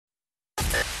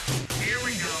Here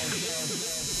we go.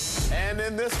 And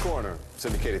in this corner,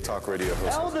 syndicated talk radio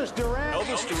host Elvis Duran.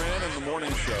 Elvis Duran and the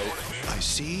Morning Show. I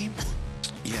see.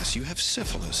 Yes, you have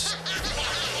syphilis.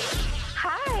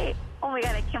 Hi. Oh my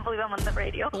God, I can't believe I'm on the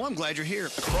radio. Well, I'm glad you're here.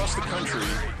 Across the country,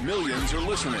 millions are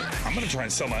listening. I'm going to try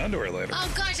and sell my underwear later.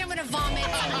 Oh, gosh, I'm going to vomit.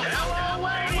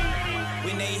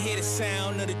 When they hear the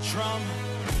sound of the drum,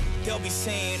 they'll be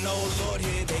saying, oh, Lord,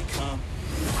 here they come.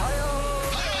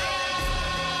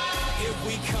 Here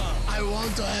we come. I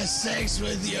want to have sex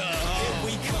with you. Here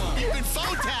we come. You've been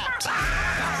phone tapped.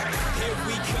 Here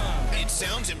we come. It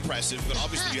sounds impressive, but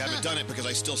obviously you haven't done it because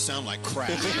I still sound like crap.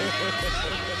 No,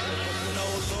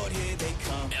 Lord, here they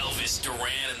come. Elvis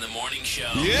Duran in the Morning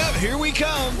Show. Yep, here we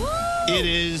come. Woo! It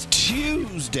is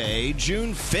Tuesday,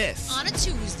 June 5th. On a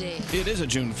Tuesday. It is a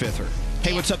June 5th-er.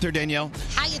 Hey, what's up there, Danielle?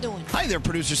 How you doing? Hi there,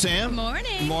 producer Sam.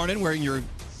 Morning. Morning, wearing your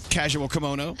casual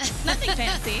kimono. Nothing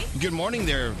fancy. Good morning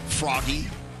there, Froggy.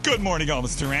 Good morning,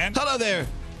 Elvis Duran. Hello there,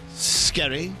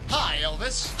 Scary. Hi,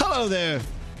 Elvis. Hello there,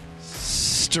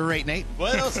 Straight Nate.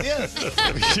 What else? Yes.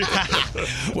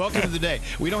 Welcome to the day.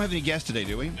 We don't have any guests today,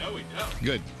 do we? No, we don't.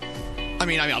 Good. I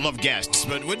mean, I love guests,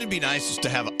 but wouldn't it be nice just to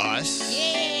have us?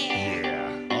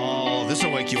 Yeah. Oh, this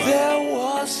will wake you up. There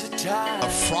was a time A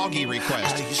Froggy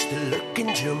request. I used to look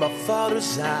into my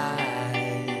father's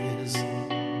eyes.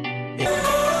 Every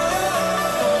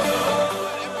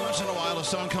once in a while, a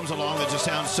song comes along that just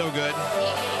sounds so good,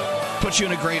 puts you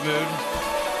in a great mood.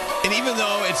 And even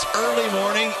though it's early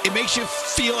morning, it makes you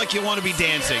feel like you want to be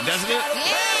dancing, doesn't it?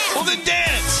 Yeah. Well, then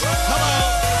dance.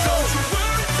 Hello.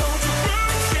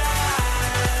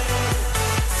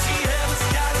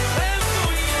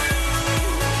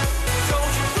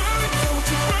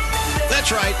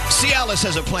 That's right. Cialis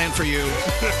has a plan for you.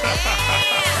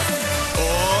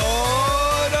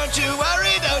 Oh, don't you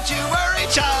worry,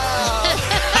 child.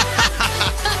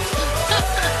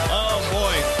 Oh,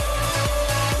 boy.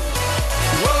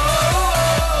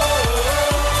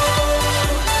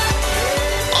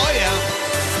 Oh,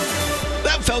 yeah.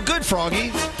 That felt good, Froggy.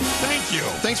 Thank you.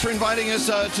 Thanks for inviting us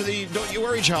to the Don't You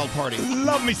Worry Child party.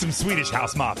 Love me some Swedish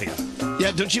House Mafia.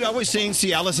 Yeah, don't you always sing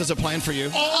Cialis has a plan for you?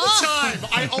 All the time.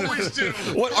 I always do.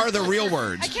 What are the real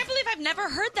words? I can't believe I've never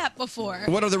heard that before.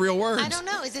 What are the real words? I don't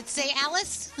know. Is it Say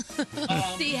Alice?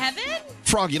 See heaven?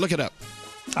 Froggy, look it up.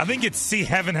 I think it's See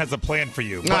Heaven Has a Plan for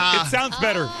You. But it sounds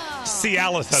better. See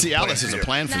Alice Has a Plan Cialis for has a You.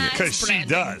 plan for you. Because she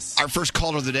does. Our first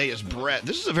caller of the day is Brett.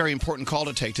 This is a very important call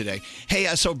to take today. Hey,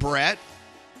 so Brett,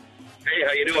 Hey,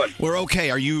 how you doing? we're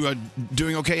okay. Are you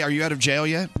doing okay? Are you out of jail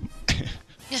yet?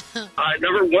 I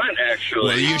never went, actually.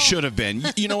 Well, you should have been.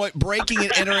 You know what? Breaking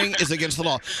and entering is against the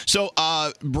law. So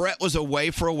Brett was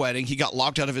away for a wedding. He got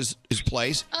locked out of his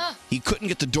place. He couldn't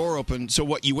get the door open. So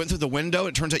what, you went through the window?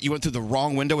 It turns out you went through the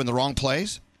wrong window in the wrong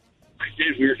place? I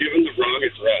did. We were given the wrong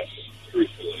address,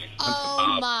 truthfully.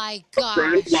 Oh, my A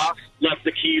friend gosh. left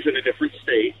the keys in a different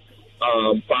state,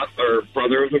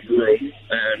 brother of the groom,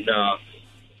 and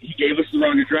he gave us the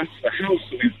wrong address to the house,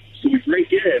 so we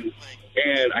break in,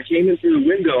 and I came in through the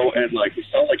window, and, like, we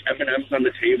saw, like, M&Ms on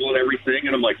the table and everything,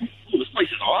 and I'm like, oh, this place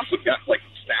is awesome, got, like,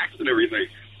 snacks and everything.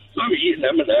 So I'm eating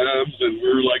M&Ms, and we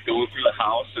were, like, going through the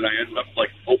house, and I ended up, like,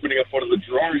 opening up one of the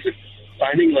drawers and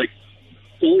finding, like,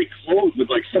 fully clothed with,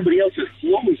 like, somebody else's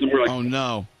clothes, and we're like, Oh,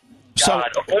 no.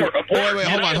 God, abort, Wait,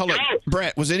 hold on.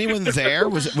 Brett, was anyone there?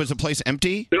 Was the place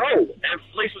empty? No, the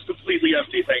place was completely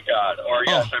empty, thank God. Or,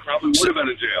 yes, I probably would have been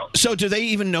in jail. So do they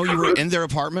even know you were in their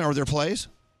apartment or their place?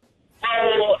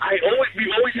 Well, we've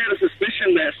always had a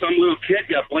suspicion that some little kid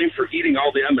got blamed for eating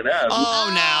all the M&Ms.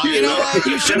 Oh, now you know what?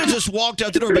 You should have just walked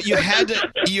out the door, but you had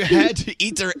to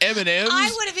eat their M&Ms.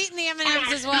 I would have eaten the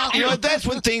M&Ms as well. You know what? That's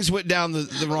when things went down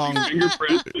the wrong.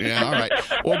 Yeah, all right.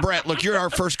 Well, Brett, look, you're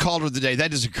our first caller of the day.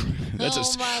 That's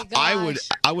my I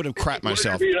would have crapped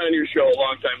myself. Being on your show, a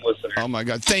long-time listener. Oh my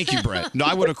God! Thank you, Brett. No,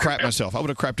 I would have crapped myself. I would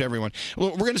have crapped everyone.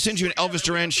 Well, we're going to send you an Elvis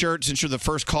Duran shirt since you're the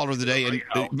first caller of the day.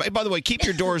 And by the way, keep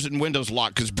your doors and windows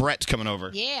locked because Brett's coming over.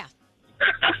 Yeah.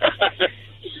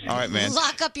 All right, man.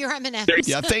 Lock up your M&Ms.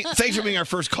 Yeah. Thanks for being our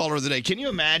first caller of the day. Can you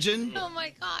imagine? Oh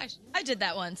my gosh. I did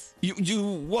that once. You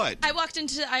what? I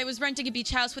was renting a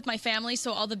beach house with my family,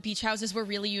 so all the beach houses were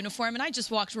really uniform, and I just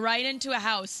walked right into a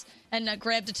house and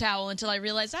grabbed a towel until I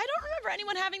realized I don't remember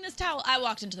anyone having this towel. I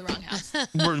walked into the wrong house.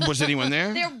 Was anyone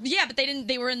there? Yeah, but they didn't.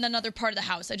 They were in another part of the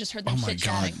house. I just heard them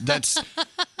chit-chatting. That's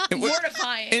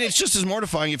mortifying. And it's just as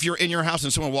mortifying if you're in your house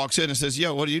and someone walks in and says,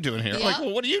 "Yo, what are you doing here?" Yeah. Like,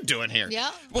 well, what are you doing here?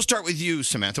 Yeah. We'll start with you,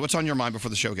 Samantha. What's on your mind before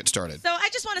the show gets started? So I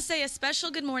just want to say a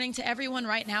special good morning to everyone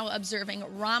right now observing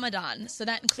Ramadan. So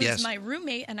that includes Yes. my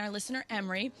roommate and our listener,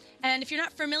 Emery. And if you're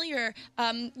not familiar,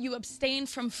 you abstain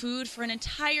from food for an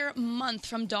entire month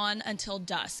from dawn until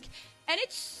dusk. And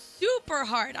it's super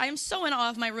hard. I am so in awe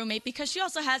of my roommate because she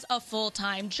also has a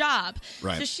full-time job.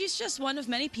 Right. So she's just one of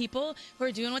many people who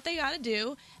are doing what they got to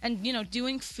do and,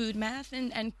 doing food math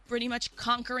and pretty much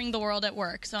conquering the world at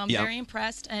work. So I'm Yeah. very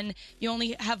impressed. And you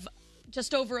only have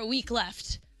just over a week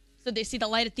left. So they see the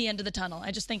light at the end of the tunnel.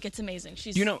 I just think it's amazing.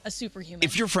 She's a superhuman.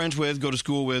 If you're friends with, go to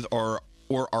school with, or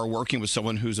are working with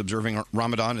someone who's observing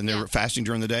Ramadan and they're fasting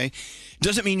during the day,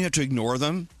 doesn't mean you have to ignore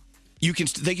them.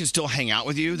 They can still hang out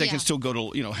with you. They can still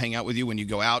go to, hang out with you when you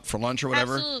go out for lunch or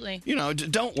whatever. Absolutely.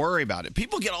 Don't worry about it.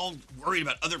 People get all worried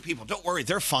about other people. Don't worry.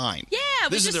 They're fine. Yeah.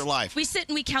 This is their life. We sit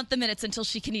and we count the minutes until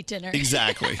she can eat dinner.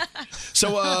 Exactly.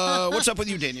 So what's up with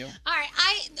you, Danielle? All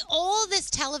right, all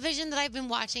this television that I've been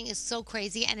watching is so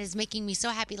crazy and is making me so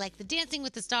happy. Like the Dancing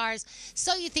with the Stars,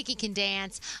 So You Think You Can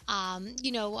Dance.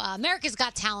 America's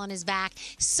Got Talent is back.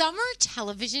 Summer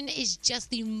television is just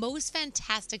the most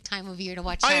fantastic time of year to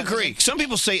watch I television. agree. Some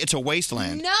people say it's a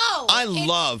wasteland. No, I it's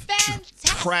love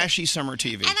trashy summer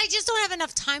TV. And I just don't have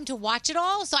enough time to watch it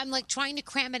all, so I'm like trying to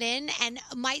cram it in. And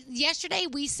yesterday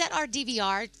we set our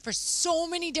DVR for so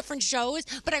many different shows,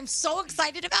 but I'm so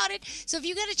excited about it. So if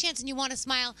you get a chance and you want to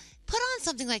smile, put on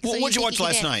something like. Well, So what'd you Think watch Can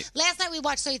last Dance. night? Last night we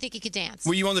watched So You Think You Could Dance.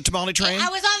 Were you on the tamale train? I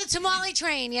was on the tamale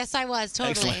train. Yes, I was.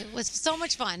 Totally. Excellent. It was so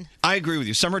much fun. I agree with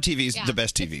you. Summer TV is Yeah, the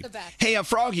best TV. it's the best. Hey,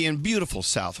 Froggy in beautiful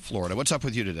South Florida. What's up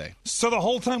with you today? So the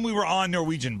whole time we were on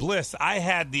Norwegian Bliss, I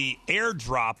had the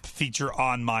AirDrop feature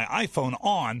on my iPhone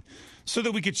on so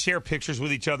that we could share pictures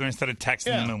with each other instead of texting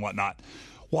them and whatnot.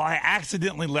 Well, I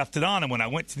accidentally left it on, and when I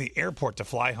went to the airport to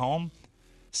fly home,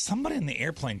 somebody in the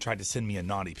airplane tried to send me a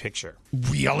naughty picture.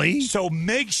 Really? So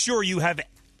make sure you have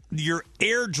your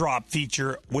AirDrop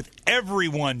feature with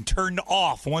everyone turned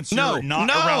off once you're not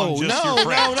around just your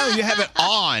friends. No, you have it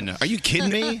on. Are you kidding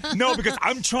me? No, because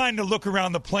I'm trying to look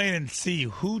around the plane and see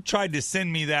who tried to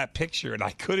send me that picture, and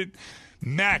I couldn't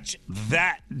match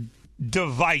that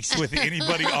device with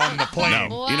anybody on the plane.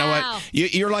 No. You know what?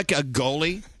 You're like a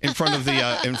goalie in front of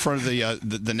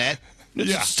the net.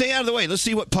 Just stay out of the way. Let's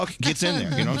see what puck gets in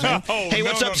there. You know what I'm saying? Hey,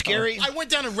 what's up, Scary? I went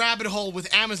down a rabbit hole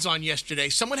with Amazon yesterday.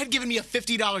 Someone had given me a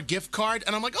 $50 gift card,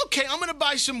 and I'm like, okay, I'm going to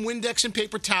buy some Windex and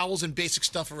paper towels and basic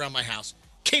stuff around my house.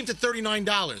 Came to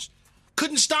 $39.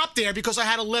 Couldn't stop there because I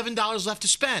had $11 left to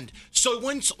spend. So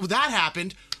once that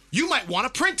happened, you might want a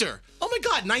printer. Oh my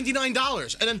God,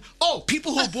 $99. And then,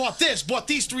 people who bought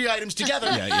these 3 items together.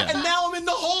 Yeah. And now I'm in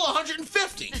the hole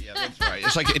 $150. Yeah, that's right.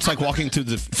 It's like walking through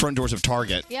the front doors of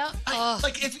Target. Yep.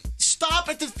 Stop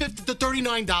at the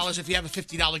 $39 if you have a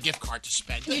 $50 gift card to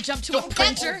spend. You jump to a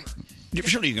printer.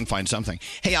 Surely you can find something.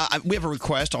 Hey, we have a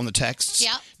request on the texts.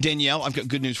 Yeah. Danielle, I've got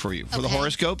good news for you. For the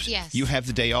horoscopes, Yes. you have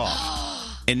the day off.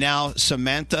 And now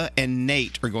Samantha and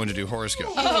Nate are going to do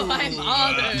horoscopes. Oh, I'm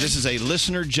honored. This is a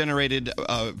listener-generated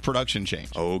production change.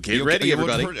 Okay, ready,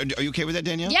 everybody. Are you okay with that,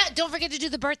 Danielle? Yeah, don't forget to do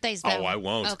the birthdays, though. Oh, I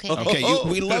won't. Okay. Okay,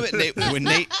 we love it, Nate. When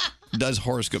Nate does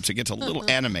horoscopes, it gets a little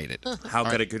animated. How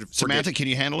could I forget? Samantha, can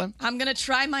you handle him? I'm going to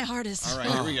try my hardest. All right,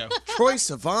 here we go. Troy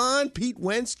Sivan, Pete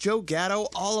Wentz, Joe Gatto,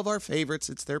 all of our favorites.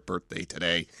 It's their birthday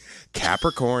today.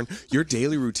 Capricorn, your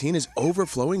daily routine is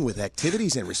overflowing with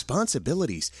activities and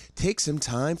responsibilities. Take some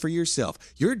time for yourself.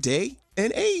 Your day,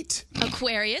 an 8.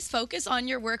 Aquarius, focus on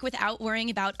your work without worrying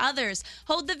about others.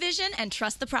 Hold the vision and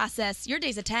trust the process. Your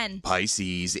day's a 10.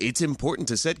 Pisces, it's important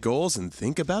to set goals and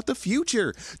think about the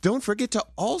future. Don't forget to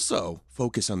also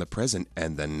focus on the present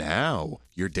and the now.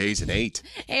 Your day's an 8.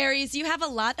 Aries, you have a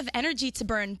lot of energy to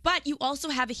burn, but you also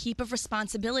have a heap of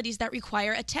responsibilities that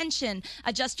require attention.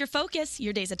 Adjust your focus.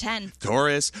 Your day's a 10.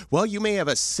 Taurus, while you may have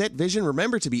a set vision,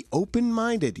 remember to be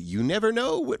open-minded. You never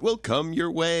know what will come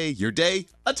your way. Your day,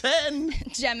 a 10.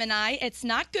 Gemini, it's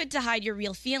not good to hide your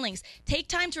real feelings. Take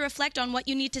time to reflect on what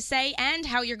you need to say and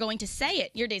how you're going to say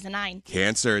it. Your day's a 9.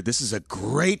 Cancer, this is a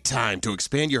great time to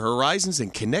expand your horizons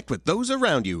and connect with those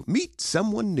around you. Meet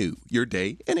someone new. Your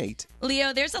day, an 8.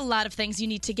 Leo, there's a lot of things you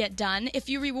need to get done. If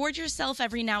you reward yourself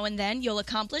every now and then, you'll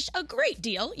accomplish a great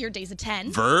deal. Your day's a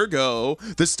 10. Virgo,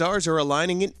 the stars are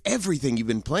aligning and everything you've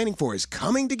been planning for is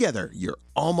coming together. You're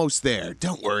almost there.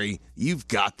 Don't worry. You've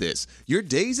got this. Your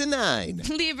day's a 9.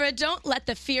 Libra, don't let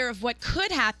the fear of what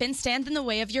could happen stand in the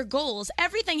way of your goals.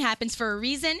 Everything happens for a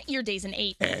reason. Your day's an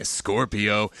 8.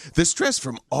 Scorpio, the stress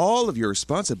from all of your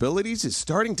responsibilities is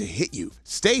starting to hit you.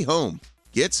 Stay home,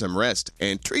 get some rest,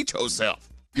 and treat yourself.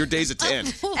 Your day's a 10.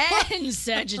 And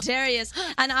Sagittarius,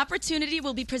 an opportunity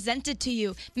will be presented to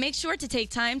you. Make sure to take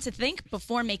time to think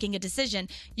before making a decision.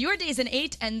 Your day's an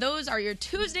 8, and those are your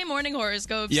Tuesday morning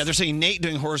horoscopes. Yeah, they're saying Nate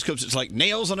doing horoscopes. It's like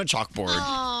nails on a chalkboard.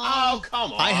 Oh,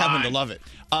 come on. I happen to love it.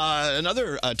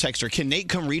 Another texter, can Nate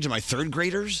come read to my third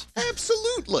graders?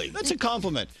 Absolutely. That's a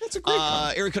compliment. That's a great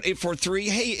compliment. Area code 843.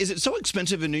 Hey, is it so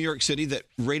expensive in New York City that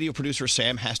radio producer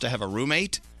Sam has to have a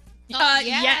roommate?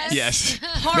 Yes. Yes.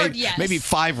 Hard yes. Maybe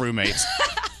 5 roommates.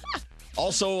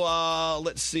 Also,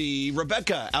 let's see.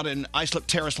 Rebecca out in Islip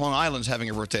Terrace, Long Island, is having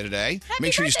her birthday today.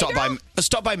 Make sure you stop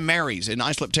by Mary's in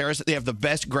Islip Terrace. They have the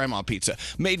best grandma pizza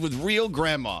made with real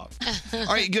grandma. All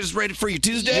right, you get us ready for your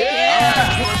Tuesday?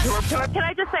 Yeah. Can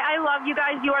I just say I love you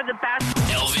guys? You are the best.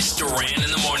 Elvis Duran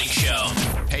in the morning show.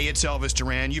 Hey, it's Elvis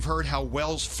Duran. You've heard how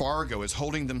Wells Fargo is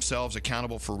holding themselves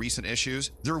accountable for recent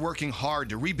issues. They're working hard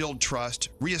to rebuild trust,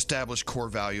 reestablish core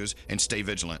values, and stay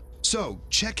vigilant. So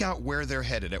check out where they're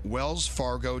headed at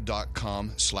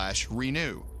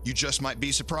wellsfargo.com/renew. You just might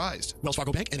be surprised. Wells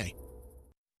Fargo Bank, N.A.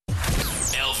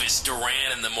 Elvis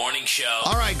Duran in the morning show.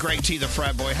 All right, Greg T, the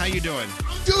frat boy. How you doing?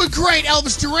 Doing great,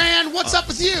 Elvis Duran. What's up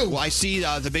with you? Well, I see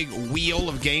the big wheel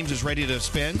of games is ready to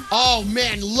spin. Oh,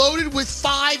 man, loaded with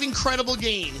 5 incredible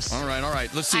games. All right.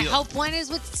 Let's see. I hope one is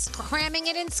with cramming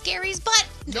it in Scary's butt.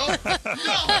 No.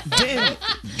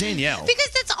 Danielle. Because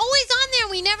that's always on there.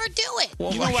 We never do it.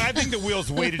 You know what? I think the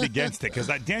wheel's weighted against it because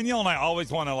Danielle and I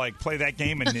always want to play that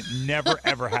game, and it never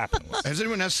ever happens. Has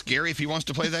anyone asked Scary if he wants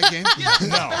to play that game?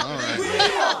 No. All right.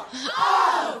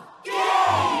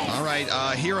 All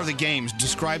right, here are the games.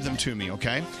 Describe them to me,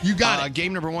 okay? You got it.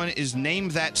 Game number 1 is Name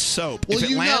That Soap. Well, if it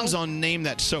you lands know- on Name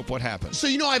That Soap, what happens? So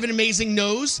you know I have an amazing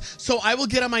nose, so I will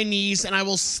get on my knees and I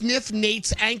will sniff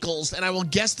Nate's ankles and I will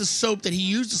guess the soap that he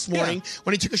used this morning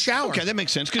when he took a shower. Okay, that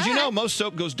makes sense because you know most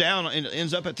soap goes down and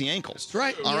ends up at the ankles. That's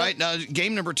right. All right, now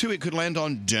game number 2, it could land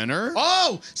on dinner.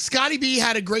 Oh, Scotty B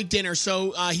had a great dinner,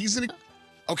 so he's in a...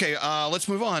 Okay, let's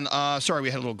move on. Sorry, we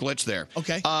had a little glitch there.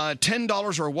 Okay.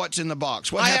 $10 or what's in the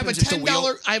box? What I have a happens if the wheel...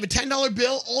 $10. I have a $10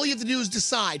 bill. All you have to do is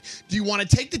decide: do you want to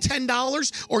take the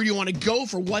 $10 or do you want to go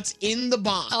for what's in the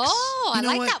box? Oh, I know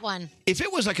like what? that one. If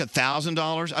it was like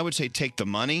 $1,000, I would say take the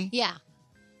money. Yeah.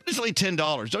 It's only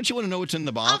 $10. Don't you want to know what's in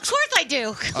the box? Of course I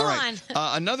do. Come All right.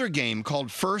 on. Another game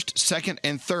called First, Second,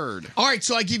 and Third. All right,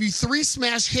 so I give you 3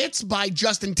 smash hits by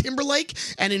Justin Timberlake,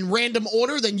 and in random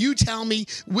order, then you tell me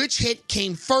which hit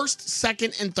came first,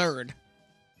 second, and third.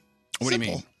 What do you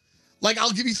mean? Like,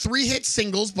 I'll give you 3 hit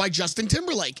singles by Justin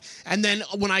Timberlake, and then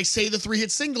when I say the 3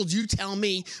 hit singles, you tell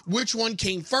me which one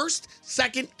came first,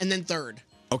 second, and then third.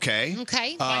 Okay.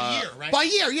 Okay. By year, right? By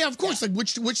year, yeah, of course. Like,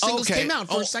 which singles came out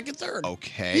first, second, third.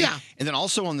 Okay. Yeah. And then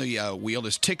also on the wheel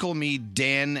is Tickle Me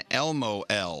Dan Elmo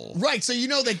L. Right, so you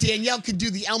know that Danielle can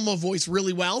do the Elmo voice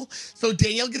really well. So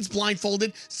Danielle gets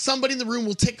blindfolded. Somebody in the room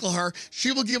will tickle her.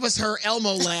 She will give us her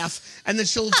Elmo laugh, and then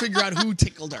she'll figure out who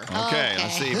tickled her. Okay,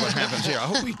 let's see what happens here. I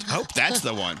hope that's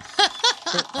the one.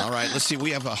 All right, let's see.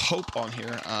 We have a Hope on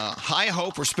here. Hi,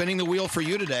 Hope. We're spinning the wheel for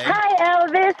you today. Hi,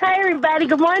 Elvis. Hi, everybody.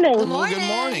 Good morning. Good morning. Good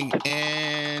morning.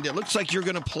 And it looks like you're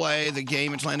going to play. The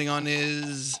game it's landing on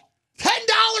is $10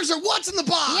 or what's in the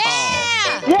box?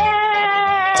 Yeah.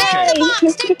 Yay! Take the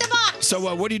box. Take the box.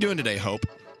 So what are you doing today, Hope?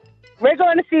 We're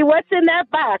going to see what's in that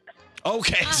box.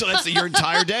 Okay, so that's your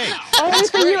entire day. Only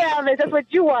for you, Elvis. That's what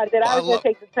you wanted. I was going to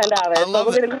take the $10, but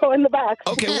we're going to go in the box.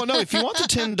 Okay, well, no, if you want the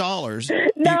 $10.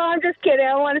 No, I'm just kidding.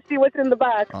 I want to see what's in the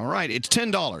box. All right, it's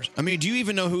 $10. I mean, do you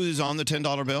even know who is on the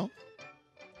 $10 bill?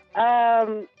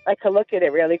 I could look at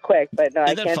it really quick, but no, I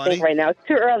Isn't that can't funny? think right now. It's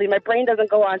too early. My brain doesn't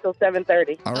go on until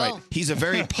 7:30. All right, he's a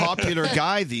very popular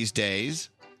guy these days.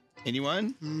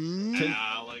 Anyone?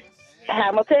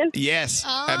 Hamilton? Yes,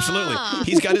 absolutely.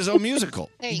 He's got his own musical.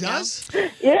 There you He go. does?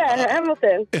 Yeah,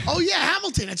 Hamilton. Oh, yeah,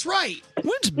 Hamilton. That's right.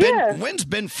 When's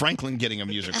Ben Franklin getting a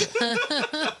musical?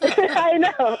 I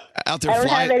know. Out there I don't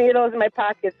flying, have any of those in my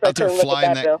pocket, so I out there couldn't look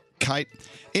flying at that that bill. kite.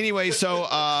 Anyway, so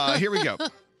here we go.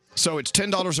 So it's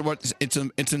 $10 or what? It's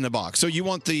in the box. So you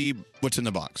want what's in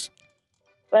the box?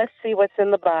 Let's see what's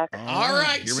in the box. All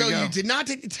right, here we so go. you did not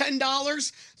take the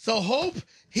 $10. So, Hope,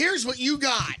 here's what you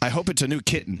got. I hope it's a new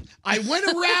kitten. I went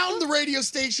around the radio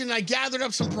station and I gathered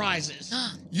up some prizes.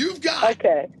 You've got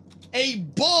a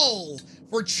bowl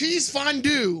for cheese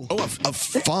fondue. Oh, a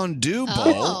fondue bowl.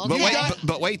 Oh, okay.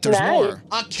 But wait, there's Nice. more.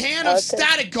 A can of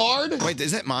Static Guard. Wait,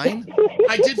 is that mine?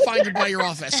 I did find it by your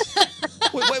office.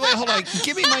 Wait, hold on.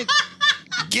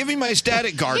 Give me my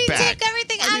Static Guard He back. took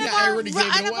everything out of I our... already gave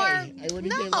it out of away. our- I already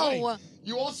gave it No. away.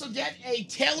 You also get a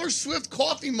Taylor Swift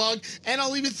coffee mug, and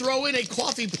I'll even throw in a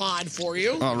coffee pod for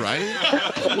you. All right.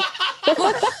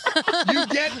 You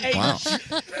get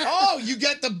a you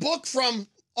get the book from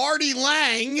Artie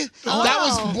Lang. That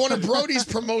was one of Brody's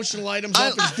promotional items.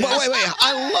 Off his desk. Wait.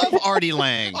 I love Artie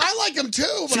Lang. I like him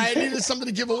too, but I needed something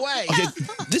to give away. Okay,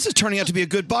 this is turning out to be a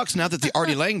good box now that the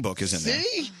Artie Lang book is in there.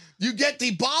 See? You get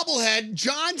the bobblehead,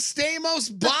 John Stamos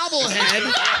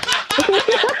bobblehead.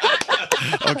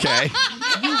 Okay.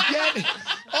 You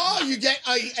get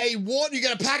you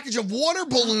get a package of water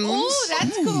balloons. Oh,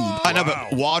 that's cool. I know,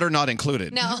 but water not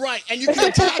included. No. Right, and you can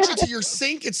attach it to your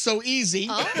sink. It's so easy.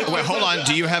 Wait, hold on.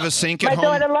 Do you have a sink My at home?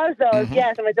 daughter loves those.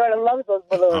 Yes, my daughter loves those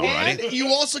balloons. And you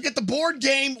also get the board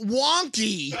game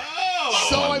Wonky.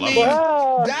 So I I love mean,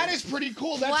 Whoa. that is pretty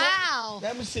cool. That's Wow.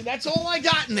 Let me see. That's all I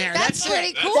got in there. That's pretty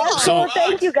it. cool. That's cool.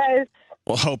 Thank you, guys.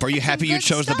 Well, Hope, are you happy you good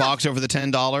chose the stuff. box over the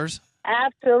 $10?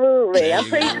 Absolutely. I'm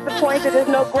pretty disappointed there's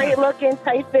no great-looking,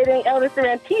 tight-fitting Elvis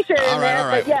Duran T-shirt in there,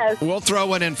 but yes. We'll throw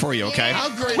one in for you, okay? How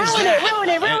great is Ruin that?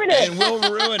 it. And we'll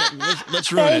ruin it.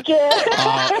 Let's ruin Thank it.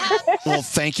 you. Well,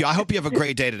 thank you. I hope you have a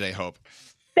great day today, Hope.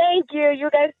 Thank you. You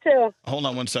guys too. Hold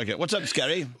on one second. What's up,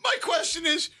 Scotty? My question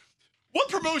is, what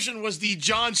promotion was the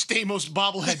John Stamos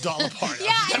bobblehead doll a part of?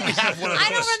 Yeah, That we have one of I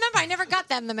don't those. remember. I never got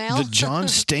that in the mail. The John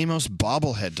Stamos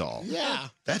bobblehead doll. Yeah.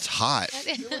 That's hot.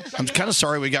 I'm kind of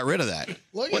sorry we got rid of that.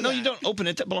 Look Well, at no, that. you don't open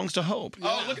it. That belongs to Hope.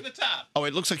 Oh, look at the top. Oh,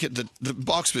 it looks like the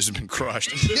box has been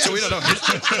crushed. So we don't know.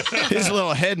 His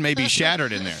little head may be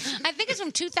shattered in there. I think it's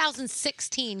from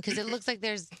 2016 because it looks like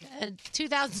there's a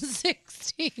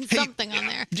 2016 something on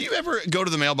there. Do you ever go to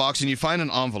the mailbox and you find an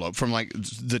envelope from like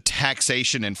the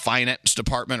taxation and finance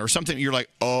department or something? You're like,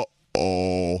 oh.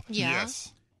 Yeah.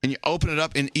 Yes. And you open it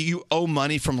up and you owe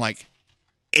money from like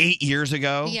 8 years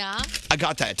ago. Yeah. I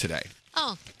got that today.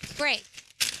 Oh, great.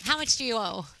 How much do you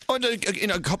owe? Oh,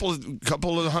 a couple of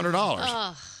 $100.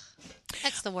 Oh,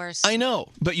 that's the worst. I know,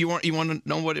 but you want to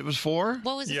know what it was for?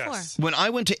 What was it Yes. for? When I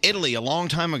went to Italy a long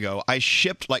time ago, I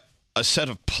shipped like a set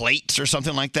of plates or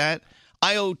something like that.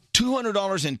 I owe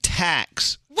 $200 in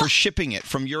tax for shipping it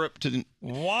from Europe to the.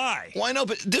 Why? Well, I know,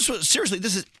 but this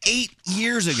is 8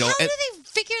 years ago. How do and they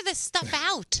figure this stuff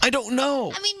out? I don't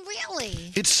know. I mean,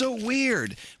 really? It's so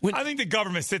weird. I think the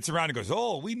government sits around and goes,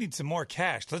 "Oh, we need some more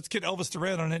cash. Let's get Elvis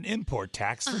Duran on an import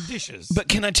tax for dishes." But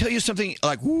can I tell you something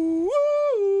like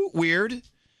weird?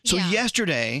 So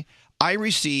yesterday, I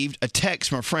received a text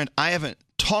from a friend I haven't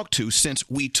talked to since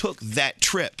we took that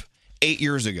trip 8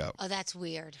 years ago. Oh, that's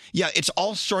weird. Yeah, it's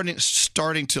all starting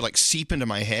to like seep into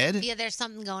my head. Yeah, there's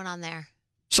something going on there.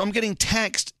 So I'm getting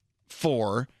text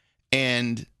for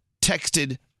and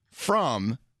texted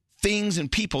from things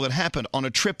and people that happened on a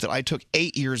trip that I took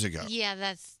 8 years ago. Yeah,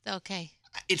 that's okay.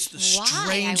 It's the Why,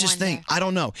 strangest I thing. wonder? I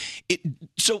don't know.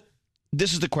 So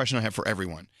this is the question I have for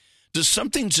everyone. Does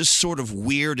something just sort of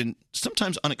weird and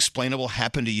sometimes unexplainable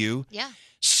happen to you? Yeah.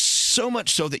 So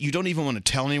much so that you don't even want to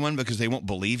tell anyone because they won't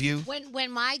believe you?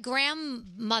 When my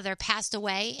grandmother passed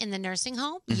away in the nursing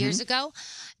home Mm-hmm. years ago,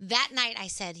 that night I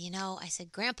said,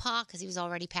 Grandpa, because he was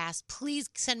already passed, please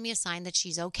send me a sign that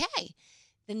she's okay.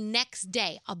 The next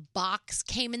day, a box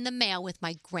came in the mail with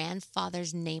my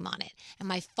grandfather's name on it. And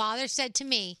my father said to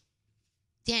me,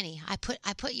 Danny, I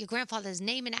put your grandfather's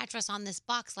name and address on this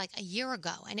box like a year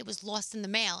ago, and it was lost in the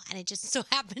mail, and it just so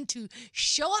happened to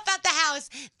show up at the house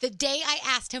the day I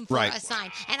asked him for Right. a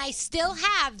sign. And I still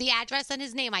have the address and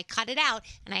his name. I cut it out,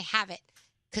 and I have it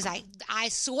because I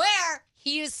swear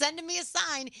he was sending me a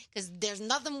sign because there's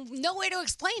no way to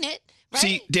explain it. Right?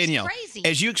 See, It's Danielle, crazy.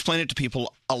 as you explain it to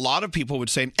people, a lot of people would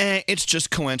say, it's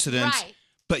just coincidence. Right.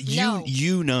 But No.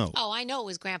 you know. Oh, I know it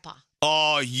was Grandpa.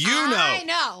 Oh, you know. I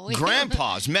know.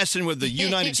 Grandpa's messing with the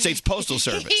United States Postal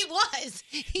Service. He was.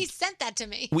 He sent that to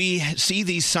me. We see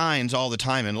these signs all the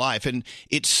time in life, and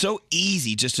it's so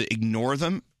easy just to ignore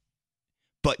them,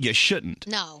 but you shouldn't.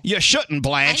 No. You shouldn't, I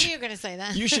Blanche. knew you were going to say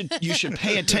that. You should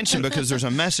pay attention because there's a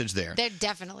message there. There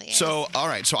definitely is. So, all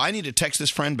right. So I need to text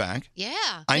this friend back. Yeah.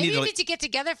 I Maybe need you to- need to get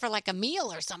together for like a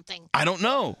meal or something. I don't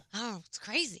know. Oh, it's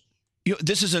crazy.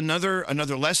 This is another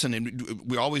lesson, and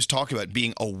we always talk about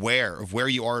being aware of where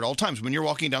you are at all times. When you're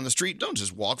walking down the street, don't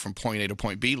just walk from point A to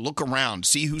point B. Look around,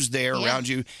 see who's there Yeah. around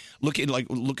you. Look at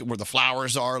where the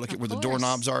flowers are. Look at where the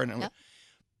doorknobs are.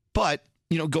 But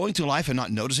going through life and not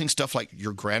noticing stuff like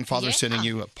your grandfather Yeah. sending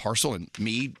you a parcel and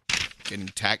me getting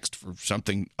taxed for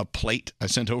a plate I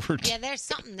sent over. Yeah, there's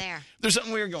something there. There's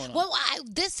something weird going on. Well,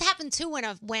 this happened too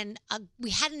when we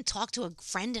hadn't talked to a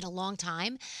friend in a long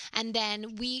time, and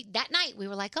then that night we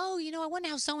were like, oh, I wonder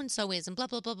how so and so is, and blah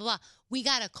blah blah blah blah. We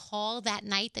got a call that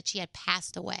night that she had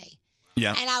passed away.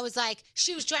 Yeah. And I was like,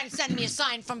 she was trying to send me a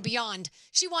sign from beyond.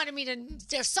 She wanted me to,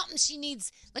 there's something she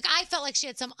needs. Like, I felt like she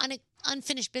had some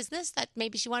unfinished business that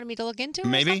maybe she wanted me to look into or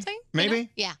Maybe, something. maybe. You know?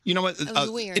 Yeah. You know what? It was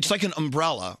weird. It's like an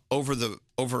umbrella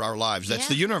over our lives. That's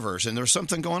the universe, and there's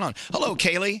something going on. Hello,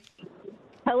 Kaylee.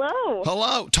 Hello.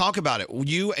 Hello. Talk about it.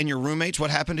 You and your roommates. What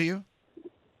happened to you?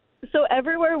 So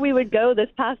everywhere we would go this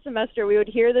past semester, we would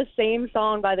hear the same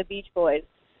song by the Beach Boys.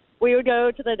 We would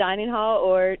go to the dining hall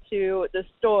or to the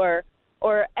store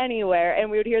or anywhere,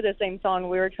 and we would hear the same song.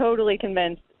 We were totally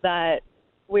convinced that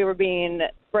we were being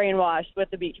brainwashed with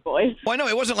the Beach Boys. Well, I know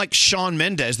it wasn't like Shawn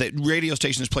Mendes that radio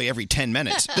stations play every 10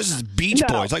 minutes. This is Beach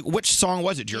No. Boys. Like, which song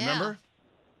was it? Do you remember?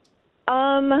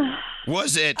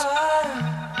 Was it?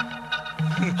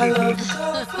 I love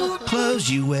Clothes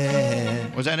you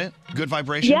wear. Was that it? Good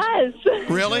Vibrations? Yes.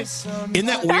 Really? Isn't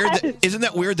that weird? Isn't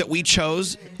that weird that we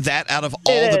chose that out of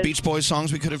all the Beach Boys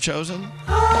songs we could have chosen?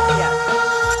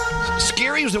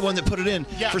 Scary was the one that put it in.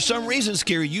 Yeah. For some reason,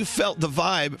 Scary, you felt the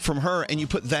vibe from her and you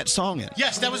put that song in.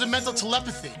 Yes, that was a mental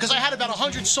telepathy. Because I had about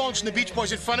 100 songs from the Beach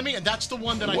Boys in front of me, and that's the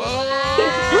one that I...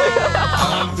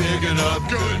 I'm picking up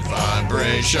good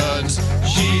vibrations.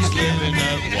 She's giving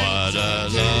up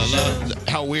what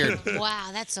How weird. Wow,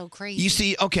 that's so crazy. You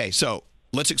see, okay, so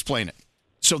let's explain it.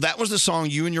 So that was the song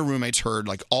you and your roommates heard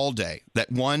like all day,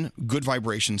 that one Good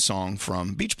Vibration song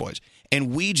from Beach Boys.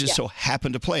 And we just so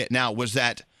happened to play it. Now, was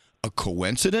that a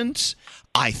coincidence?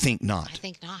 I think not. I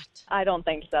think not. I don't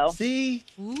think so. See?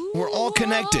 We're all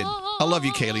connected. I love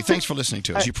you, Kaylee. Thanks for listening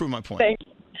to us. You proved my point. Thanks.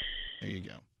 There you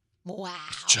go. Wow.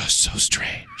 Just so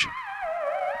strange.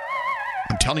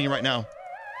 I'm telling you right now.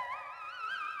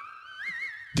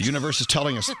 The universe is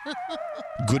telling us.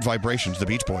 Good Vibrations, the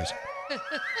Beach Boys.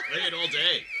 Play it all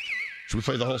day. Should we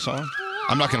play the whole song?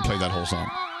 I'm not going to play that whole song.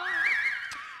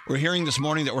 We're hearing this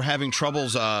morning that we're having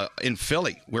troubles in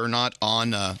Philly. We're not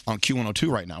on Q102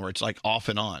 right now, where it's like off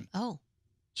and on. Oh.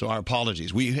 So our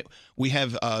apologies. We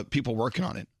have people working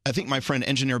on it. I think my friend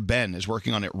Engineer Ben is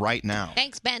working on it right now.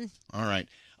 Thanks, Ben. All right.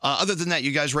 Other than that,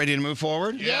 you guys ready to move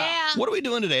forward? Yeah. What are we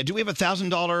doing today? Do we have a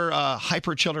 $1,000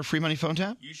 Hyper Chiller free money phone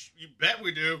tap? You bet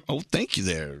we do. Oh, thank you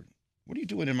there. What are you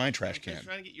doing in my trash I'm can?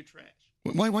 trying to get your trash.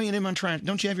 Why are you in my trash?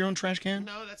 Don't you have your own trash can?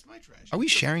 No, that's my trash. Are we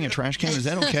sharing a trash can? Is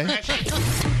that okay?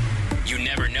 You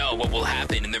never know what will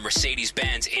happen in the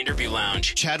Mercedes-Benz interview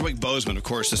lounge. Chadwick Boseman, of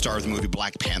course, the star of the movie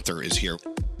Black Panther, is here.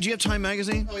 Do you have Time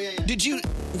Magazine? Oh, yeah.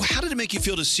 How did it make you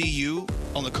feel to see you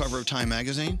on the cover of Time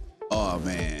Magazine? Oh,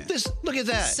 man. Look at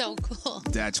that. So cool.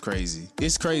 That's crazy.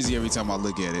 It's crazy every time I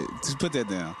look at it. Just put that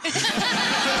down.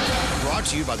 Brought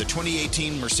to you by the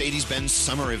 2018 Mercedes-Benz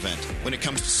Summer Event. When it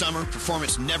comes to summer,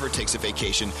 performance never takes a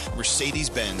vacation.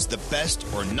 Mercedes-Benz, the best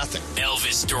or nothing.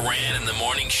 Elvis Duran in the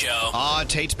morning show.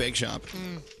 Tate's Bake Shop.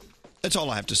 That's all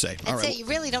I have to say. All That's right. it. You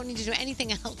really don't need to do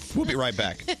anything else We'll be right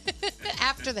back.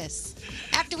 after this.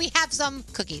 After we have some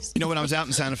cookies. You know, when I was out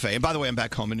in Santa Fe, and by the way, I'm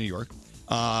back home in New York.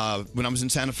 When I was in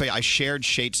Santa Fe, I shared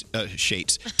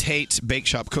Tate's Bake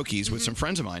Shop cookies with some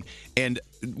friends of mine. And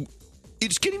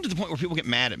it's getting to the point where people get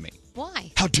mad at me.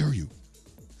 Why? How dare you?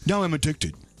 Now I'm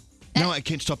addicted. Now I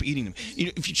can't stop eating them. You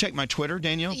know, if you check my Twitter,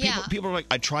 Danielle, people are like,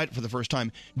 I tried it for the first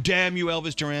time. Damn you,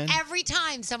 Elvis Duran. Every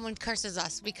time someone curses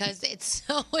us because it's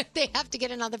so they have to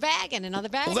get another bag and another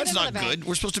bag. Well, that's and not another bag. good.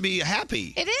 We're supposed to be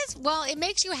happy. It is. Well, it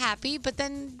makes you happy, but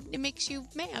then it makes you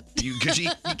mad. Because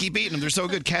you keep eating them. They're so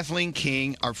good. Kathleen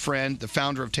King, our friend, the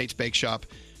founder of Tate's Bake Shop,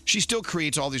 she still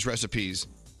creates all these recipes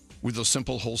with those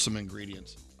simple, wholesome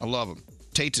ingredients. I love them.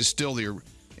 Tate's is still there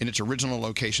in its original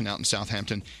location out in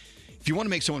Southampton. If you want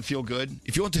to make someone feel good,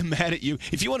 if you want them mad at you,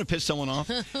 if you want to piss someone off,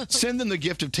 send them the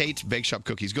gift of Tate's Bake Shop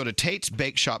cookies. Go to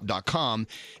tatesbakeshop.com,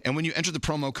 and when you enter the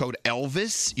promo code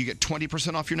ELVIS, you get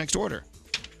 20% off your next order.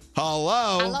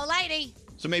 Hello. Hello, lady.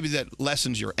 So maybe that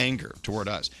lessens your anger toward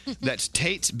us. That's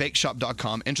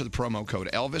tatesbakeshop.com. Enter the promo code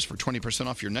ELVIS for 20%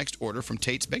 off your next order from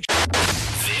Tate's Bake Shop.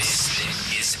 This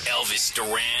is Elvis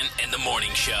Duran and the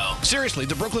Morning Show. Seriously,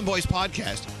 the Brooklyn Boys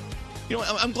podcast. You know,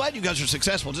 I'm glad you guys are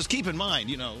successful. Just keep in mind,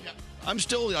 you know, I'm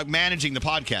still like managing the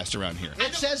podcast around here.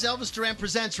 It says Elvis Duran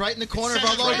Presents right in the corner of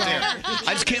our logo.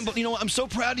 I just can't, you know, I'm so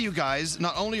proud of you guys.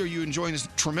 Not only are you enjoying this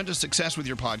tremendous success with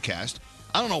your podcast,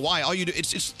 I don't know why. All you do,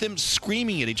 it's them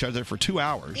screaming at each other for 2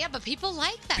 hours. Yeah, but people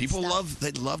like that People stuff.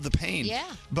 they love the pain.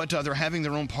 Yeah. But they're having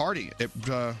their own party.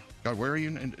 God, where are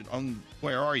you?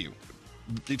 Where are you?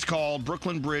 It's called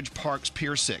Brooklyn Bridge Parks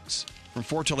Pier 6 from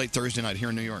 4 till 8 Thursday night here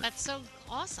in New York. That's so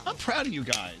awesome. I'm proud of you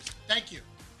guys. Thank you.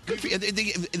 Good for you.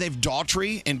 They have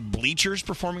Daughtry and Bleachers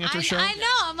performing at their show. I know.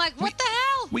 I'm like, what the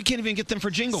hell? We can't even get them for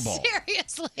Jingle Ball.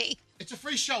 Seriously. It's a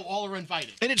free show. All are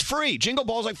invited. And it's free. Jingle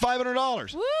Ball's like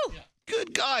 $500. Woo!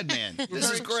 Good God, man.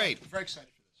 This is great. Excited. Very excited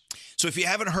for this. So if you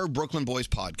haven't heard Brooklyn Boys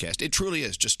podcast, it truly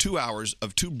is just 2 hours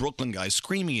of two Brooklyn guys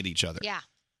screaming at each other. Yeah.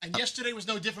 And yesterday was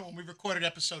no different when we recorded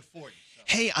episode 40.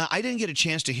 Hey, I didn't get a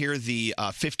chance to hear the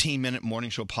 15-minute morning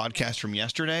show podcast from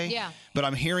yesterday. Yeah. But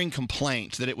I'm hearing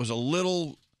complaints that it was a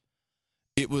little,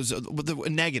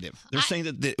 negative. They're saying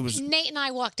that it was. Nate and I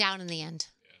walked out in the end.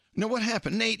 No, what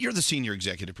happened? Nate, you're the senior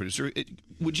executive producer.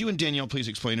 Would you and Danielle please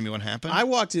explain to me what happened? I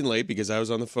walked in late because I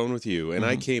was on the phone with you, and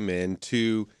I came in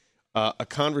to a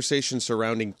conversation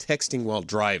surrounding texting while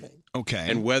driving. Okay.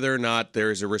 And whether or not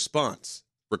there is a response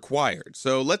required.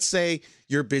 So let's say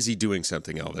you're busy doing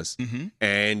something, Elvis,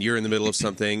 and you're in the middle of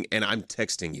something, and I'm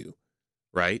texting you,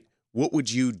 right? What would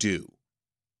you do?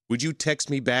 Would you text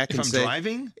me back If and I'm say...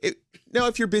 driving? No,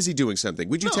 if you're busy doing something.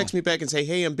 Would you text me back and say,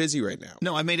 hey, I'm busy right now?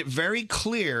 No, I made it very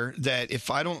clear that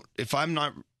if I'm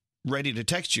not ready to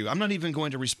text you, I'm not even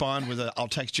going to respond with I'll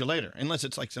text you later, unless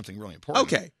it's like something really important.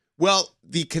 Okay. Well,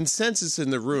 the consensus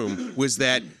in the room was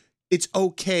that it's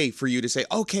okay for you to say,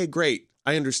 okay, great,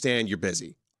 I understand you're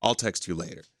busy. I'll text you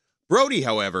later. Brody,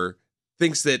 however,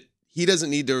 thinks that he doesn't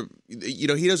need to, he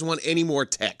doesn't want any more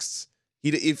texts.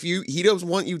 He doesn't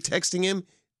want you texting him,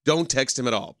 don't text him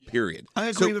at all, period. I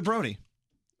agree with Brody.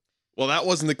 Well, that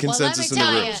wasn't the consensus in the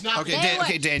room.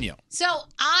 Okay, Danielle. So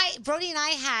Brody and I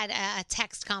had a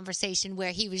text conversation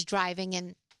where he was driving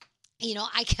and he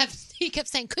kept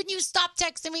saying, couldn't you stop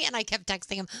texting me? And I kept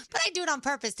texting him, but I do it on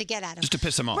purpose to get at him. Just to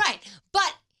piss him off. Right.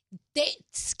 But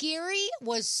Scary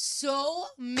was so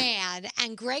mad,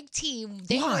 and Greg T,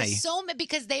 they Why? were so mad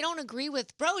because they don't agree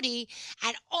with Brody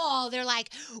at all. They're like,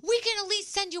 we can at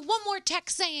least send you one more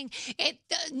text saying,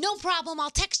 no problem, I'll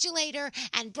text you later.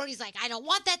 And Brody's like, I don't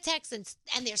want that text. And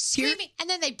they're screaming. And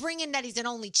then they bring in that he's an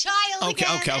only child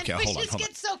again. Okay, and hold on. It just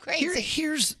gets so crazy.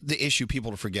 Here's the issue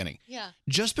people are forgetting. Yeah.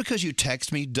 Just because you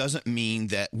text me doesn't mean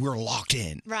that we're locked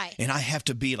in. Right. And I have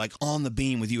to be like on the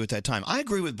beam with you at that time. I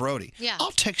agree with Brody. Yeah.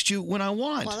 I'll text you when I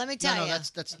want. Well, let me tell you.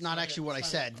 That's not actually what I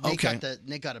said. Okay.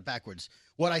 Nate got it backwards.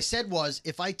 What I said was,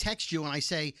 if I text you and I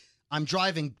say, I'm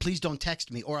driving, please don't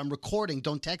text me, or I'm recording,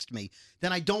 don't text me,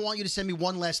 then I don't want you to send me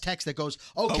one last text that goes,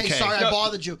 okay. Sorry, I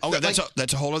bothered you. Okay,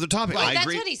 that's a whole other topic. Right. I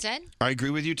agree. That's what he said. I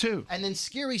agree with you, too. And then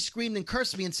Scary screamed and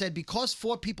cursed me and said, because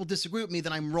 4 people disagree with me,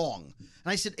 then I'm wrong.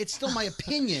 And I said, it's still my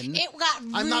opinion. It got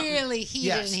really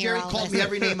heated in here. Scary called me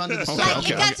every name under the sun. It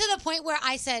got to the point where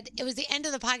I said, it was the end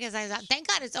of the podcast. I thought, thank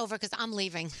God it's over because I'm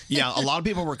leaving. Yeah, a lot of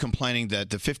people were complaining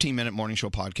that the 15-minute morning show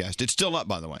podcast, it's still up,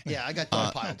 by the way. Yeah, I got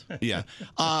dogpiled. Yeah.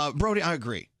 Brody, I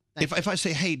agree. If I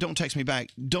say, hey, don't text me back,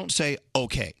 don't say,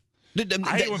 okay.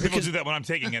 I hate when people do that when I'm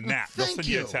taking a nap. They'll send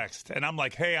you a text, and I'm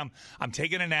like, "Hey, I'm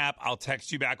taking a nap. I'll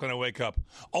text you back when I wake up."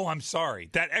 Oh, I'm sorry.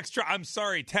 That extra "I'm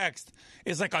sorry" text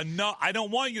is like a no. I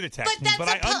don't want you to text me, but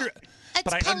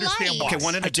I understand why. Okay,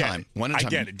 one at a time. One at a time. I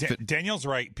get it. Danielle's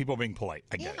right. People being polite.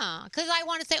 I get it. Yeah, because I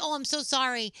want to say, "Oh, I'm so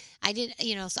sorry. I didn't.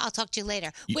 So I'll talk to you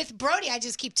later." With Brody, I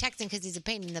just keep texting because he's a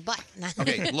pain in the butt.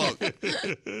 Okay,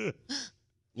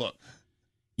 look.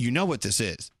 You know what this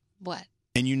is. What?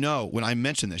 And when I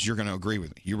mention this, you're going to agree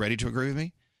with me. You ready to agree with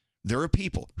me? There are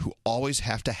people who always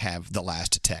have to have the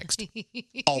last text.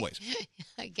 Always.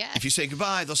 I guess. If you say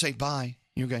goodbye, they'll say bye.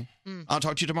 You okay? I'll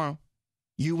talk to you tomorrow.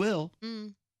 You will.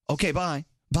 Okay, bye.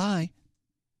 Bye.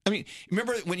 I mean,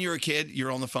 remember when you were a kid, you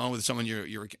were on the phone with someone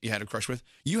you had a crush with?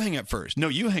 You hang up first. No,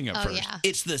 you hang up first. Yeah.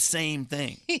 It's the same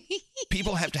thing.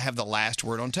 People have to have the last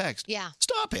word on text. Yeah.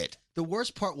 Stop it. The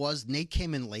worst part was Nate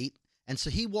came in late. And so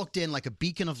he walked in like a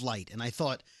beacon of light. And I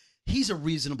thought, he's a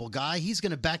reasonable guy. He's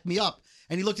going to back me up.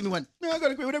 And he looked at me and went, I got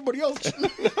to agree with everybody else. No,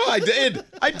 I did.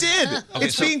 Okay,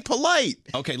 it's being polite.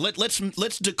 Okay,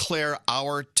 let's declare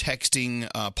our texting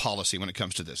policy when it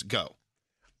comes to this. Go.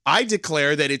 I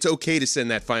declare that it's okay to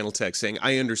send that final text saying,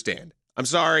 I understand. I'm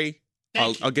sorry.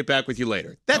 I'll get back with you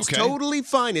later. That's totally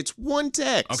fine. It's one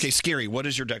text. Okay, Scary, what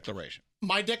is your declaration?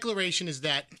 My declaration is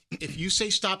that if you say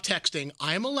stop texting,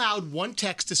 I am allowed one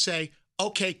text to say,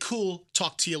 okay, cool,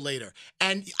 talk to you later.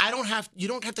 And you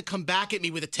don't have to come back at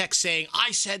me with a text saying,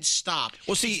 I said stop.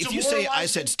 Well, see, if you say I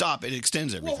said stop, it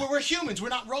extends everything. Well, we're humans. We're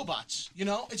not robots.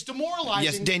 It's demoralizing.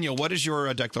 Yes, Daniel, what is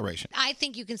your declaration? I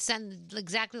think you can send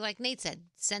exactly like Nate said.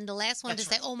 Send the last one to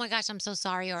say, oh my gosh, I'm so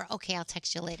sorry, or okay, I'll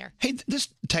text you later. Hey, this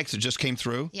text that just came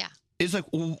through is like,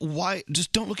 why?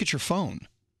 Just don't look at your phone.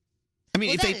 I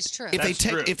mean, that is true.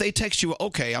 If they text you,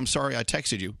 okay, I'm sorry, I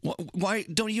texted you. Why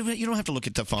don't you don't have to look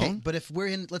at the phone? Okay, but if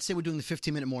let's say we're doing the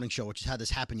 15-minute morning show, which is how this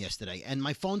happened yesterday, and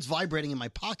my phone's vibrating in my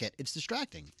pocket, it's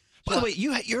distracting. By the way,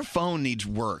 your phone needs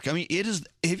work. I mean, it is.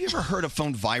 Have you ever heard a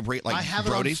phone vibrate like I have it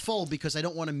on Brody's? full because I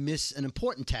don't want to miss an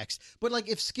important text. But like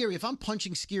if I'm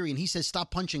punching Scary and he says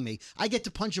stop punching me, I get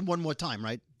to punch him one more time,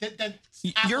 right? Then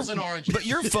apples and oranges. But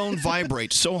your phone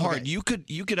vibrates so hard you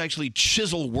could actually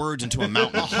chisel words into a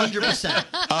mountain.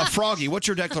 100%. Froggy, what's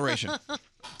your declaration?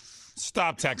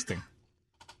 Stop texting.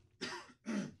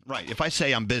 Right. If I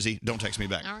say I'm busy, don't text me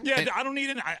back. Yeah, I don't need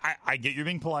it. I get you're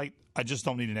being polite. I just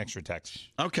don't need an extra text.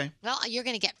 Okay. Well, you're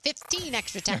going to get 15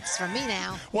 extra texts from me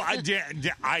now. Well,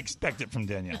 I expect it from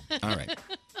Danielle. All right.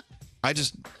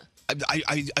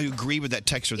 I agree with that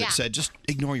texter that said just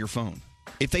ignore your phone.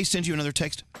 If they send you another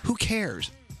text, who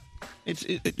cares?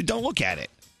 Don't look at it.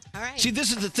 All right. See,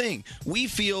 this is the thing. We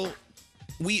feel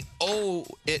we owe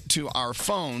it to our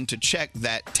phone to check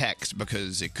that text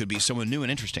because it could be someone new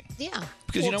and interesting. Yeah.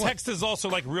 Because you know text is also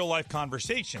like real life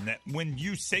conversation. That when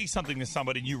you say something to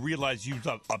somebody and you realize you've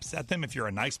upset them, if you're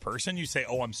a nice person, you say,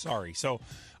 "Oh, I'm sorry." So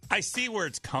I see where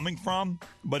it's coming from,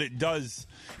 but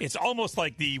it's almost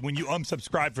like when you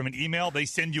unsubscribe from an email, they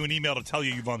send you an email to tell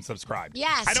you you've unsubscribed.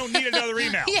 Yes. I don't need another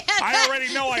email. Yeah, I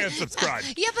already know I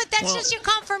unsubscribed. Yeah, but that's just your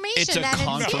confirmation. It's a that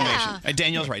confirmation. yeah.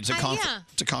 Danielle's right. It's a yeah.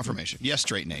 It's a confirmation. Yes,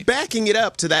 straight Nate. Backing it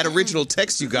up to that original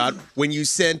text you got when you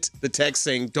sent the text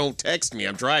saying, "Don't text me,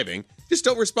 I'm driving." Just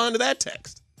don't respond to that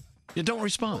text. You don't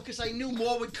respond. Because I knew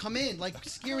more would come in. Like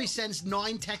Scary sends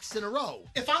 9 texts in a row.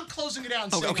 If I'm closing it out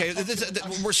and saying Okay,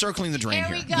 we're circling the drain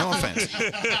Here here. we go. No offense.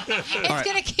 It's All right.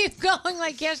 going to keep going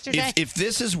like yesterday. If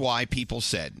this is why people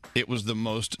said it was the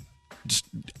most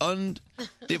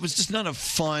it was just not a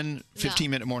fun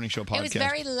 15-minute morning show podcast. It was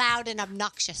very loud and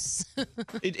obnoxious.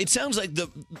 It sounds like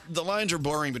the lines are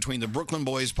blurring between the Brooklyn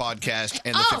Boys podcast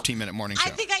and the 15-minute morning show.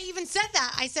 I think I even said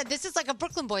that. I said this is like a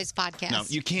Brooklyn Boys podcast. No,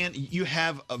 you can't. You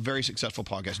have a very successful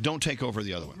podcast. Don't take over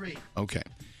the other one. Agreed. Okay.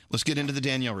 Let's get into the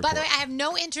Danielle report. By the way, I have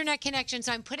no internet connection,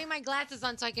 so I'm putting my glasses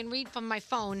on so I can read from my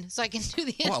phone, so I can do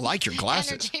the. Oh, I like your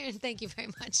glasses. Thank you very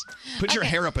much. Put your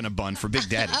Okay. hair up in a bun for Big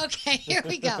Daddy. Okay, here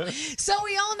we go. So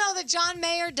we all know that John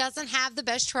Mayer doesn't have the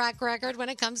best track record when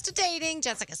it comes to dating.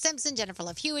 Jessica Simpson, Jennifer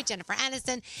Love Hewitt, Jennifer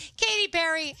Aniston, Katy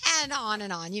Perry, and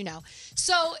on, you know.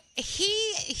 So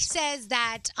he says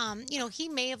that, he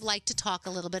may have liked to talk a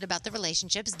little bit about the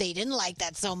relationships. They didn't like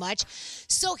that so much.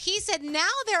 So he said now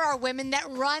there are women that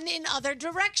run in other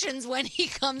directions when he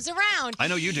comes around. I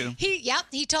know you do.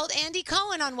 He told Andy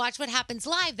Cohen on Watch What Happens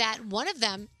Live that one of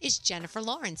them is Jennifer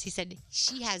Lawrence. He said,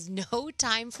 she has no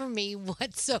time for me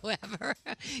whatsoever.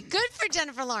 Good for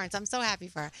Jennifer Lawrence. I'm so happy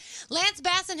for her. Lance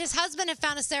Bass and his husband have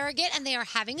found a surrogate, and they are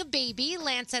having a baby.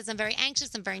 Lance says, I'm very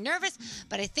anxious. I'm very nervous,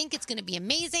 but I think it's going to be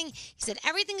amazing. He said,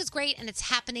 everything is great, and it's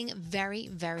happening very,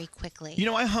 very quickly. You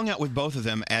know, I hung out with both of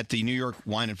them at the New York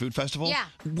Wine and Food Festival. Yeah.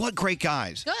 What great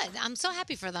guys. Good. I'm so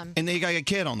happy for them. And they got a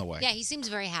kid on the way. Yeah, he seems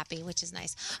very happy, which is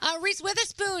nice. Reese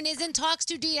Witherspoon is in talks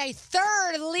to do a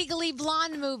third Legally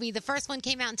Blonde movie. The first one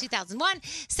came out in 2001.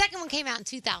 Second one came out in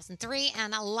 2003.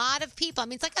 And a lot of people,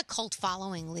 it's like a cult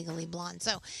following, Legally Blonde.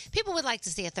 So people would like to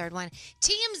see a third one.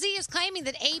 TMZ is claiming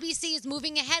that ABC is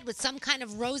moving ahead with some kind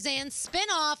of Roseanne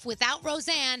spinoff without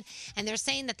Roseanne. And they're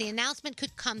saying that the announcement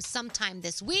could come sometime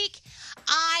this week.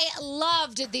 I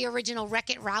loved the original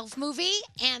Wreck-It Ralph movie.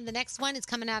 And the next one is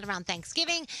coming out around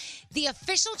Thanksgiving. The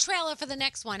official trailer for the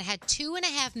next one had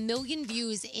 2.5 million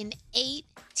views in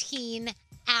 18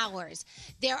 hours.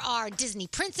 There are Disney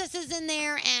princesses in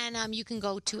there, and you can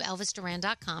go to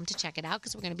ElvisDuran.com to check it out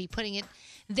because we're going to be putting it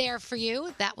there for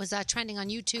you. That was trending on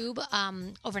YouTube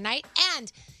overnight.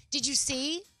 And did you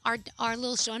see our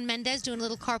little Shawn Mendes doing a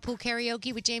little carpool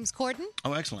karaoke with James Corden?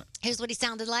 Oh, excellent. Here's what he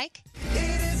sounded like.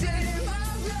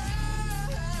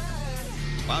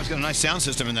 Wow, he's got a nice sound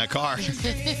system in that car.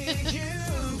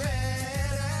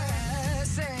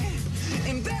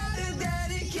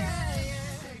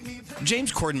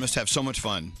 James Corden must have so much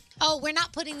fun. Oh, we're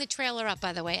not putting the trailer up,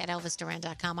 by the way, at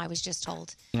ElvisDuran.com. I was just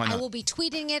told. Why not? I will be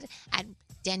tweeting it at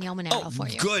Danielle Monero for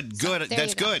you. Good. So, there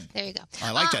That's you go. good. There you go.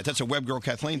 I like that. That's a Web Girl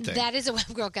Kathleen thing. That is a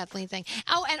Web Girl Kathleen thing.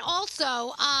 Oh, and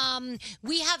also,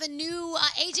 we have a new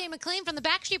AJ McLean from the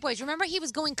Backstreet Boys. Remember, he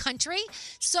was going country?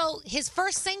 So his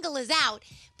first single is out,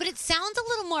 but it sounds a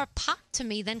little more pop to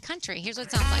me than country. Here's what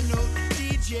it sounds like.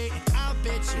 DJ, I'll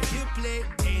bet you play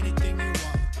anything you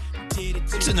want.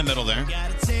 It's in the middle there. Got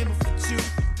a table for two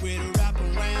with a wrap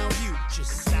around you.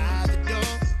 Just slide the door,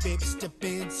 baby, step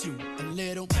into a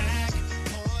little back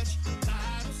porch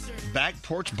bottle service. Back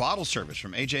Porch Bottle Service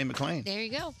from AJ McLean. There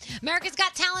you go. America's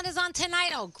Got Talent is on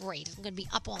tonight. Oh, great. I'm going to be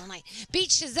up all night. Beat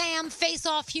Shazam, Face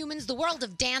Off Humans, The World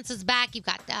of Dance is back. You've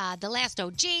got The Last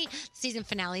OG, season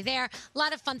finale there. A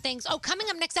lot of fun things. Oh, coming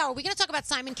up next hour, we're going to talk about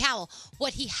Simon Cowell.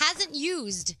 What he hasn't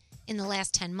used in the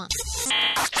last 10 months.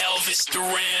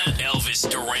 Elvis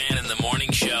Duran in the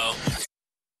morning show.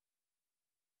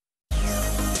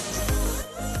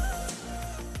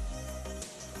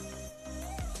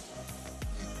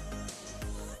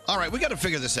 All right, we got to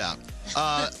figure this out.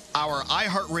 Our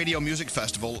iHeartRadio Music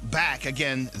Festival back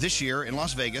again this year in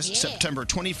Las Vegas, September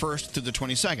 21st through the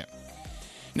 22nd.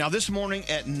 Now, this morning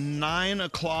at 9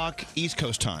 o'clock East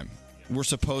Coast time, we're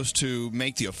supposed to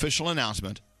make the official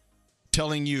announcement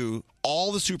telling you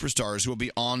all the superstars who will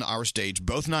be on our stage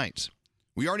both nights.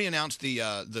 We already announced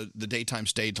the daytime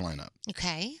stage lineup.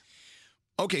 Okay.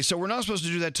 Okay, so we're not supposed to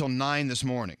do that till 9 this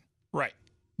morning. Right.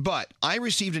 But I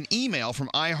received an email from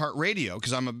iHeartRadio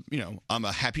because I'm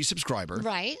a happy subscriber.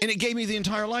 Right. And it gave me the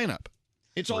entire lineup.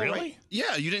 It's all Really? right.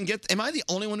 Yeah, you didn't get. Am I the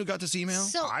only one who got this email?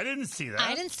 So I didn't see that.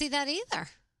 I didn't see that either.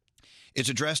 It's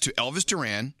addressed to Elvis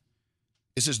Duran.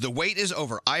 It says, the wait is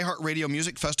over. iHeartRadio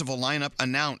Music Festival lineup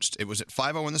announced. It was at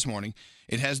 5:01 this morning.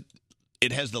 It has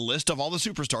the list of all the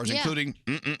superstars, Yeah. including...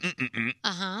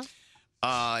 Uh-huh.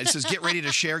 It says, get ready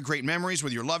to share great memories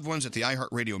with your loved ones at the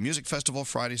iHeartRadio Music Festival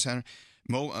Friday, Saturday.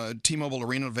 T-Mobile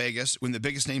Arena, Vegas, when the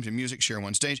biggest names in music share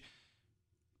one stage.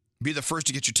 Be the first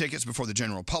to get your tickets before the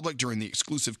general public during the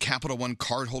exclusive Capital One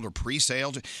cardholder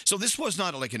pre-sale. So this was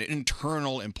not like an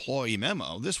internal employee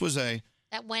memo. This was a...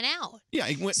 That went out. Yeah,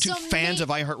 it went to So fans of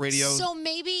iHeartRadio. So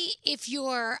maybe if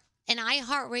you're an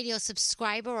iHeartRadio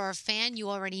subscriber or a fan, you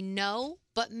already know,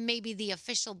 but maybe the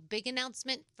official big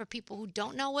announcement for people who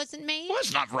don't know wasn't made. Well,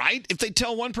 that's not right. If they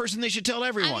tell one person, they should tell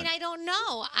everyone. I mean, I don't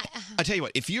know. I tell you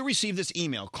what, if you receive this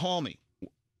email, call me.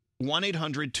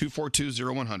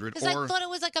 1-800-242-0100. Because I thought it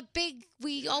was like a big,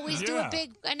 we always do a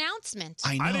big announcement.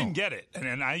 I know. I didn't get it,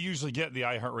 and I usually get the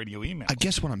iHeartRadio email. I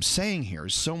guess what I'm saying here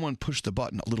is someone pushed the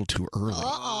button a little too early.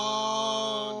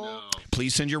 Uh-oh.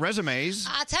 Please send your resumes.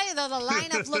 I'll tell you, though, the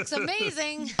lineup looks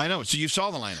amazing. I know. So you saw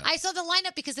the lineup. I saw the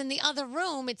lineup because in the other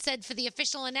room, it said for the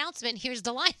official announcement, here's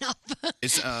the lineup.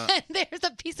 It's and there's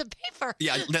a piece of paper.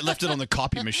 Yeah, I left it on the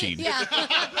copy machine. Yeah. You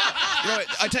know what,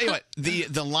 I tell you what, the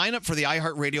lineup for the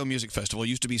iHeartRadio Music Festival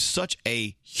used to be such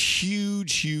a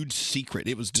huge secret.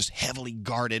 It was just heavily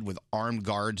guarded with armed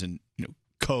guards and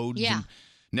codes. Yeah. And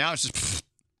now it's just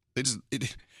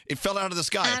it fell out of the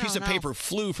sky. A piece of paper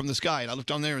flew from the sky, and I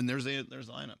looked on there, and there's the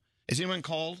lineup. Has anyone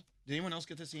called? Did anyone else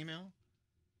get this email?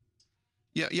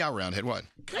 Yeah, Roundhead, what?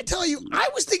 Can I tell you, I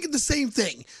was thinking the same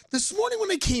thing. This morning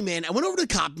when I came in, I went over to the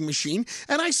copy machine,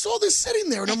 and I saw this sitting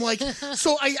there, and I'm like,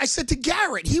 so I said to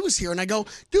Garrett, he was here, and I go,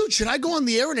 dude, should I go on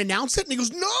the air and announce it? And he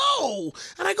goes, no!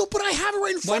 And I go, but I have it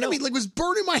right in front of me. Like, it was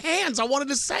burning my hands. I wanted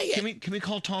to say it. Can we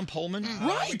call Tom Pullman?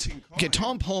 Right. Okay,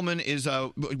 Tom Pullman is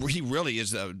he really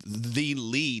is the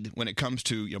lead when it comes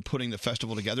to putting the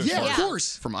festival together. Yeah, of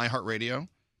course. From iHeartRadio.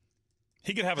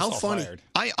 He could have us all funny. fired.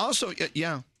 I also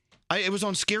it was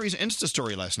on Scary's Insta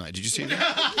story last night. Did you see that?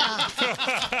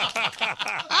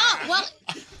 Oh, well,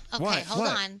 okay, What? hold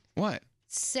What? on. What?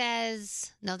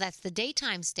 Says, no, that's the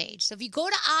daytime stage. So if you go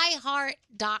to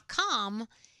iHeart.com,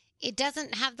 it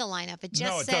doesn't have the lineup. It just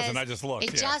No, it says, doesn't. I just looked,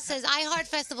 It yeah. just says iHeart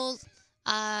Festivals,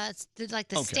 like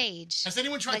the stage. Has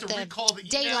anyone tried Like to recall the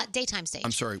email? Daytime stage.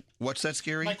 I'm sorry. What's that,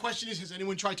 Scary? My question is, has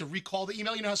anyone tried to recall the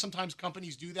email? You know how sometimes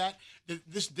companies do that?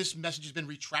 This message has been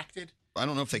retracted? I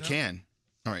don't know if they can.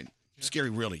 All right.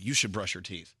 Scary, really, you should brush your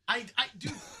teeth. I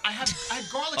had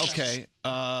garlic. Okay.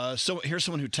 So here's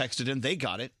someone who texted in. They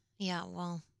got it. Yeah,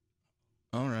 well.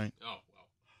 All right. Oh, well.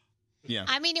 Yeah.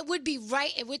 I mean, it would be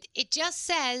right. It just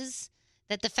says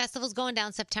that the festival's going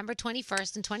down September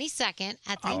 21st and 22nd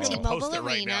at the I'm going to T-Mobile post it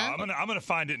right Arena. now. I'm gonna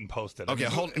find it and post it. Okay,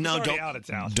 If hold. it's No, already don't. Out,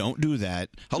 it's out. Don't do that.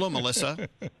 Hello, Melissa.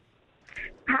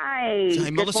 Hi.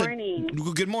 Good Melissa. morning.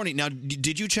 Good morning. Now,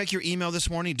 did you check your email this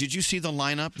morning? Did you see the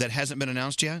lineup that hasn't been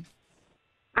announced yet?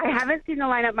 I haven't seen the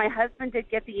lineup. My husband did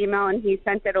get the email, and he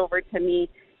sent it over to me,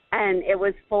 and it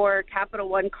was for Capital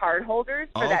One card holders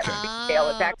for that sale.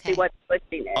 It's actually what's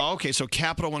listing it. Oh, okay, so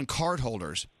Capital One card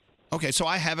holders. Okay, so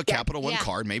I have a Capital One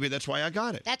card. Maybe that's why I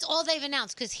got it. That's all they've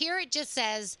announced because here it just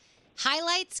says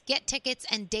highlights, get tickets,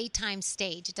 and daytime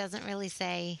stage. It doesn't really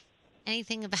say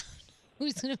anything about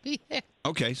who's going to be there.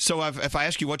 Okay, so if I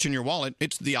ask you what's in your wallet,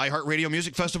 it's the iHeartRadio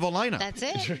Music Festival lineup. That's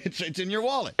it. It's in your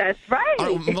wallet. That's right.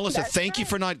 All right, Melissa, That's thank you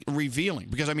for not revealing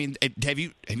because I mean, have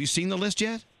you seen the list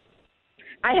yet?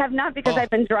 I have not because I've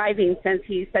been driving since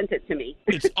he sent it to me.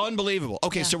 It's unbelievable.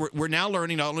 Okay, so we're now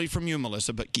learning not only from you,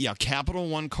 Melissa, but Capital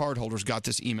One cardholders got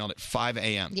this email at 5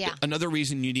 a.m. Yeah. Another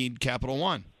reason you need Capital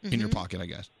One in your pocket, I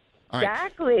guess. All right.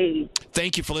 Exactly.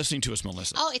 Thank you for listening to us,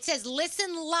 Melissa. Oh, it says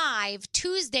listen live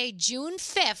Tuesday, June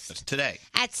 5th. That's today.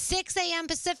 At 6 a.m.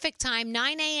 Pacific Time,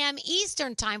 9 a.m.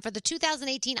 Eastern Time for the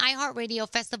 2018 iHeartRadio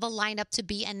Festival lineup to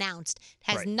be announced. It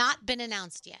has Right. not been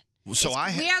announced yet. So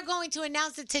We are going to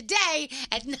announce it today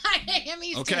at 9 a.m.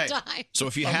 Eastern Okay. Time. So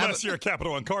if you Unless you're a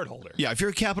Capital One card holder. Yeah, if you're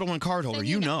a Capital One card holder, Then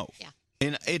you you know. Yeah.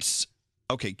 And it's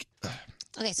okay.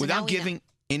 Okay, so now Without we know. giving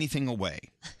anything away,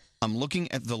 I'm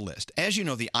looking at the list. As you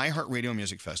know, the iHeartRadio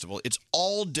Music Festival, it's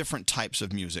all different types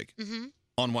of music Mm-hmm.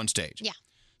 on one stage. Yeah.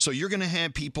 So you're going to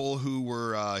have people who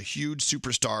were huge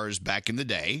superstars back in the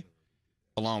day,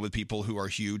 along with people who are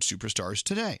huge superstars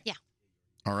today. Yeah.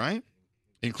 All right?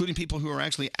 Including people who are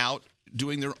actually out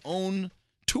doing their own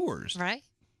tours. Right?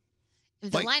 The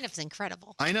Like- lineup's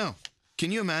incredible. I know.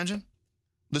 Can you imagine?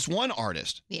 This one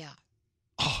artist. Yeah.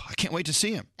 Oh, I can't wait to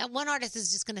see him. That one artist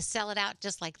is just going to sell it out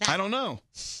just like that. I don't know.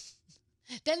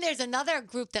 Then there's another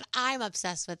group that I'm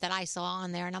obsessed with that I saw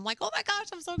on there, and I'm like, oh my gosh,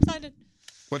 I'm so excited.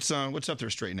 What's up there,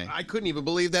 Straight Nate? I couldn't even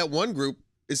believe that one group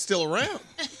is still around.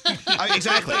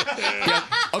 Exactly. Yeah.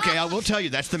 Okay, I will tell you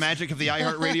that's the magic of the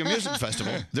iHeartRadio Music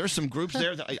Festival. There's some groups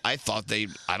there that I thought I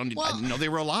didn't know they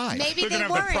were alive. Maybe They're they going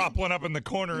to have weren't. to prop one up in the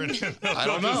corner. And I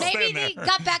don't know. Maybe they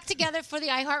got back together for the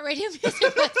iHeartRadio Music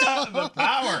Festival. The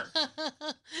power.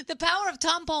 The power of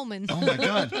Tom Pullman. Oh my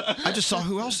God! I just saw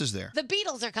who else is there. The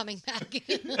Beatles are coming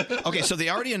back. Okay, so they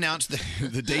already announced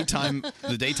the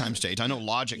daytime stage. I know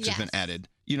Logic Yes. has been added.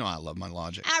 You know I love my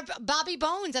Logic. Our Bobby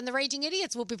Bones and the Raging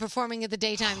Idiots will be performing at the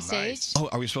daytime stage. Oh,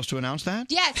 are we supposed to announce that?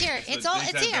 Yeah, it's here. It's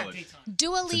here.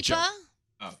 Dua It's a joke.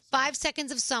 Lipa, 5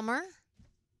 Seconds of Summer.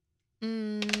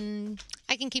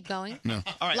 I can keep going. No.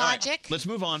 All right. Logic. Let's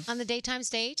move on. On the daytime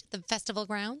stage, the festival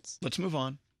grounds. Let's move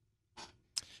on.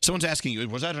 Someone's asking you,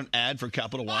 was that an ad for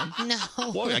Capital One? No.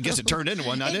 Well, I guess it turned into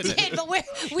one, now, It didn't did, it? but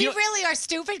we really are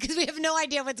stupid because we have no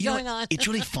idea what's going on. It's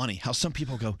really funny how some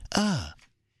people go,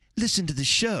 listen to the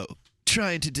show,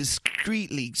 trying to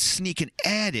discreetly sneak an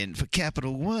ad in for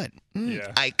Capital One.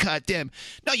 Yeah. I caught them.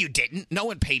 No, you didn't. No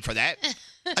one paid for that.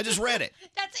 I just read it.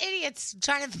 That's idiots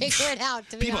trying to figure it out,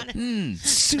 to be honest.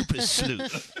 Super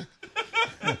sleuth.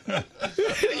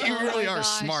 You really are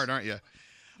gosh. smart, aren't you?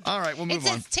 All right, we'll move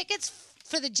It on. says tickets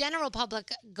for the general public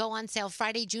go on sale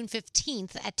Friday, June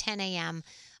 15th at 10 a.m.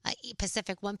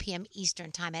 Pacific, 1 p.m.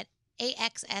 Eastern time at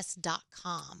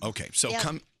AXS.com. Okay, so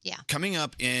Yeah. coming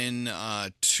up in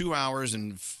 2 hours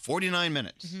and 49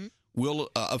 minutes, we'll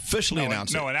officially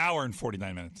announce No, it. an hour and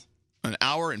 49 minutes. An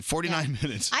hour and 49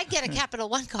 minutes. I'd get a Capital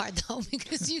One card, though,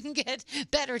 because you can get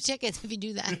better tickets if you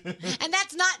do that. And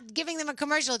that's not giving them a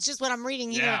commercial. It's just what I'm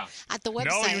reading here Yeah. at the website.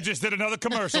 No, you just did another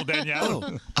commercial, Danielle.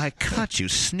 Oh, I caught you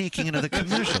sneaking another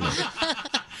commercial.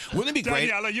 Wouldn't it be great?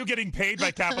 Danielle, are you getting paid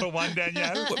by Capital One,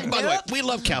 Danielle? By the way, we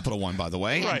love Capital One, by the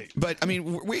way. Right. But, I mean,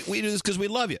 we do this because we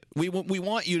love you. We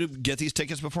want you to get these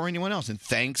tickets before anyone else. And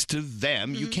thanks to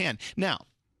them, you can. Now,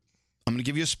 I'm going to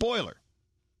give you a spoiler.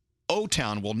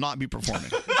 O-Town will not be performing.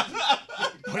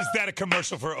 Was that a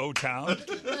commercial for O-Town?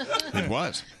 It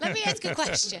was. Let me ask a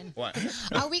question. What?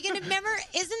 Are we going to remember?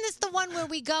 Isn't this the one where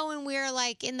we go and we're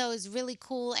like in those really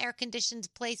cool air conditioned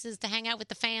places to hang out with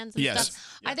the fans and Yes.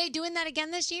 stuff? Are they doing that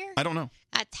again this year? I don't know.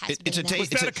 That has It's a been Was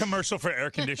that a commercial for air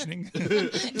conditioning?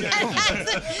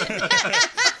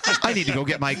 I need to go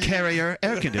get my Carrier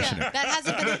air conditioner. That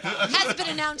hasn't been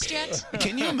announced yet.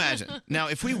 Can you imagine? Now,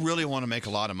 if we really want to make a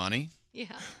lot of money, Yeah.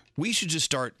 we should just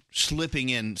start slipping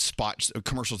in spots,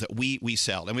 commercials that we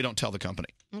sell, and we don't tell the company.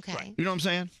 Okay. You know what I'm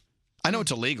saying? I know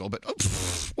it's illegal, but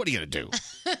what are you going to do?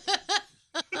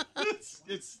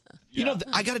 You know,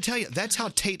 I got to tell you, that's how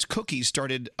Tate's Cookies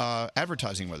started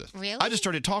advertising with us. Really? I just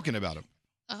started talking about them.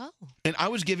 Oh. And I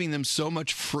was giving them so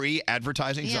much free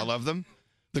advertising because I love them.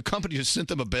 The company just sent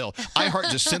them a bill. iHeart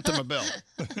just sent them a bill.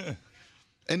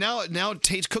 And now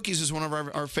Tate's Cookies is one of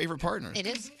our favorite partners. It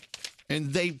is.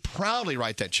 And they proudly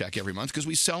write that check every month because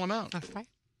we sell them out. Okay.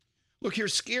 Look,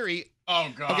 here's Scary.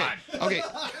 Oh, God. Okay.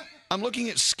 I'm looking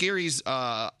at Scary's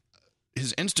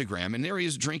his Instagram, and there he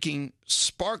is drinking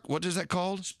what is that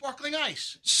called? Sparkling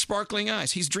ice. Sparkling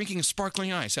ice. He's drinking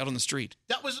sparkling ice out on the street.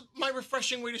 That was my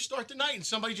refreshing way to start the night, and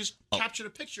somebody just captured a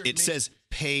picture of It me. says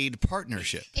paid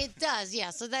partnership. It does, yeah.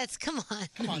 So that's, come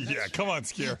on. Yeah, come on,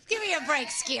 Scare. Give me a break,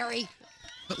 Scary.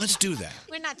 But let's do that.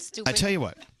 We're not stupid. I tell you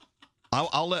what.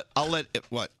 I'll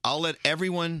let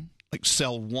everyone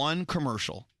sell one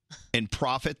commercial and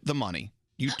profit the money.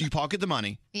 You pocket the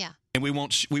money. Yeah. And we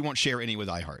won't share any with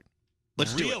iHeart.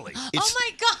 Let's do it. Really? Oh my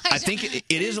gosh. I think it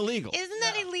is illegal. Isn't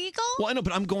that illegal? Well, I know,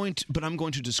 but I'm going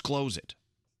to disclose it.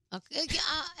 Okay.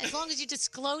 As long as you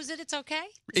disclose it, it's okay?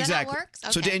 Is Exactly. that how it works?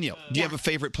 So Okay. Danielle, do you have a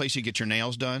favorite place you get your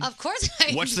nails done? Of course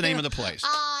I What's the do. name of the place?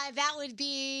 That would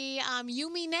be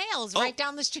Yumi Nails right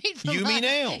down the street from Yumi us.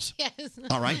 Nails. Yes.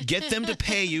 All right, get them to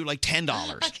pay you like $10.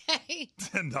 Okay.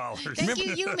 $10. Thank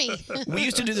you, Yumi. We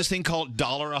used to do this thing called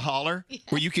 $1 a holler,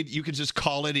 where you could just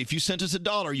call it. If you sent us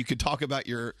 $1, you could talk about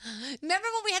your. Remember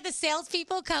when we had the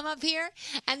salespeople come up here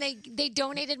and they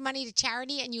donated money to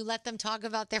charity and you let them talk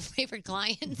about their favorite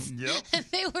clients? Yep. And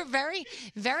they were very,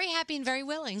 very happy and very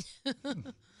willing.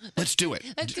 Let's do it.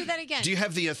 Let's do that again. Do you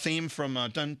have the theme from?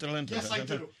 Dun, dun, dun, Yes, dun, I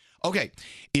dun. do. Okay,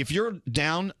 if you're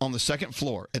down on the second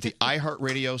floor at the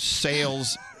iHeartRadio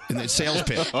sales in the sales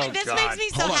pit. This makes me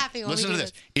so Hold on. happy when Listen we to do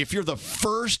this. If you're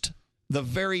the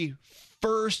very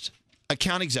first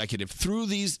account executive through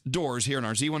these doors here in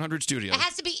our Z100 studios, It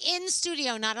has to be in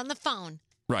studio, not on the phone.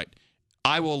 right?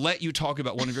 I will let you talk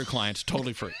about one of your clients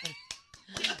totally free.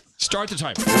 Start the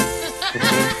timer.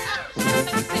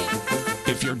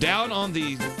 If you're down on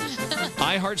the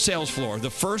iHeart sales floor, the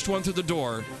first one through the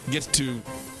door gets to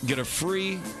get a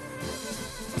free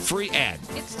ad.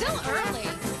 It's still early.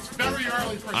 Very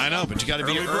early for I know, but you got to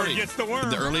be Early early. bird gets the worm.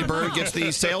 The early bird gets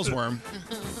the sales worm.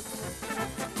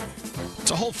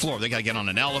 It's a whole floor. They got to get on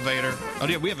an elevator. Oh,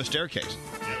 yeah, we have a staircase.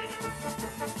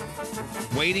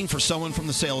 Waiting for someone from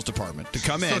the sales department to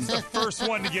come So in. it's the first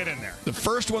one to get in there. The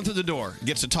first one through the door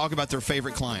gets to talk about their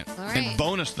favorite client All right. and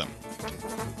bonus them.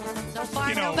 So far,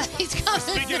 You know, nobody's coming.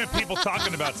 Speaking of people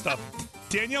talking about stuff,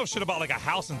 Danielle should have bought like a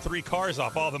house and 3 cars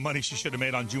off all the money she should have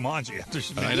made on Jumanji. After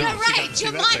she I know. You're right.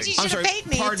 Jumanji I'm should sorry, have paid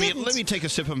me. It pardon me. didn't. Let me take a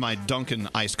sip of my Dunkin'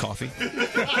 iced coffee.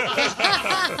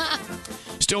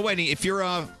 Still waiting. If you're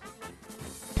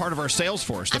part of our sales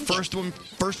force, the first one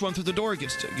through the door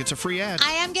gets a free ad.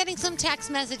 I am getting some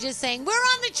text messages saying, we're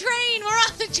on the train. We're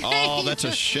on the train. Oh, that's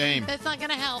a shame. That's not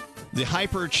going to help. The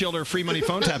Hyper Chiller free money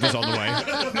phone tap is on the way.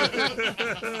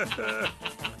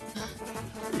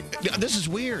 Yeah, this is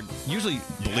weird. Usually,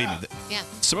 believe me, Yeah.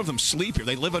 some of them sleep here.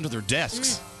 They live under their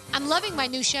desks. I'm loving my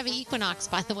new Chevy Equinox,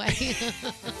 by the way.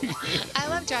 I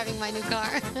love driving my new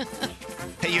car.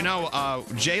 Hey, you know,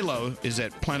 J-Lo is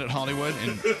at Planet Hollywood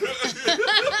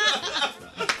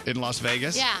in Las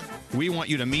Vegas. Yeah. We want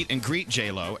you to meet and greet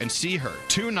J-Lo and see her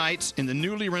 2 nights in the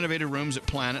newly renovated rooms at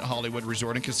Planet Hollywood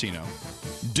Resort and Casino,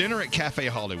 dinner at Cafe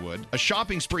Hollywood, a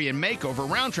shopping spree and makeover,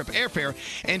 round-trip airfare,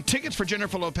 and tickets for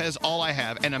Jennifer Lopez, All I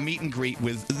Have, and a meet and greet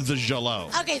with the J-Lo.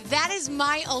 Okay, that is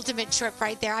my ultimate trip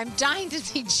right there. I'm dying to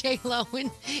see J-Lo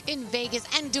in Vegas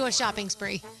and do a shopping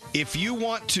spree. If you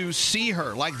want to see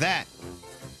her like that,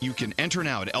 you can enter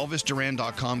now at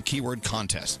ElvisDuran.com, keyword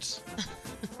contests.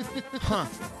 Huh.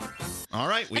 All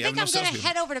right, we I have think no I'm sales going to people.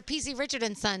 head over to PC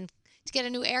Richard & Son to get a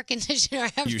new air conditioner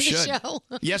after You the should. show.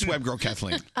 Yes, web girl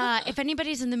Kathleen. If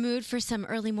anybody's in the mood for some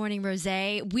early morning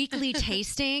rosé, Weekly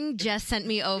Tasting just sent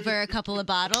me over a couple of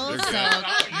bottles. So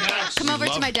come over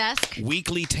to my desk.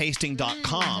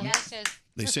 Weeklytasting.com. Yes.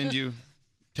 They send you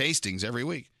tastings every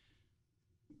week.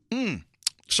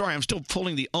 Sorry, I'm still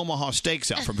pulling the Omaha steaks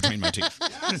out from between my teeth.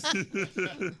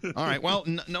 All right, well,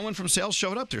 no one from sales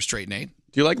showed up there, Straight Nate.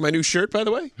 Do you like my new shirt, by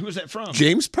the way? Who is that from?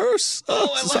 James Purse. Oh,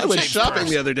 I love went James shopping Purse.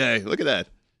 the other day. Look at that.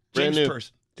 Brand James new.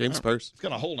 Purse. James Purse. It's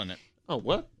got a hole in it. Oh,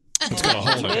 what? It's got a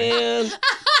hole in it. Man.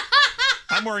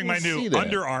 I'm wearing my I see new that.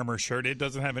 Under Armour shirt. It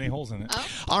doesn't have any holes in it.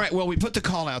 All right, well, we put the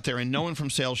call out there, and no one from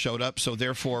sales showed up, so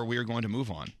therefore we are going to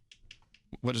move on.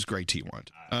 What does Greg T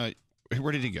want?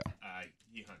 Where did he go?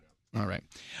 He hung up. All right.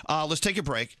 Let's take a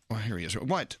break. Well, here he is.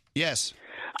 What? Yes.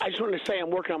 I just wanted to say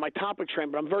I'm working on my topic train,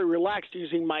 but I'm very relaxed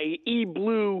using my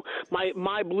e-blue,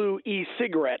 my blue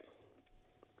e-cigarette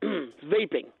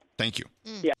vaping. Thank you.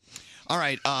 Yeah. All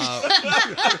right. We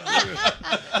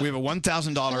have a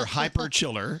 $1,000 Hyper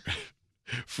Chiller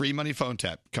free money phone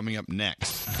tap coming up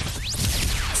next.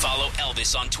 Follow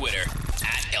Elvis on Twitter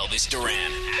at Elvis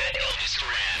Duran.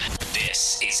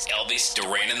 This is Elvis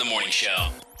Duran in the Morning Show.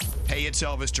 Hey, it's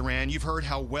Elvis Duran. You've heard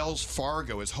how Wells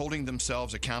Fargo is holding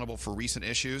themselves accountable for recent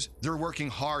issues. They're working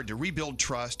hard to rebuild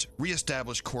trust,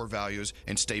 reestablish core values,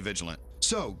 and stay vigilant.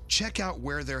 So check out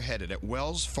where they're headed at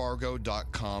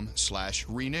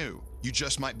wellsfargo.com/renew. You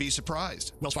just might be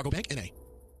surprised. Wells Fargo Bank, N.A.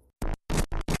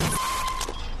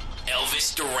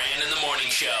 Elvis Duran in the Morning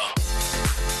Show.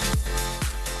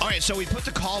 All right, so we put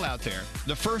the call out there.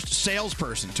 The first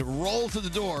salesperson to roll through the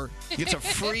door gets a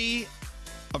free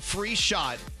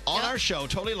shot on our show,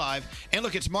 totally live. And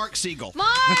look, it's Mark Siegel. Mark!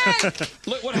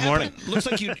 Look, what Good happened? morning. Looks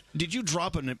like did you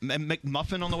drop a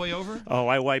McMuffin on the way over? Oh,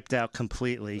 I wiped out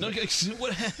completely. Look, so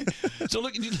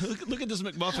look at this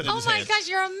McMuffin in Oh his my hand. gosh,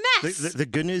 you're a mess. The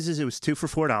good news is it was 2 for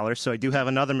 $4, so I do have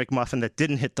another McMuffin that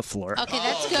didn't hit the floor. Okay,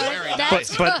 that's good. very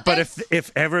That's But good.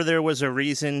 if ever there was a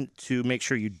reason to make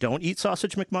sure you don't eat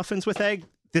sausage McMuffins with egg,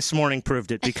 This morning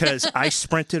proved it because I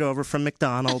sprinted over from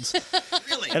McDonald's.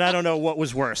 Really? And I don't know what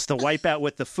was worse, the wipeout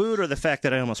with the food or the fact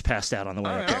that I almost passed out on the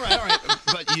way up here. All right.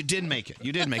 But you did make it.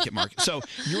 You did make it, Mark. So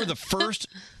you were the first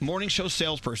morning show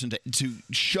salesperson to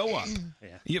show up. Yeah.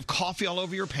 You have coffee all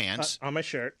over your pants. On my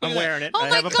shirt. Look I'm at that. wearing it. Oh I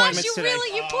my have gosh, appointments you today.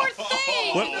 really, you poor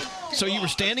thing. So you were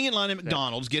standing in line at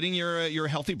McDonald's getting your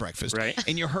healthy breakfast, Right.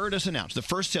 and you heard us announce the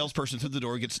first salesperson through the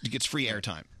door gets free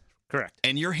airtime. Correct.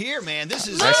 And you're here, man. This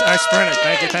is. I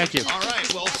sprinted. Thank you. All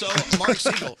right. Well, so Mark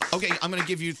Siegel. Okay, I'm going to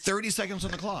give you 30 seconds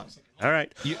on the clock. All right.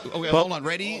 Hold on.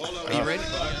 Ready? Are you ready?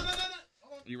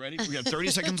 You ready? We got 30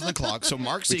 seconds on the clock. So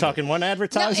Mark We Siegel. talking one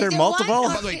advertiser, No, is it multiple?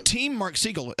 one? By the way, Team Mark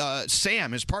Siegel,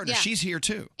 Sam, his partner, Yeah. she's here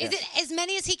too. Is it as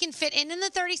many as he can fit in the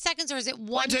 30 seconds, or is it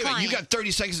one I tell you, what, client? you got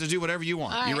 30 seconds to do whatever you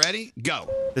want. All You right. ready? Go.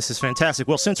 This is fantastic.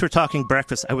 Well, since we're talking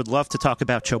breakfast, I would love to talk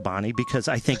about Chobani because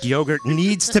I think yogurt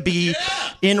needs to be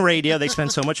in radio. They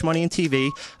spend so much money in TV.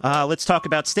 Let's talk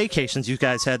about staycations. You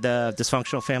guys had the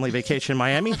dysfunctional family vacation in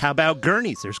Miami. How about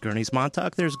Gurney's? There's Gurney's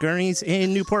Montauk. There's Gurney's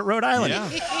in Newport, Rhode Island.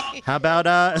 Yeah. How about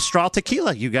Astral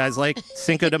Tequila? You guys like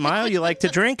Cinco de Mayo? You like to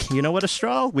drink? You know what,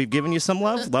 Astral? We've given you some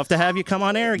love. Love to have you come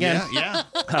on air again. Yeah.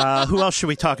 Who else should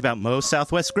we talk about? Moe's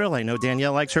Southwest Grill. I know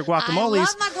Danielle likes her guacamoles. I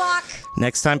love my guac.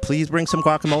 Next time, please bring some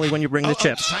guacamole when you bring the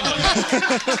chips.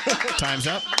 Time's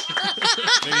up.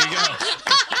 There you go.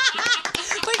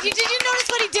 But did you notice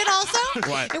what he did also?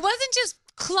 What? It wasn't just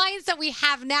clients that we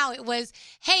have now. It was,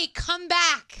 hey, come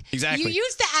back. Exactly. You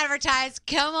used to advertise,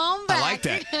 come on back. I like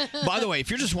that. By the way, if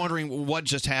you're just wondering what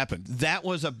just happened, that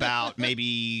was about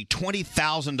maybe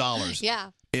 $20,000.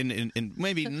 Yeah. In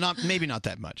maybe not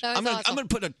that much. That was I'm gonna awesome.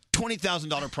 put a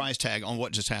 $20,000 price tag on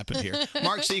what just happened here.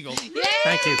 Mark Siegel. Yeah.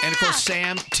 Thank you. And of course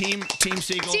Sam, Team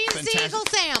Siegel. Team fantastic. Siegel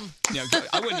Sam. Yeah,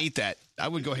 I wouldn't eat that. I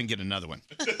would go ahead and get another one.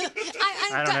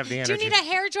 I don't have the Do you energy. need a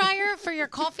hair dryer for your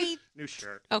coffee? New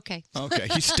shirt. Okay. Okay,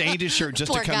 he stained his shirt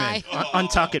just Poor to come guy. in.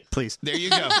 Untuck it, please. There you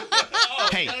go.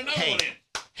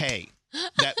 Hey.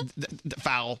 That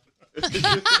foul.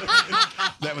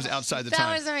 That was outside the time.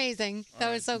 That was amazing. That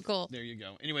was so cool. There you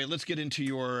go. Anyway, let's get into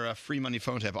your free money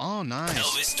phone tap. Oh, nice.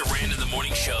 Elvis Duran in the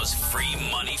Morning Show's free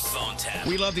money phone tap.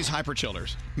 We love these hyper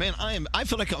chillers. Man, I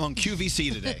feel like I'm on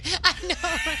QVC today. I know.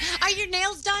 Are your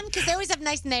nails done? Because they always have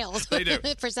nice nails. They do.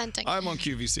 Presenting. I'm on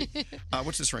QVC.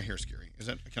 What's this right here, Scary?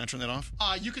 Can I turn that off?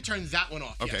 You could turn that one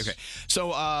off. Okay, yes. okay.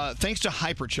 So thanks to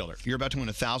Hyper Chiller, you're about to win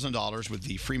 $1,000 with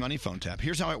the free money phone tap.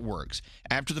 Here's how it works.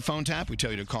 After the phone tap, we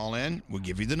tell you to call in. We'll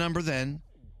give you the number then.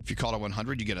 If you call at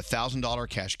 100, you get a $1,000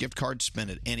 cash gift card. Spend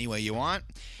it any way you want.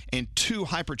 And 2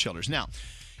 Hyper Chillers. Now,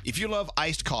 if you love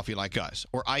iced coffee like us,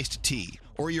 or iced tea,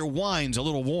 or your wine's a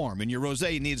little warm and your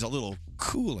rosé needs a little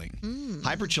cooling,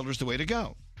 Hyper Chiller's the way to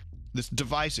go. This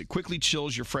device, it quickly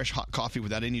chills your fresh hot coffee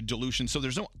without any dilution, so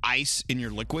there's no ice in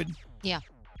your liquid. Yeah.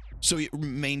 So it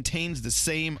maintains the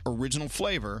same original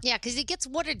flavor. Yeah, because it gets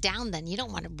watered down then. You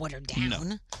don't want it watered down.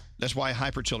 No. That's why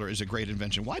Hyper Chiller is a great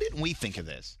invention. Why didn't we think of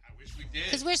this?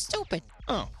 Because we're stupid.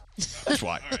 Oh, that's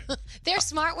why. They're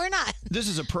smart, we're not. This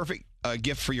is a perfect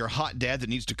gift for your hot dad that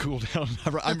needs to cool down.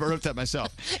 I wrote that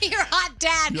myself. You're a hot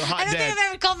dad. You're a hot I don't dad. think I've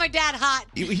ever called my dad hot.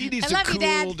 He needs I to love you,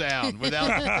 Dad. cool down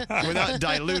without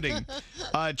diluting.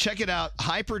 Check it out,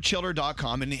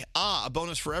 hyperchiller.com. And a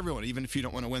bonus for everyone, even if you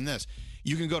don't want to win this.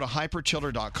 You can go to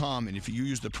hyperchiller.com, and if you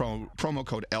use the promo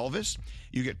code Elvis,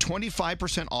 you get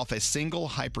 25% off a single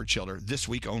Hyper Chiller this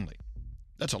week only.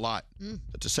 That's a lot.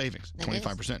 That's a savings. That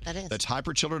 25%. That is. That's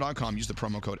hyperchiller.com. Use the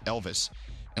promo code Elvis,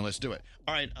 and let's do it.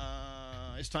 All right,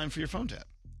 it's time for your phone tap.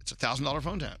 It's a $1,000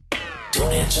 phone tap.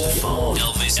 Don't answer the phone.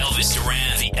 Elvis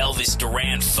Duran, the Elvis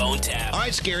Duran phone tap. All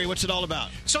right, Scary, what's it all about?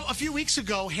 So a few weeks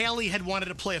ago, Haley had wanted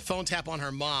to play a phone tap on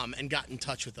her mom and got in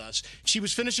touch with us. She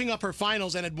was finishing up her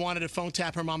finals and had wanted to phone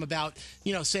tap her mom about,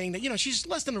 saying that, she's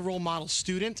less than a role model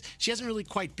student. She hasn't really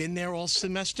quite been there all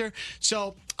semester.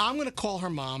 So I'm going to call her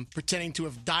mom, pretending to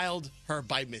have dialed her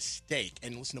by mistake,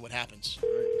 and listen to what happens.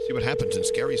 See what happens in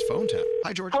Scary's phone tap.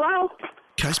 Hi, George. Hello?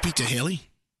 Can I speak to Haley?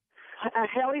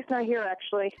 Haley's not here,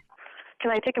 actually. Can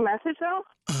I take a message, though?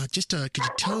 Could you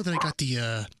tell her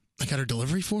that I got her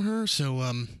delivery for her? So,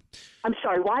 I'm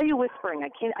sorry. Why are you whispering?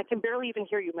 I can barely even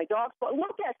hear you. My dog's...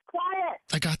 Lucas, quiet!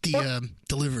 I got the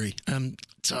delivery.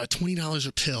 It's $20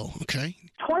 a pill, okay?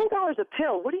 $20 a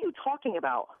pill? What are you talking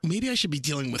about? Maybe I should be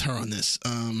dealing with her on this.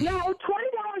 No, $20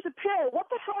 a pill. What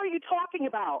the hell are you talking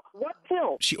about? What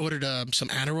pill? She ordered some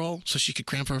Adderall so she could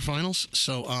cram for her finals.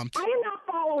 So, I am not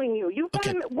following you. What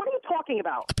are you talking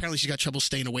about? Apparently she's got trouble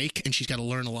staying awake, and she's got to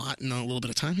learn a lot in a little bit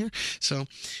of time here. So,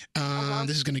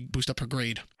 this is going to boost up her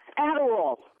grade.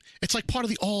 Adderall. It's like part of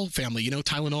the All family,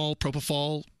 Tylenol,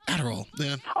 Propofol, Adderall.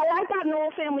 Yeah. Oh, I got an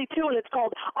old family too, and it's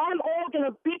called I'm All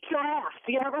Gonna Beat Your Ass.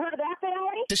 You ever heard of that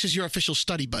family? This is your official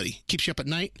study buddy. Keeps you up at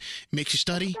night, makes you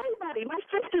study. Study buddy. My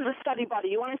sister's a study buddy.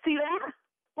 You want to see that?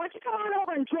 Why don't you come on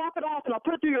over and drop it off, and I'll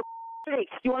put it through your face.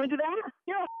 You want to do that?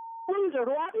 You're a loser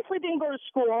who obviously didn't go to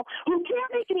school, who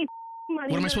can't make any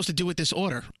money. What am I supposed to do with this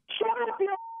order? Shut up,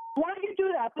 you. Why do you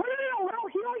do that? Put it in a little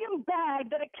helium bag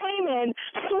that it came in,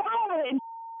 swallow it, and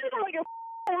it out your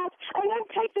ass, and then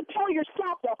take the pill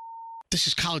yourself. This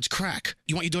is college crack.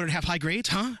 You want your daughter to have high grades,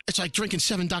 huh? It's like drinking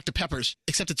 7 Dr. Peppers,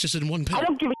 except it's just in one pill. I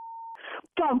don't give a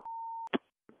dumb.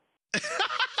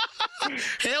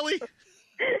 Haley?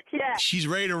 Yeah. She's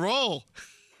ready to roll.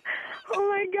 Oh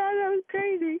my God, that was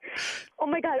crazy. Oh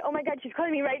my God, she's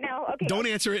calling me right now. Okay. Don't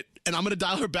answer it, and I'm going to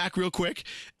dial her back real quick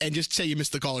and just say you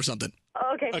missed the call or something.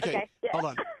 Okay. Yeah. Hold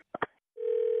on.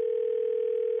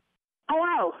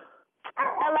 Hello?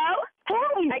 Hello?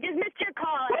 Hey. I just missed your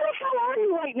call. Where the hell are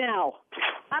you right now?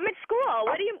 I'm at school.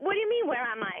 What do you mean, where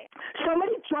am I?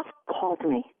 Somebody just called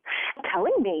me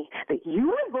telling me that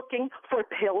you are looking for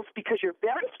pills because you're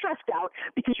very stressed out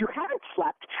because you haven't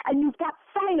slept and you've got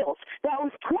finals. That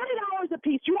was $20 a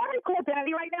piece. You want me to call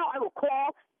Daddy right now? I will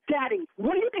call Daddy.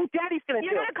 What do you think Daddy's going to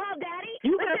do? You're going to call Daddy?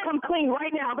 You're going to come clean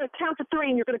right now. I'm going to count to 3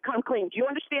 and you're going to come clean. Do you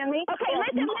understand me? Okay,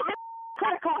 listen. I'm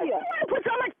going to call you. You want to put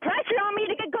so much pressure on me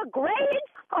to get good grades?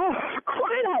 Oh,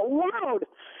 crying out loud.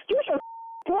 Use your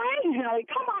brain, Hallie.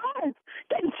 Come on.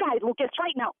 Get inside, Lucas,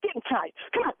 right now. Get inside.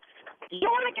 Come on. You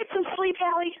want to get some sleep,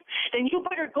 Hallie? Then you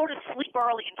better go to sleep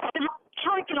early and stop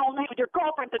drinking all night with your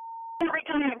girlfriend every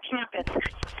time on campus.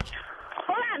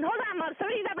 Hold on, Mom.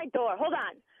 Somebody's at my door. Hold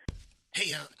on.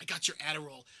 Hey, I got your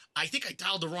Adderall. I think I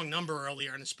dialed the wrong number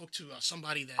earlier and I spoke to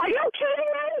somebody that... Are you kidding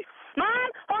me?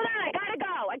 Mom, hold on. I gotta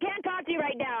go. I can't talk to you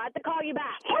right now. I have to call you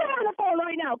back. Put him on the phone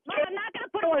right now. Mom, I'm not gonna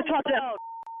put him on the phone.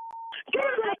 Get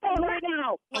him on the phone right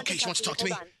now. Okay, she wants to talk to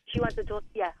me. Hold on. She wants to talk.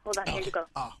 Yeah, hold on. Here you go.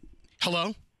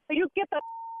 Hello? You get the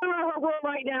out of her room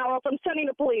right now, or else I'm sending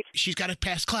the police. She's got to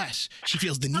pass class. She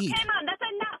feels the need. Okay, Mom, that's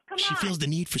enough. Come She on. feels the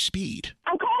need for speed.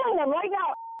 I'm calling them right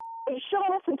now. You should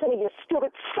listen to me, you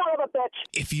stupid son of a bitch.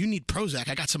 If you need Prozac,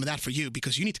 I got some of that for you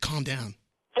because you need to calm down.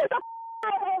 Get the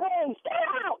out of her room. Stay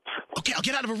out. Okay, I'll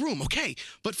get out of a room, okay?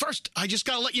 But first, I just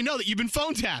got to let you know that you've been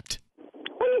phone tapped.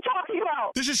 What are you talking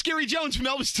about? This is Scary Jones from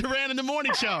Elvis Duran in the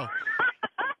Morning Show.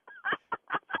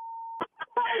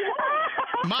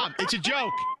 Mom, it's a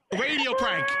joke. A radio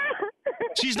prank.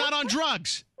 She's not on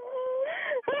drugs.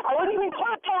 I wouldn't even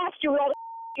talk past you with all the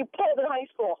you pulled in high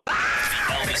school.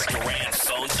 Elvis Duran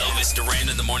phone. Elvis Duran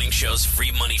in the Morning Show's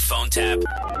free money phone tap.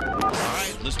 All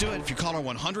right, let's do it. If you call her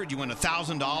 100, you win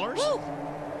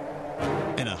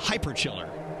 $1,000 and a hyper chiller.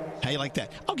 How you like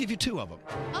that? I'll give you 2 of them.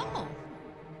 Oh.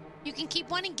 You can keep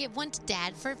one and give one to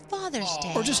Dad for Father's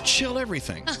Day. Or just chill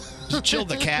everything. Just chill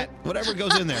the cat, whatever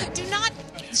goes in there. Do not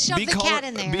shove the cat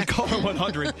in there. Be caller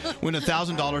 100, win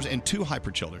 $1,000 and 2 hyper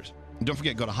chillers. Don't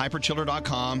forget, go to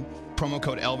hyperchiller.com, promo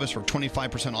code Elvis for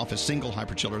 25% off a single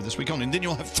hyper chiller this week only. And then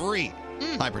you'll have 3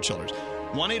 hyper chillers.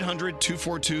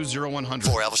 1-800-242-0100.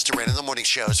 For Elvis Duran in the Morning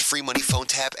Show's free money phone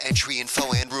tap entry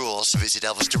info and rules, visit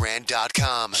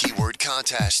ElvisDuran.com. Keyword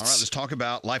contests. All right, let's talk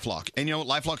about LifeLock. And you know,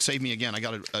 LifeLock saved me again. I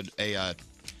got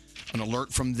an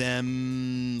alert from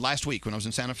them last week when I was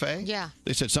in Santa Fe. Yeah.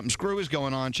 They said something screwy is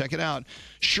going on. Check it out.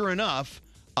 Sure enough,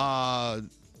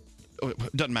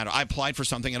 it doesn't matter. I applied for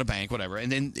something at a bank, whatever, and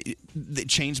then they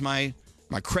changed my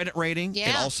credit rating. Yeah.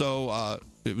 It also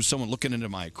it was someone looking into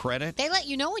my credit. They let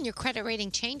you know when your credit rating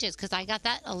changes because I got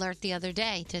that alert the other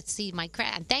day to see my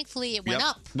credit. And thankfully, it went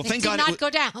up. Well, it thank did God not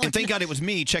go down. And thank God it was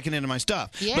me checking into my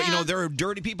stuff. Yeah. But, you know, there are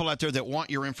dirty people out there that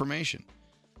want your information.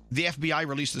 The FBI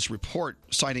released this report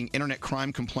citing internet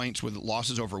crime complaints with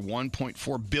losses over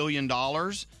 $1.4 billion.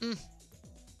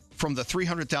 From the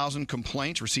 300,000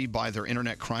 complaints received by their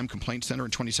Internet Crime Complaint Center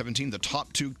in 2017, the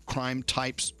top 2 crime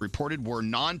types reported were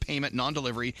non-payment,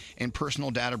 non-delivery, and personal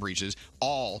data breaches.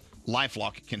 All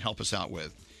LifeLock can help us out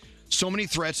with. So many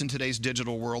threats in today's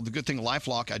digital world. The good thing,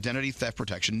 LifeLock Identity Theft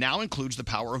Protection now includes the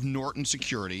power of Norton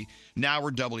Security. Now we're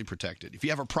doubly protected. If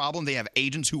you have a problem, they have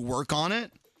agents who work on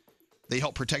it. They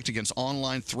help protect against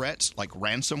online threats like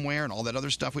ransomware and all that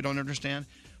other stuff we don't understand.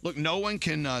 Look, no one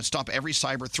can stop every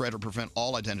cyber threat or prevent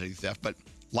all identity theft, but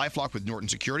LifeLock with Norton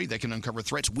Security, they can uncover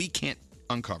threats we can't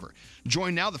uncover.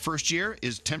 Join now. The first year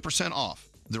is 10% off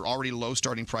their already low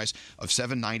starting price of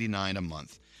 $7.99 a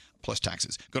month, plus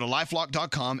taxes. Go to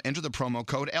LifeLock.com, enter the promo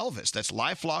code Elvis. That's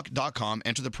LifeLock.com,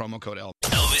 enter the promo code Elvis.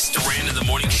 Elvis Duran in the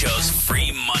Morning Show's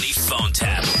free money phone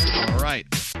tap. All right.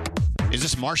 Is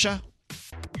this Marsha?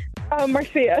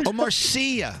 Marcia. Oh,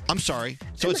 Marcia. I'm sorry.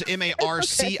 So it's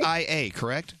Marcia,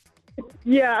 correct?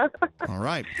 Yeah. All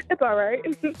right. It's all right.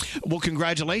 Well,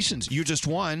 congratulations. You just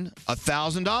won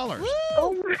 $1,000.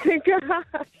 Oh my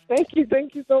gosh. Thank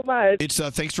you so much. It's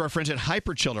thanks to our friends at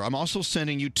Hyperchiller. I'm also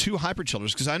sending you 2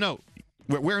 Hyperchillers because I know.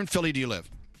 Where in Philly do you live?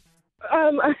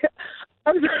 I'm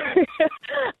sorry.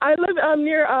 I live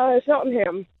near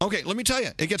Cheltenham. Okay, let me tell you,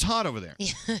 it gets hot over there.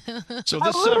 So A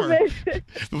this little summer, bit.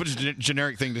 what is a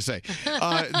generic thing to say?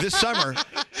 This summer,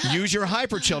 use your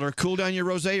Hyperchiller, cool down your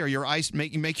rosé or your ice,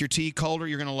 make your tea colder.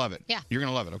 You're gonna love it. Yeah, you're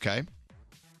gonna love it. Okay.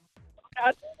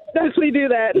 Definitely do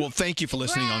that. Well, thank you for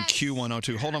listening on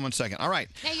Q102. Hold on one second. All right.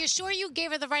 Now, you're sure you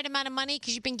gave her the right amount of money?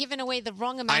 Because you've been giving away the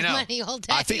wrong amount of money all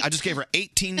day. I think I just gave her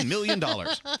 $18 million.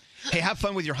 Hey, have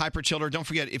fun with your Hyperchiller. Don't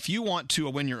forget, if you want to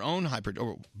win your own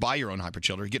or buy your own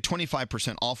Hyperchiller, get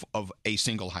 25% off of a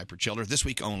single Hyperchiller this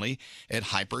week only at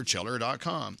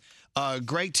hyperchiller.com.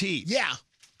 Greg T. Yeah.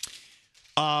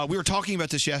 We were talking about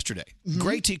this yesterday.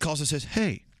 Greg T calls and says,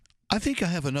 hey, I think I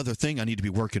have another thing I need to be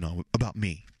working on about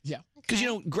me. Yeah.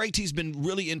 Because, Greg T's been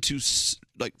really into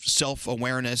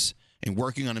self-awareness and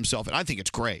working on himself, and I think it's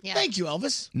great. Yeah. Thank you,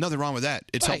 Elvis. Nothing wrong with that.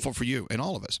 It's Right. helpful for you and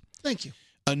all of us. Thank you.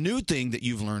 A new thing that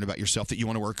you've learned about yourself that you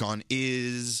want to work on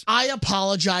is... I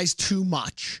apologize too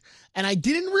much. And I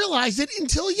didn't realize it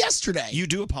until yesterday. You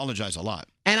do apologize a lot.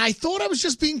 And I thought I was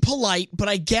just being polite, but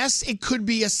I guess it could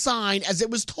be a sign, as it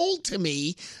was told to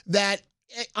me, that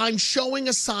I'm showing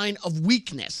a sign of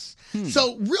weakness.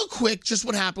 So real quick, just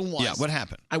what happened was... Yeah, what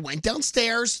happened? I went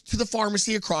downstairs to the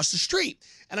pharmacy across the street,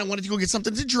 and I wanted to go get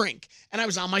something to drink, and I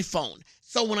was on my phone.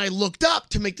 So when I looked up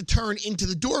to make the turn into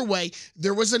the doorway,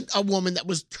 there was a woman that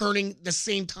was turning the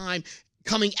same time,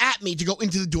 coming at me to go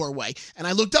into the doorway. And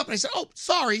I looked up and I said, oh,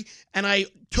 sorry. And I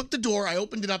took the door, I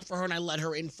opened it up for her, and I let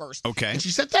her in first. Okay. And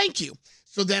she said, thank you.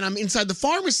 So then I'm inside the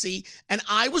pharmacy, and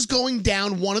I was going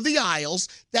down one of the aisles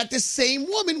that the same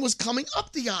woman was coming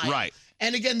up the aisle. Right.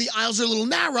 And again, the aisles are a little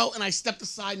narrow, and I stepped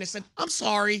aside and I said, I'm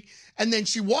sorry. And then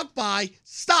she walked by,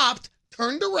 stopped,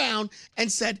 turned around,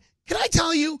 and said, can I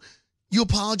tell you, you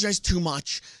apologize too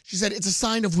much. She said, it's a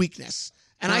sign of weakness.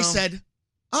 And I Well. said,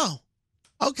 oh,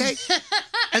 okay.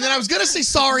 And then I was going to say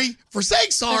sorry for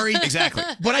saying sorry. Exactly.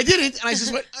 But I didn't. And I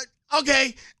just went,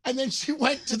 okay. And then she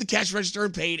went to the cash register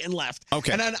and paid and left.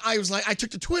 Okay. And then I was like, I took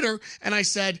to Twitter and I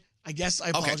said, I guess I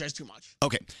apologize too much.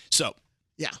 Okay, so...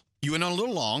 Yeah. You went on a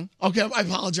little long. Okay, I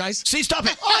apologize. See, stop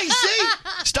it. Oh, you see?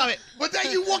 Stop it. But then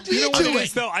you walked me You know into what it it.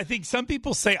 is, though? I think some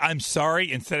people say I'm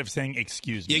sorry instead of saying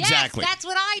excuse me. Exactly. Yes, that's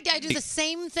what I do. I do the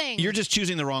same thing. You're just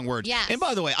choosing the wrong word. Yes. And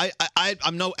by the way,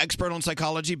 I'm no expert on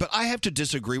psychology, but I have to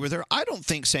disagree with her. I don't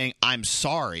think saying I'm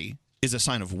sorry is a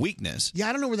sign of weakness. Yeah,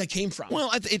 I don't know where that came from.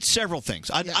 Well, it's several things.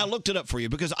 I looked it up for you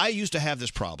because I used to have this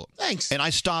problem. Thanks. And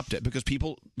I stopped it because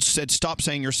people said stop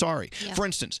saying you're sorry. Yeah. For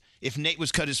instance, if Nate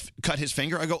was cut his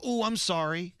finger, I go, "Oh, I'm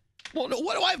sorry." Well, no,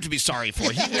 what do I have to be sorry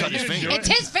for? He cut his finger. It's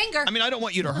his finger. I mean, I don't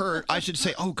want you to hurt. I should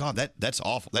say, "Oh God, that's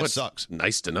awful. That sucks."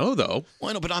 Nice to know, though.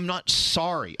 Well, no, but I'm not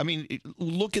sorry. I mean,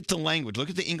 look at the language. Look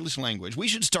at the English language. We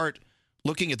should start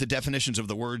looking at the definitions of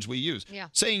the words we use. Yeah.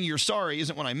 Saying you're sorry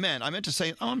isn't what I meant. I meant to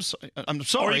say, I'm sorry.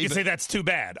 Or you can but say that's too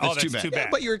bad. That's That's too bad. too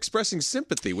bad. But you're expressing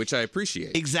sympathy, which I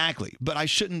appreciate. Exactly. But I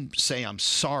shouldn't say I'm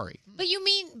sorry. But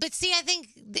see, I think,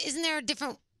 isn't there a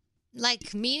different,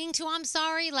 meaning to I'm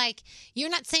sorry? Like,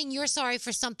 you're not saying you're sorry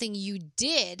for something you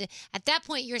did. At that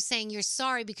point, you're saying you're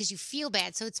sorry because you feel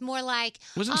bad. So it's more like...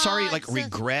 Wasn't sorry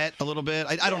regret a little bit?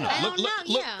 I don't know. I don't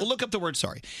know, Look up the word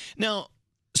sorry. Now...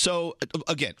 So,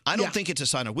 again, I don't think it's a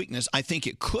sign of weakness. I think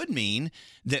it could mean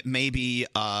that maybe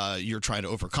you're trying to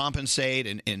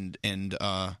overcompensate and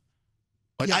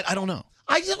I don't know.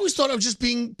 I always thought I was just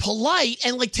being polite,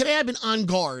 and today I've been on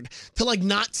guard to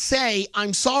not say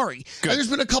I'm sorry. Good. And there's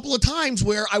been a couple of times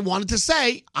where I wanted to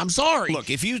say I'm sorry. Look,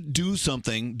 if you do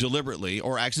something deliberately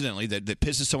or accidentally that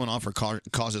pisses someone off or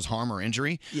causes harm or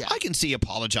injury, I can see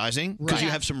apologizing because you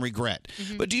have some regret.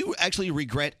 Mm-hmm. But do you actually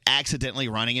regret accidentally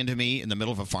running into me in the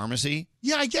middle of a pharmacy?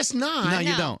 Yeah, I guess not. No,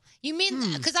 you don't. You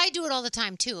mean, because I do it all the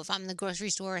time, too. If I'm in the grocery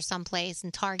store or someplace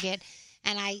in Target,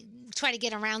 and I try to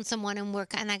get around someone and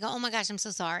work, and I go, oh my gosh, I'm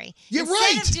so sorry. You're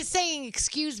Instead right. of just saying,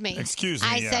 excuse me, I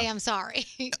say I'm sorry.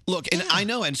 Look, and I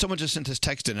know, and someone just sent this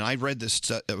text in, and I read this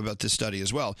about this study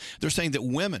as well. They're saying that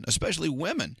women, especially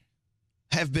women,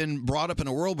 have been brought up in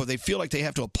a world where they feel like they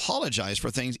have to apologize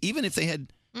for things, even if they've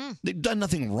done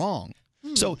nothing wrong.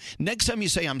 So next time you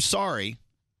say I'm sorry,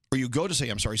 or you go to say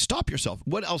I'm sorry, stop yourself.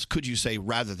 What else could you say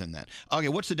rather than that? Okay,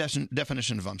 what's the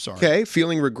definition of I'm sorry? Okay,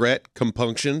 feeling regret,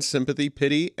 compunction, sympathy,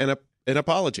 pity, and an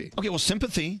apology. Okay, well,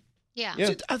 sympathy. Yeah.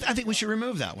 I think we should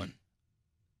remove that one.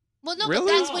 Well, no, Really?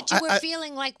 but that's what you were I-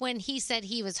 feeling like when he said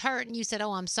he was hurt and you said,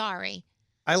 "Oh, I'm sorry."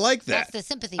 I like that. That's the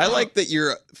sympathy. I part. like that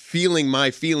you're feeling my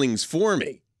feelings for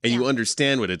me and you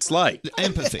understand what it's like.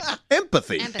 Empathy.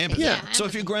 Empathy. Empathy. Yeah. So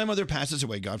if your grandmother passes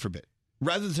away, God forbid,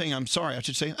 rather than saying I'm sorry, I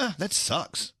should say, that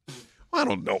sucks. I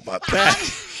don't know about that.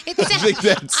 I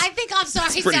think I'm sorry.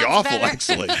 That's pretty sounds awful, better.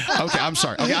 actually. Okay, I'm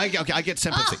sorry. Okay, I get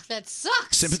sympathy. Oh, that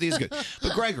sucks. Sympathy is good.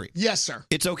 But Gregory. Yes, sir.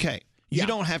 It's okay. You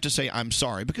don't have to say I'm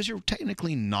sorry because you're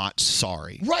technically not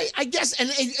sorry. Right, I guess, and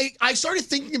I started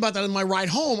thinking about that on my ride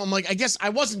home. I'm like, I guess I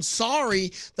wasn't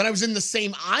sorry that I was in the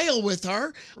same aisle with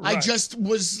her. I Right. just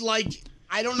was like,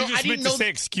 I don't know. You just I didn't meant know. to say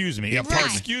excuse me. Yeah, Right.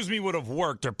 excuse me would have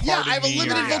worked, or Yeah, pardon I have a me,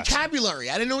 limited or, yeah. vocabulary.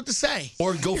 I didn't know what to say.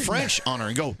 Or go French on her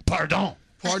and go, pardon.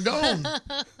 Pardon.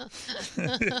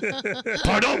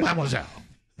 Pardon, mademoiselle.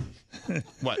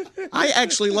 What? I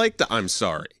actually like the I'm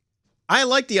sorry. I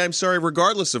like the I'm sorry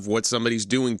regardless of what somebody's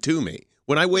doing to me.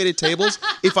 When I waited tables,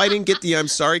 if I didn't get the I'm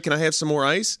sorry, can I have some more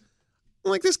ice?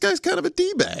 I'm like, this guy's kind of a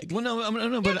D-bag. Well, no,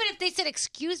 Yeah, but if they said,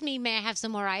 "Excuse me, may I have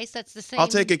some more ice?" That's the same. I'll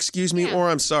take excuse me or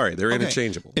I'm sorry. They're Okay.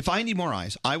 interchangeable. If I need more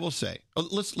ice, I will say,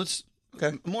 let's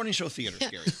okay. Morning show theater,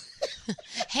 Scary.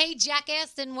 Hey,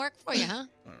 jackass, didn't work for you, huh?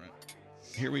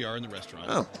 Here we are in the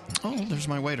restaurant. Oh, there's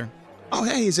my waiter. Oh,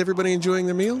 hey, is everybody enjoying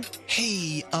their meal?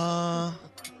 Hey,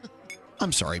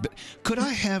 I'm sorry, but could I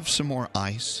have some more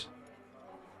ice?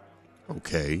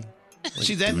 Okay.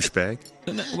 See that douchebag?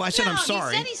 No, well, I said I'm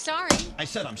sorry. He said he's sorry. I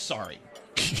said I'm sorry.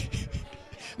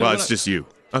 Well, it's just you.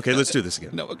 Okay, let's do this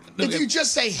again. No, If you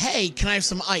just say, "Hey, can I have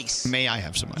some ice?" May I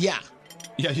have some ice? Yeah.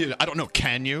 Yeah, I don't know.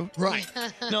 Can you? Right.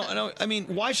 No. I mean,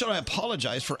 why should I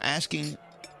apologize for asking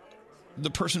the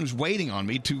person who's waiting on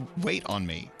me to wait on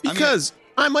me? Because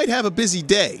I might have a busy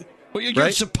day. Well, you're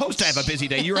right? supposed to have a busy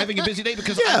day. You're having a busy day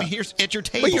because Yeah. I'm here at your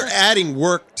table. But you're adding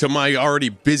work to my already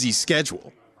busy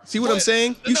schedule. See what I'm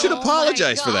saying? You should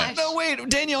apologize for that. No, wait,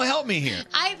 Danielle, help me here.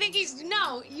 I think he's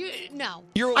no.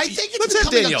 I think it's Let's have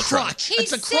becoming Danielle a try. crutch. He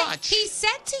It's a said, crutch. He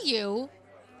said to you,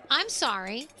 "I'm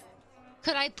sorry.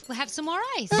 Could I have some more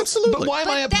ice?" Absolutely. But why am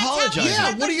I that's how he apologizing?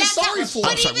 said- Yeah, what are you that's how- sorry for?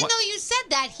 But I'm sorry, even what? though you said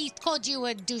that, he called you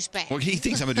a douchebag. Well, he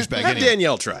thinks I'm a douchebag Have anyway.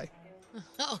 Danielle try.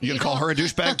 Oh, You gonna call her a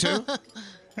douchebag too?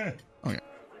 Okay.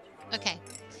 Okay.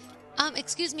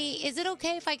 Excuse me, is it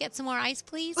okay if I get some more ice,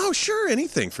 please? Oh, sure,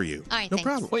 anything for you. All right, no thanks.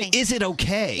 problem. Wait, is it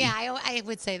okay? Yeah, I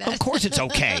would say that. Of course it's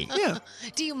okay. Yeah.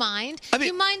 Do you mind? I mean-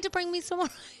 Do you mind to bring me some more?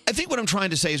 I think what I'm trying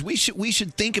to say is we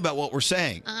should think about what we're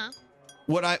saying. Uh-huh.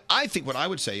 What I think what I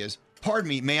would say is, pardon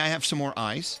me, may I have some more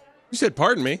ice? You said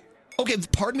pardon me. Okay,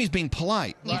 pardon me is being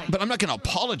polite, Right. but I'm not going to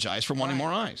apologize for wanting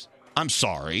more ice. I'm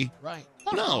sorry. Right.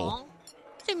 No.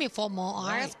 Give me 4 more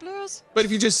ice, please. But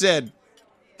if you just said,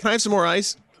 can I have some more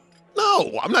ice?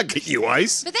 No, I'm not getting you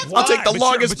ice. But that's I'll take the But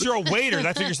longest. But you're a waiter.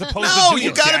 That's what you're supposed No, to do.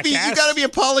 you gotta jackass. be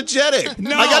apologetic.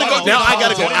 No, I gotta go. Now I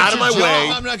gotta go out of my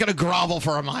way. I'm not going to grovel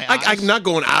for my ice. I'm not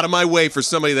going out of my way for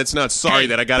somebody that's not sorry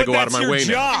that I gotta but go out of that's my your way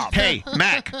job. Hey,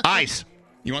 Mac, ice.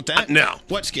 You want that? No.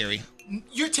 What's scary?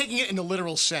 You're taking it in the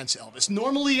literal sense, Elvis.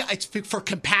 Normally, it's for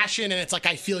compassion, and it's like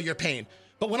I feel your pain.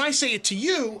 But when I say it to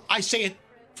you, I say it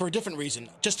for a different reason,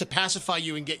 just to pacify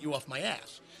you and get you off my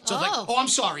ass. So like, Oh. oh, I'm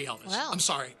sorry, Elvis. Well. I'm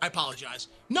sorry. I apologize.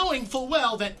 Knowing full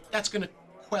well that that's going to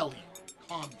quell you,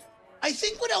 calm you. I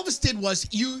think what Elvis did was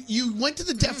you went to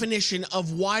the definition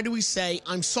of why do we say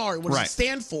I'm sorry? What does Right. it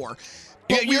stand for?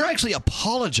 Yeah, But you're actually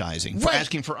apologizing for Right.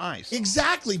 asking for ice.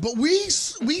 Exactly, but we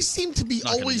seem to be Not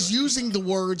gonna always do it. using the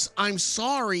words "I'm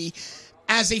sorry"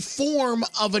 as a form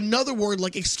of another word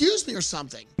like "excuse me" or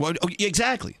something. Well,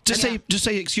 exactly. Just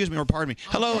say excuse me or pardon me.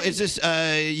 Hello, is this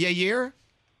Yair?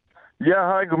 Yeah,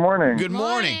 hi, good morning. Good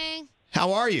morning.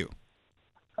 How are you?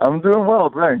 I'm doing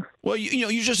well, thanks. Well,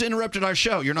 you just interrupted our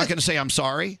show. You're not going to say I'm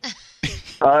sorry?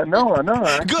 No.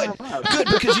 Good,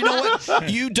 because you know what?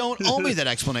 You don't owe me that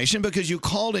explanation because you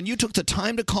called and you took the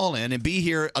time to call in and be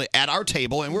here at our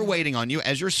table and we're waiting on you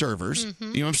as your servers. Mm-hmm.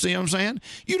 You know what I'm saying?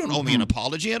 You don't owe me an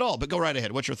apology at all, but go right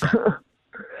ahead. What's your thought?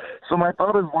 So my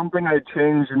thought is one thing I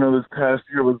changed, this past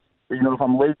year was, if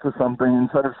I'm late to something,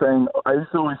 instead of saying, I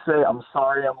used to always say, I'm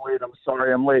sorry I'm late, I'm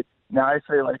sorry I'm late. Now I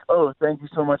say like, oh, thank you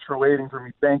so much for waiting for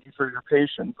me. Thank you for your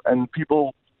patience. And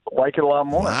people like it a lot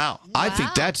more. Wow. I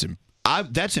think that's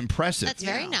impressive. That's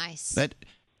very nice.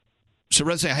 So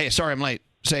rather than say, hey, sorry I'm late,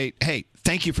 say, hey,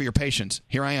 thank you for your patience.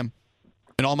 Here I am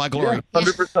in all my glory. Yeah,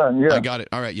 100%, yeah. I got it.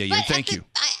 All right, yeah, thank you.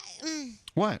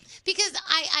 What? Because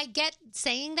I get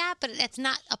saying that, but it's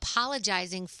not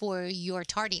apologizing for your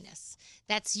tardiness.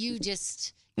 That's you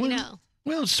just,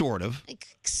 Well, sort of.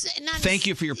 not Thank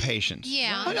you for your patience.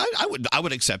 Yeah. I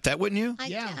would accept that, wouldn't you? I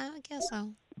guess so.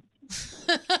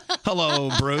 Hello,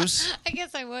 Bruce. I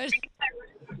guess I would.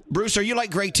 Bruce, are you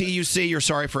like Greg T? You see, you're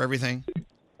sorry for everything.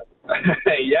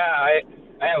 Yeah, I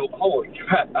am. Holy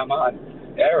crap, I'm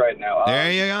on air right now.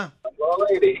 There you go. Well,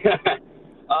 lady.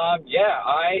 Yeah,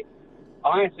 I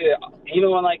honestly,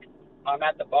 even when like I'm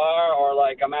at the bar or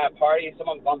like I'm at a party,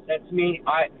 someone bumps into me,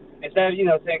 instead of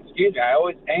saying excuse me,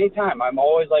 anytime I'm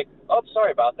always like, oh,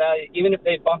 sorry about that. Even if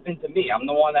they bump into me, I'm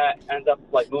the one that ends up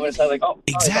like moving aside, like, oh,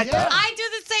 exactly. I do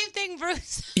the same thing,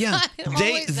 Bruce. Yeah, I'm they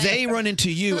always there. run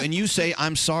into you and you say,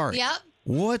 I'm sorry. Yep.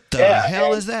 What the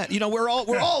hell is that? We're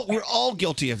all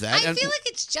guilty of that. I feel like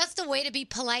it's just a way to be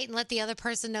polite and let the other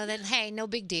person know that, hey, no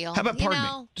big deal. How about pardon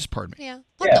me? Just pardon me. Yeah.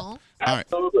 Pardon. All right.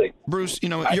 Absolutely. Bruce,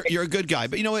 you're a good guy,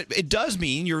 but you know what? It does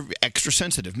mean you're extra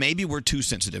sensitive. Maybe we're too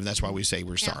sensitive. That's why we say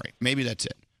we're sorry. Maybe that's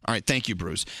it. All right. Thank you,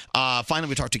 Bruce. Finally,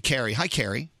 we talked to Carrie. Hi,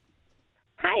 Carrie.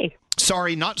 Hi.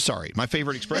 Sorry, not sorry. My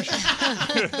favorite expression.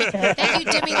 Thank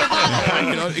you, Demi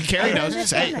Lovato. Carrie knows.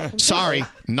 Say, sorry,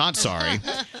 not sorry.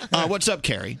 What's up,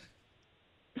 Carrie?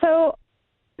 So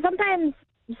sometimes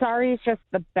sorry is just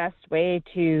the best way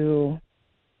to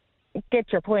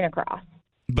get your point across.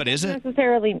 But is it?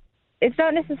 It's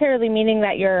not necessarily meaning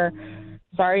that you're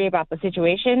sorry about the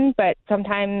situation, but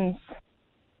sometimes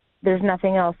there's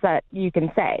nothing else that you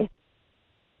can say.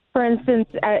 For instance,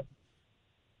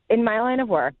 in my line of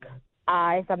work,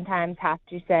 I sometimes have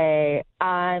to say,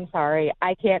 I'm sorry,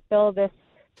 I can't fill this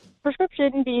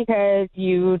prescription because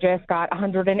you just got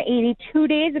 182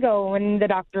 days ago when the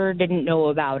doctor didn't know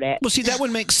about it. Well, see, that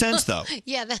would make sense, though.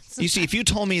 Yeah, that's. You see, if you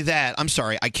told me that, I'm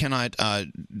sorry, I cannot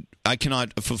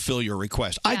fulfill your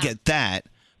request. I get that.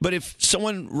 But if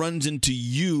someone runs into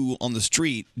you on the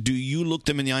street, do you look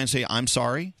them in the eye and say, I'm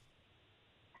sorry?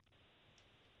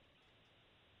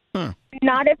 Huh.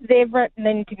 Not if they've written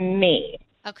into me.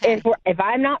 Okay. If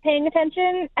I'm not paying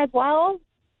attention as well,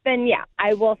 then yeah,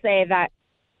 I will say that,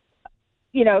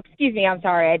 excuse me, I'm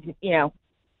sorry, I didn't, Well,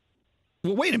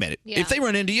 wait a minute. If they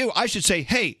run into you, I should say,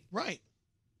 hey. Right.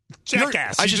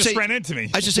 Jackass, you just ran into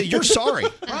me. I should say, you're sorry.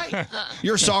 Right.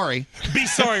 You're sorry. Be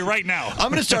sorry right now.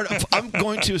 I'm going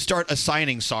to start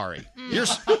assigning sorry. You're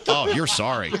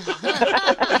sorry. You know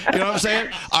what I'm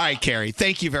saying? All right, Carrie,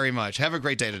 thank you very much. Have a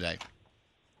great day today.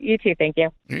 You too. Thank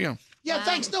you. Here you go. Yeah,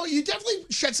 thanks. No, you definitely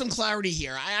shed some clarity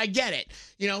here. I get it.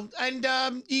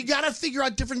 And you got to figure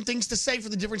out different things to say for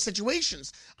the different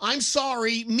situations. I'm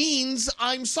sorry means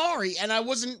I'm sorry. And I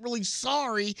wasn't really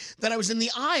sorry that I was in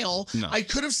the aisle. No. I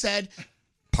could have said,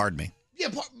 pardon me. Yeah,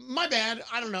 my bad.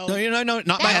 I don't know. No, not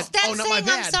my bad. That's not my saying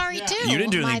bad. I'm sorry, too. You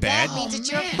didn't do anything My bad. bad means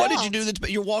it's your What fault. did you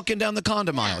do? You're walking down the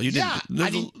condom aisle. You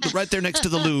didn't. Right there next to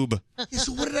the lube. Yeah,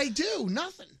 so what did I do?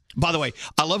 Nothing. By the way,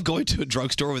 I love going to a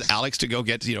drugstore with Alex to go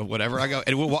get, whatever. I go,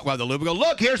 and we'll walk by the lube and go,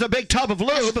 look, here's a big tub of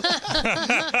lube.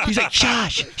 He's like,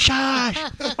 shush.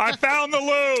 I found the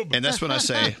lube. And that's when I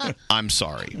say, I'm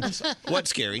sorry.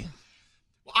 What's scary?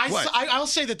 I'll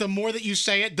say that the more that you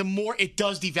say it, the more it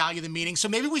does devalue the meaning. So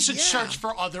maybe we should search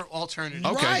for other alternatives.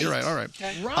 Okay, you're right. All right.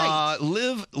 Okay.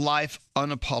 Live life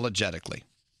unapologetically.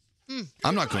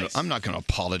 I'm not going to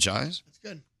apologize. That's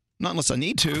good. Not unless I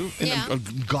need to.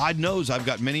 And God knows I've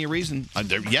got many a reason.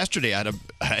 Yesterday,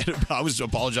 I was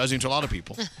apologizing to a lot of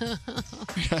people.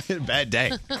 I had a bad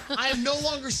day. I am no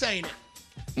longer saying it.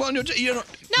 Well, no, you don't.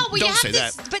 No, but don't you have say to.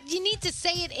 that. But you need to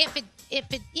say it if it, if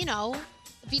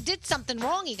you did something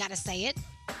wrong, you got to say it.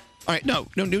 All right, no,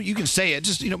 you can say it.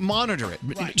 Just monitor it.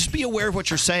 Right. Just be aware of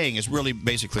what you're saying. Is really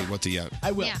basically what the.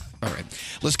 I will. Yeah. All right,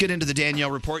 let's get into the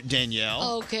Danielle report.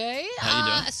 Danielle. Okay. How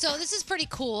you doing? So this is pretty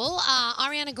cool.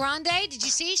 Ariana Grande, did you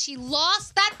see? She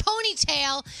lost that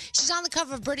ponytail. She's on the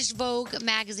cover of British Vogue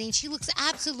magazine. She looks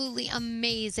absolutely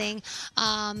amazing.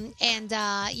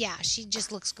 She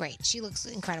just looks great. She looks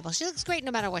incredible. She looks great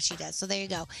no matter what she does. So there you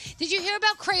go. Did you hear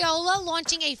about Crayola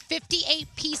launching a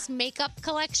 58-piece makeup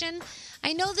collection?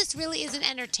 I know this really isn't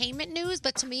entertainment news,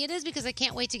 but to me it is because I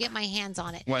can't wait to get my hands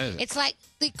on it. What is it? It's like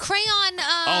the crayon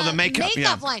the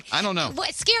makeup line. I don't know.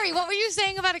 Scary, what were you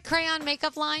saying about a crayon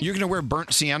makeup line? You're going to wear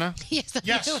burnt sienna? Yes.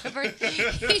 He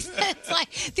said it's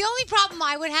like the only problem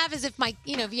I would have is if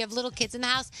if you have little kids in the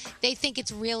house, they think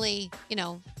it's really,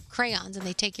 crayons and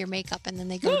they take your makeup and then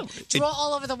they go draw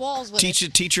all over the walls with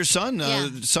it. Teach your son.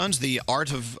 Son's the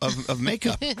art of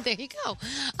makeup. There you go.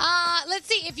 Let's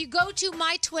see. If you go to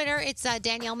my Twitter, it's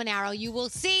Danielle Monaro. You will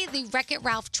see the Wreck-It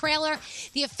Ralph trailer.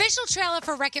 The official trailer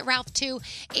for Wreck-It Ralph 2.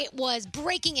 It was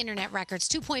breaking internet records.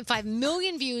 2.5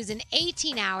 million views in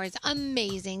 18 hours.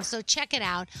 Amazing. So check it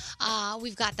out.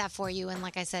 We've got that for you. And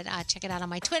like I said, check it out on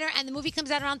my Twitter. And the movie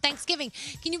comes out around Thanksgiving.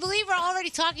 Can you believe we're already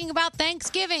talking about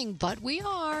Thanksgiving? But we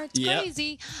are. summer. It's Yep.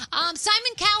 crazy.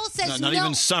 Simon Cowell says Not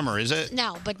even summer, is it?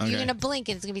 No, but Okay. you're going to blink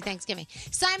and it's going to be Thanksgiving.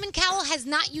 Simon Cowell has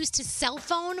not used his cell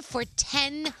phone for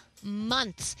 10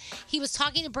 months. He was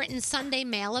talking to Britain's Sunday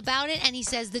Mail about it, and he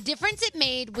says the difference it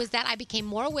made was that I became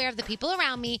more aware of the people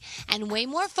around me and way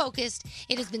more focused.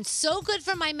 It has been so good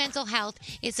for my mental health.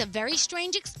 It's a very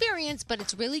strange experience, but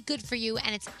it's really good for you,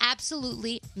 and it's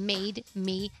absolutely made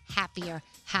me happier.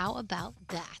 How about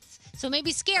that? So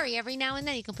maybe scary every now and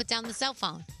then you can put down the cell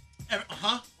phone.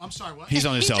 I'm sorry, what? He's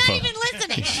on his cell phone. He's not even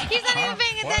listening. He's not even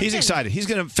paying attention. He's excited. He's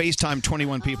going to FaceTime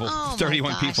 21 people, Oh,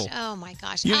 31 my gosh. people. Oh, my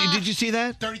gosh. Did you see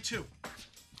that? 32.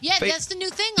 Yeah, Fa- that's the new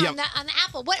thing Yeah. on the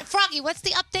Apple. What, Froggy, what's the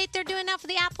update they're doing now for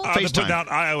the Apple? They're putting out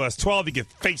iOS 12. You get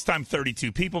FaceTime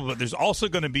 32 people, but there's also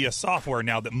going to be a software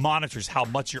now that monitors how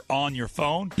much you're on your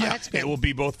phone. Yeah. That's good. It will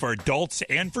be both for adults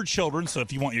and for children. So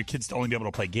if you want your kids to only be able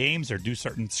to play games or do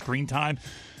certain screen time,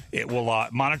 it will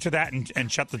monitor that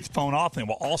and shut the phone off, and it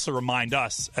will also remind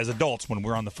us as adults when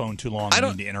we're on the phone too long and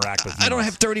need to interact with I don't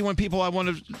have 31 people I want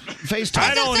to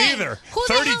FaceTime. I don't either.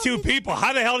 32 people.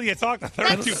 How the hell do you talk to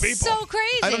 32 people? So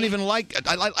crazy. I don't even like.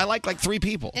 I like 3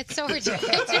 people. It's so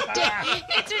ridiculous.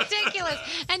 It's ridiculous.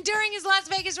 And during his Las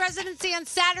Vegas residency on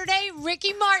Saturday,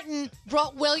 Ricky Martin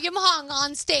brought William Hung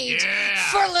on stage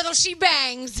for Little She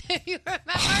Bangs. You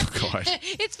remember? God.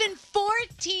 It's been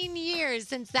 14 years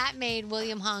since that made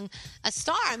William Hung a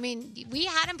star. I mean, we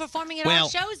had him performing at our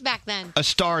shows back then. A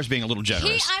star is being a little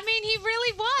generous. He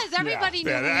really was. Everybody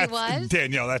knew who he was.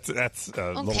 Danielle, that's a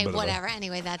little bit Okay, of a- whatever.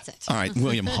 Anyway, that's it. All right,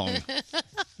 William Hung.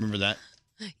 Remember that?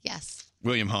 Yes.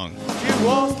 William Hung. She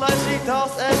walks like she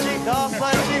talks and she talks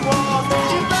like she walks.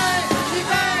 She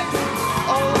bangs,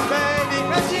 oh baby,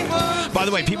 and she moves. By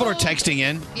the way, people are texting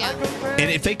in, Yeah. and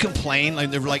if they complain,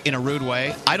 like they're like in a rude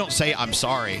way, I don't say I'm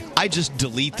sorry. I just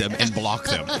delete them and block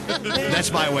them.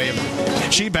 That's my way of.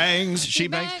 She bangs. She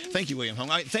bangs. Thank you, William Hung.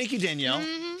 All right, thank you, Danielle.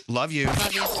 Love you.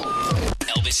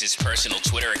 Elvis's personal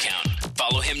Twitter account.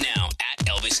 Follow him now at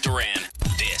Elvis Duran.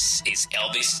 This is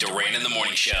Elvis Duran in the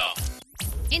Morning Show.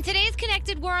 In today's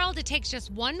connected world, it takes just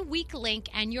one weak link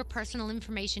and your personal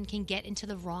information can get into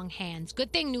the wrong hands.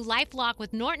 Good thing new LifeLock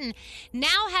with Norton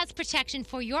now has protection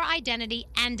for your identity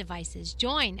and devices.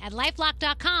 Join at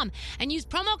LifeLock.com and use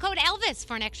promo code Elvis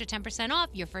for an extra 10% off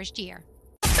your first year.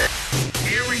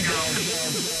 Here we go.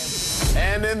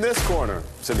 And in this corner,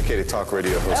 syndicated talk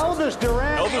radio host Elvis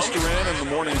Duran. Elvis Duran in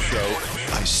the Morning Show.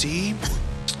 I see.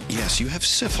 Yes, you have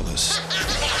syphilis.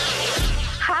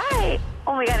 Hi.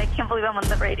 Oh my God, I can't believe I'm on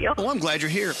the radio. Well, I'm glad you're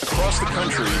here. Across the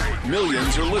country,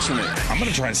 millions are listening. I'm going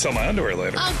to try and sell my underwear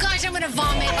later. Oh gosh, I'm gonna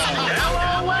vomit.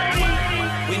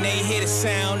 When they hear the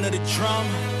sound of the drum,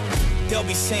 they'll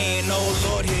be saying, oh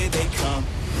Lord, here they come.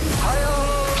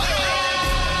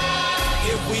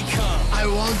 Here we come. I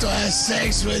want to have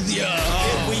sex with you.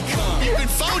 Here we come. You've been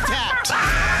phone tapped.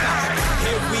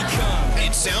 Here we come.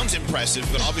 It sounds impressive,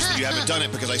 but obviously you haven't done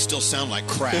it because I still sound like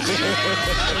crap.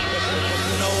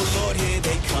 Oh Lord, here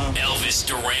they come. Elvis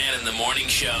Duran in the Morning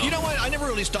Show. You know what? I never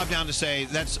really stopped down to say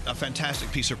that's a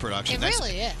fantastic piece of production. It That's-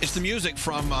 really is. It's the music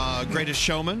from Greatest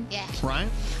Showman. Yeah. Right?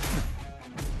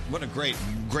 What a great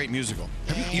musical.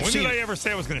 You've When seen did I it. ever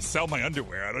say I was going to sell my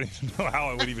underwear? I don't even know how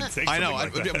I would even say I something know.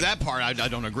 like that. That part I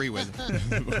don't agree with.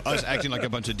 Us acting like a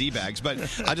bunch of D-bags. But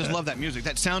I just love that music.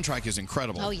 That soundtrack is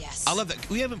incredible. Oh, yes. I love that.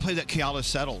 We haven't played that Keala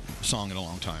Settle song in a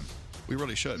long time. We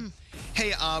really should.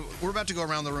 Hey, we're about to go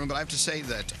around the room, but I have to say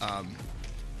that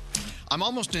I'm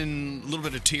almost in a little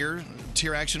bit of tear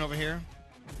action over here.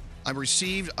 I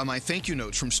received my thank you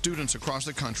notes from students across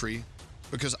the country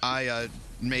because I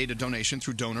made a donation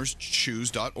through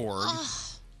DonorsChoose.org.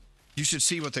 You should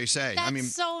see what they say. That's I mean,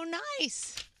 so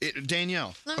nice.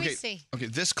 Danielle. Let me see. Okay,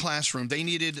 this classroom, they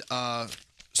needed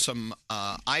some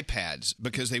iPads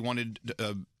because they wanted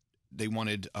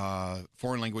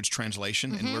foreign language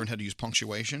translation and learn how to use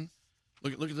punctuation.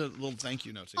 Look at the little thank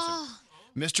you notes they said.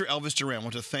 Mr. Elvis Duran, I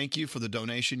want to thank you for the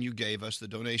donation you gave us. The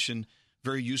donation,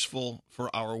 very useful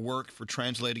for our work, for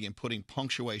translating and putting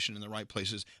punctuation in the right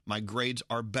places. My grades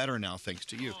are better now thanks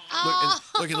to you.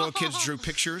 Look at little kids drew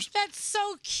pictures. That's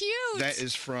so cute. That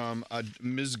is from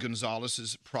Ms.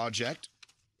 Gonzalez's project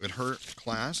at her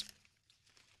class.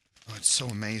 Oh, it's so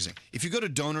amazing. If you go to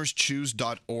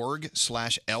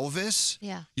DonorsChoose.org/Elvis,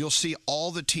 you'll see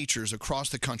all the teachers across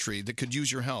the country that could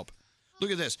use your help.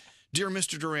 Look at this. Dear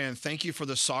Mr. Duran, thank you for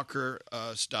the soccer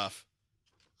stuff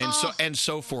and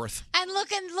so forth. And look,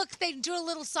 they drew a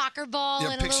little soccer ball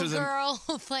and a picture little them.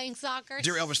 girl playing soccer.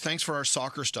 Dear Elvis, thanks for our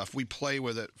soccer stuff. We play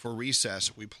with it for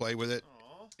recess. We play with it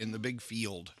in the big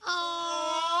field.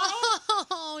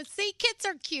 Oh, see, kids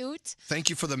are cute. Thank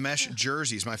you for the mesh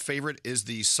jerseys. My favorite is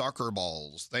the soccer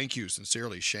balls. Thank you.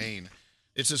 Sincerely, Shane.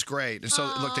 It's just great. And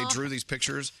so, look, they drew these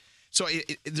pictures. So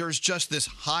there's just this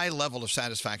high level of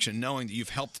satisfaction knowing that you've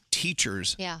helped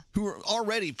teachers who are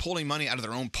already pulling money out of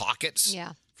their own pockets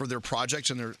for their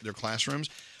projects in their classrooms.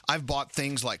 I've bought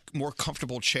things like more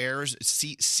comfortable chairs,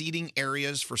 seating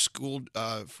areas for school,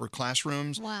 for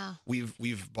classrooms. Wow.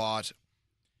 We've bought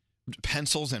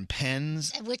pencils and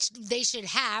pens. Which they should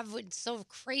have. It's so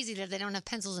crazy that they don't have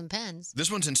pencils and pens. This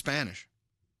one's in Spanish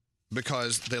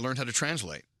because they learned how to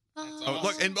translate.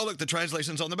 Look, the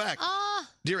translation's on the back.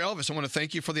 Dear Elvis, I want to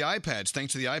thank you for the iPads.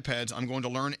 Thanks to the iPads, I'm going to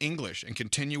learn English and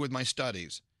continue with my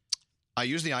studies. I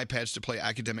use the iPads to play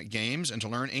academic games and to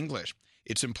learn English.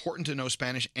 It's important to know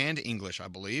Spanish and English, I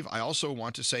believe. I also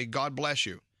want to say God bless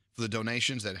you for the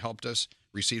donations that helped us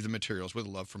receive the materials. With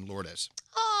love from Lourdes.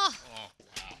 Oh,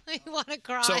 I want to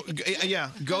cry. So,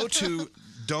 go to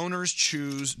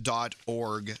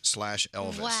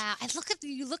donorschoose.org/Elvis. Wow. And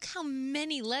look how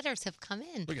many letters have come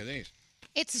in. Look at these.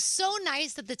 It's so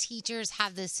nice that the teachers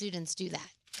have the students do that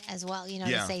as well,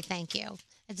 to say thank you.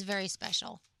 It's very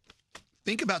special.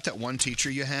 Think about that one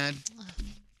teacher you had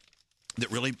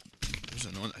that really, there's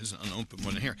an unopened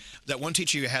one in here. That one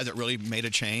teacher you had that really made a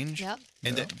change. Yep.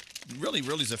 And that really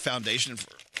is the foundation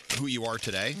for who you are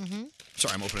today. Mm-hmm.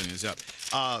 Sorry, I'm opening these up.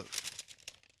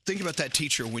 Think about that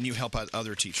teacher when you help out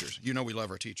other teachers. You know we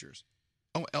love our teachers.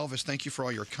 Oh, Elvis, thank you for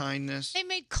all your kindness. They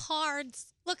made cards.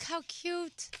 Look how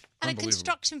cute. And a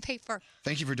construction paper.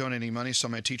 Thank you for donating money so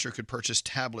my teacher could purchase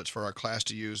tablets for our class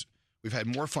to use. We've had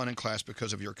more fun in class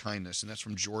because of your kindness. And that's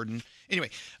from Jordan. Anyway,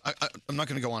 I'm not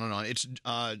going to go on and on. It's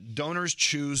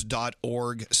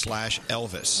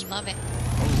donorschoose.org/Elvis. Love it.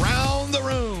 Around the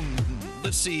room.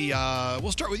 Let's see.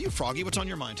 We'll start with you, Froggy. What's on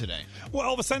your mind today?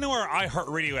 Well, Elvis, I know our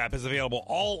iHeartRadio app is available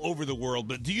all over the world,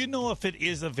 but do you know if it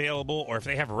is available or if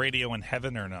they have radio in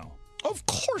heaven or no? Of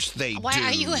course they Why do.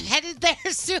 are you headed there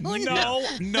soon? No.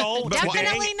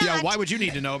 Definitely not. Yeah, why would you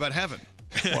need to know about heaven?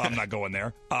 Well, I'm not going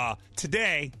there.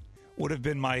 Today would have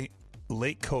been my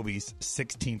late Kobe's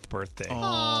 16th birthday.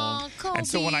 Aw, Kobe. And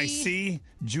so when I see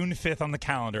June 5th on the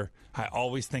calendar, I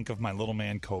always think of my little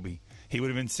man, Kobe. He would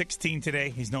have been 16 today.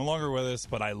 He's no longer with us,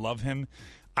 but I love him.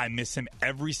 I miss him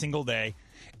every single day.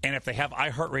 And if they have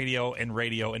iHeartRadio and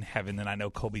radio in heaven, then I know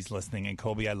Kobe's listening. And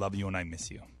Kobe, I love you and I miss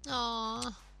you.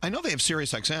 Aw. I know they have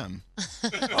Sirius XM.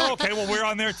 Oh, okay, well, we're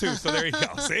on there too, so there you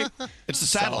go. See? It's the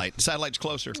satellite. The satellite's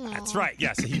closer. That's right.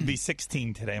 Yes, he'd be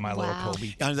 16 today, my little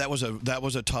Kobe. That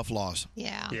was a tough loss.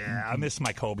 Yeah. Yeah, I miss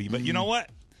my Kobe. But you know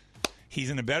what? He's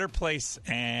in a better place,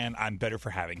 and I'm better for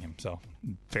having him. So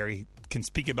can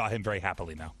speak about him very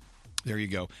happily now. There you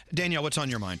go. Danielle, what's on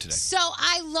your mind today? So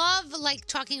I love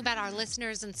talking about our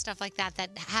listeners and stuff like that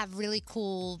have really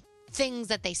cool things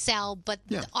that they sell but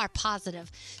are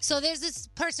positive. So there's this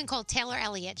person called Taylor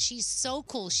Elliott. She's so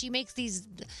cool. She makes this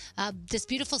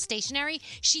beautiful stationery.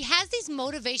 She has these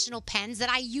motivational pens that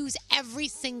I use every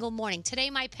single morning. Today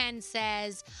my pen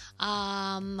says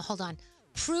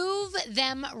prove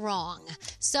them wrong.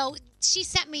 So she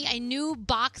sent me a new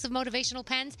box of motivational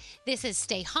pens. This is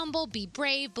stay humble, be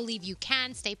brave, believe you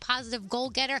can, stay positive,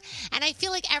 goal getter. And I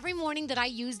feel like every morning that I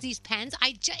use these pens,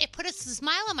 it put a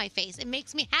smile on my face. It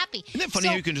makes me happy. Isn't it funny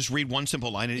how you can just read one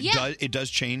simple line and it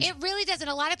does change? It really does. And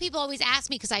a lot of people always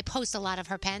ask me, because I post a lot of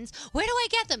her pens, where do I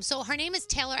get them? So her name is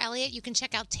Taylor Elliott. You can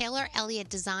check out Taylor Elliott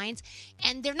Designs.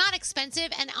 And they're not expensive.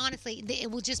 And honestly,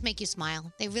 it will just make you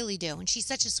smile. They really do. And she's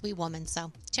such a sweet woman.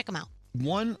 So check them out.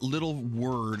 One little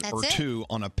word or two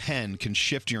on a pen can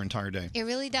shift your entire day. It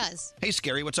really does. Hey,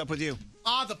 Scary, what's up with you?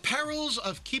 The perils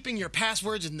of keeping your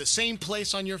passwords in the same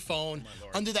place on your phone.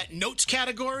 Under that notes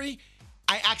category,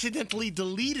 I accidentally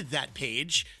deleted that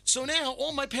page. So now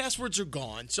all my passwords are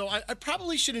gone. So I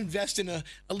probably should invest in a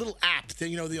little app,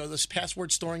 those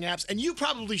password storing apps. And you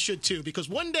probably should too, because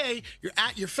one day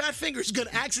your fat finger's going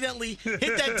to accidentally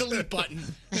hit that delete button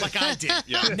like I did.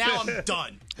 Yeah. Now I'm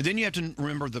done. And then you have to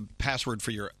remember the password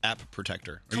for your app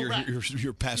protector. Or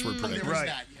your password protector. Right.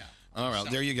 That, yeah. All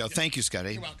right, there you go. Thank you,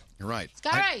 Scotty. You're welcome. You're right.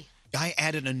 Scotty! I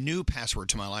added a new password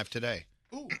to my life today.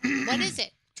 Ooh. What is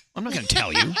it? I'm not going to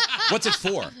tell you. What's it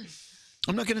for?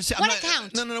 I'm not going to say. What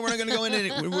account? No, we're not going to go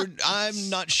into it. I'm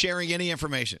not sharing any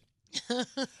information.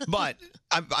 But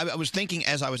I was thinking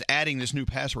as I was adding this new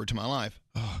password to my life,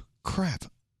 oh, crap.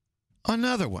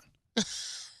 Another one.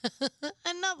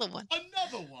 Another one.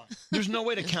 There's no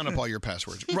way to count up all your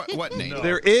passwords. What, Nate? No.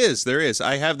 There is.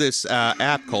 I have this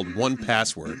app called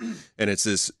 1Password, and it's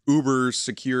this uber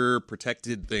secure,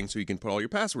 protected thing so you can put all your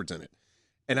passwords in it.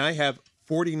 And I have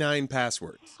 49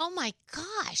 passwords. Oh my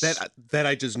gosh. That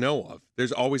I just know of.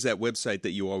 There's always that website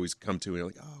that you always come to and you're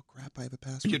like, oh crap, app. I have a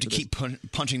password. You have to for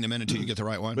keep punching them in until you get the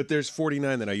right one. But there's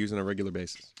 49 that I use on a regular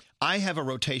basis. I have a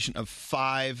rotation of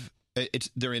 5.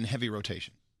 They're in heavy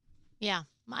rotation. Yeah,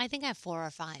 I think I have 4 or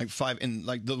 5. Like 5, and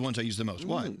like the ones I use the most.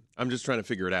 Why? I'm just trying to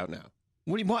figure it out now.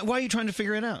 Why are you trying to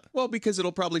figure it out? Well, because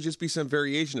it'll probably just be some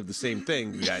variation of the same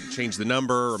thing. You got to change the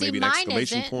number or See, maybe an mine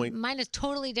exclamation isn't. point. Mine is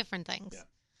totally different things.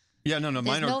 Yeah, no, There's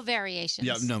mine are no variations.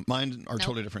 Yeah, no, mine are Nope.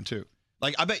 totally different too.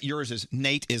 Like I bet yours is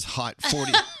Nate is hot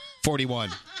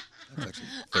 41.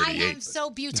 I am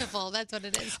so beautiful. That's what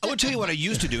it is. I will tell you what I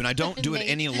used to do, and I don't do it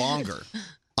any longer.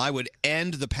 I would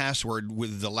end the password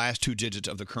with the last 2 digits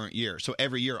of the current year. So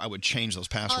every year I would change those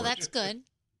passwords. Oh, that's good.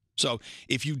 So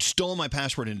if you stole my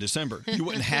password in December, you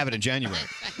wouldn't have it in January.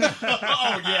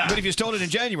 Oh, yeah. But if you stole it in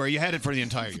January, you had it for the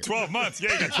entire year. 12 months.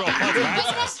 Yeah, you got 12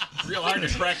 months. Real hard to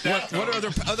crack that. What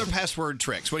are other password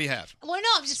tricks? What do you have? Well, no,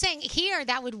 I'm just saying here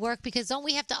that would work because don't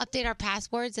we have to update our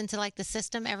passwords into like the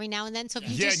system every now and then? So if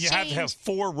you Yeah, just and you have to have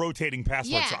 4 rotating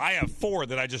passwords. Yeah. So I have 4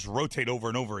 that I just rotate over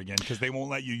and over again because they won't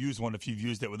let you use one if you've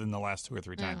used it within the last 2 or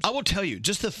 3 times. I will tell you,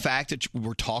 just the fact that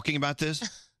we're talking about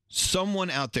this, someone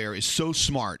out there is so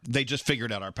smart, they just figured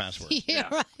out our password. Yeah,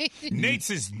 right. Nate's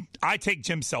is, I take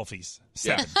Jim selfies.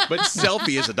 7. But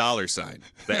selfie is a $sign.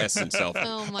 The S in selfie.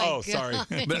 Oh, my God. Sorry.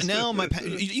 But now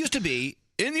it used to be,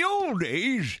 in the old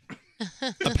days,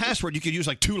 a password you could use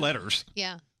like 2 letters.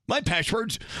 Yeah. My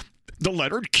password's the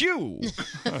letter Q.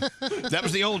 That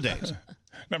was the old days.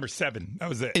 Number 7. That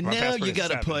was it. And My now password you is got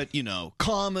to 7. put,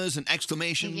 commas and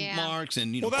exclamation marks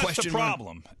and, well, that's question the mark.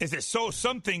 problem. Is that so?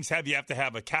 Some things you have to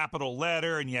have a capital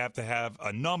letter, and you have to have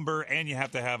a number, and you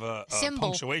have to have a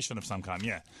punctuation of some kind.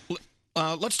 Yeah.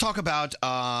 Let's talk about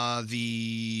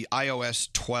the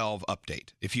iOS 12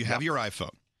 update. If you have your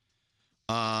iPhone.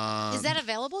 Is that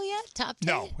available yet to update?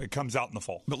 No, it comes out in the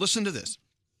fall. But listen to this.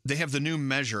 They have the new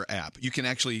Measure app. You can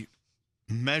actually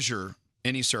measure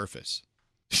any surface.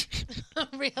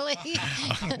 Really?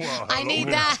 I need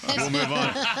that. We'll move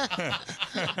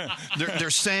on. They're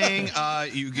saying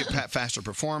you get faster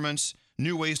performance,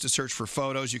 new ways to search for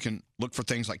photos. You can look for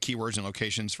things like keywords and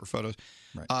locations for photos.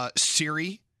 Right.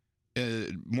 Siri,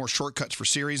 more shortcuts for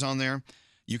Siri's on there.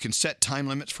 You can set time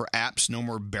limits for apps. No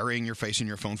more burying your face in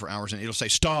your phone for hours, and it'll say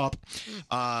stop.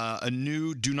 A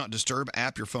new Do Not Disturb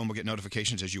app. Your phone will get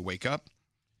notifications as you wake up.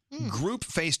 Group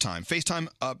FaceTime. FaceTime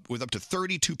up with up to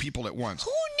 32 people at once.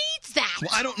 Who needs that? Well,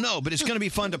 I don't know, but it's going to be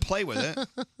fun to play with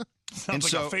it.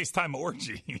 Sounds like a FaceTime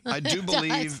orgy. I do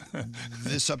believe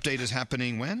this update is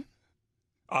happening when?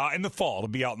 In the fall. It'll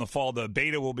be out in the fall. The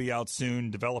beta will be out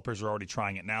soon. Developers are already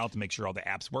trying it now to make sure all the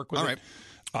apps work with it.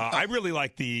 All right. I really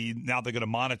like now they're going to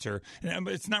monitor. And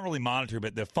it's not really monitor,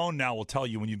 but the phone now will tell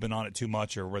you when you've been on it too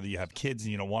much or whether you have kids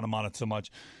and you don't want to monitor so much.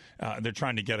 They're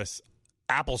trying to get us.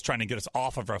 Apple's trying to get us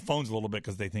off of our phones a little bit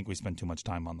because they think we spend too much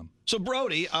time on them. So,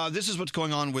 Brody, this is what's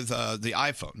going on with the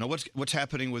iPhone. Now, what's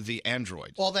happening with the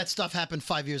Android? All that stuff happened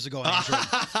 5 years ago on Android.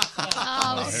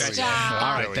 Stop.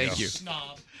 All right, thank you.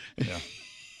 Yeah.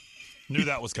 Knew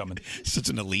that was coming. Such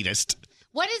an elitist.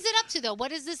 What is it up to, though?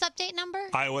 What is this update number?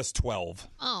 iOS 12.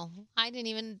 Oh, I didn't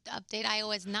even update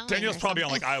iOS 9. Daniel's probably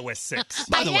on like iOS 6.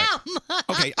 By the way,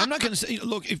 okay, I'm not going to say,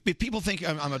 look, if people think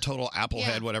I'm a total Apple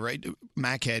head, whatever,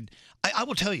 Mac head, I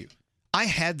will tell you, I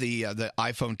had the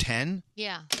iPhone 10.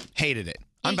 Yeah. Hated it.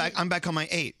 I'm back on my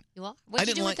 8. You are? What did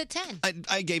you do with the 10?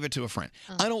 I gave it to a friend.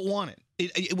 I don't want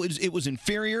it. It was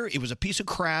inferior. It was a piece of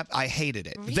crap. I hated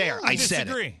it. Really? There, I said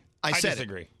disagree. it. I said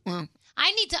disagree. Well,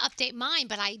 I need to update mine,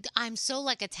 but I'm so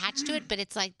like attached to it. But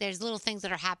it's like there's little things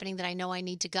that are happening that I know I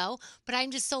need to go, but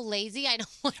I'm just so lazy. I don't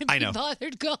want to be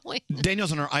bothered going.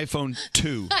 Daniel's on her iPhone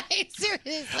 2.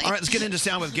 Seriously. All right, let's get into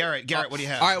sound with Garrett. Garrett, what do you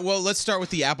have? All right, well, let's start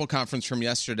with the Apple conference from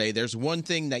yesterday. There's one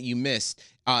thing that you missed.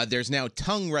 There's now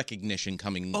tongue recognition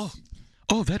coming.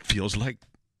 Oh, that feels like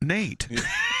Nate.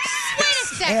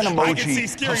 An I can see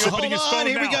Scary opening his phone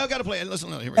Here now. we go. Got to play it. Listen.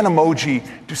 Here we and go. emoji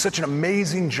do such an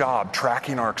amazing job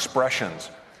tracking our expressions.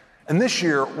 And this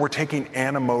year, we're taking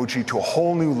Animoji to a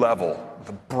whole new level with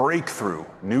a breakthrough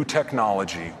new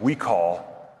technology we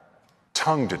call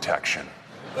tongue detection.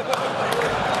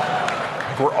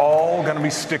 We're all going to be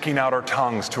sticking out our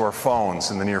tongues to our phones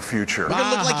in the near future. We're going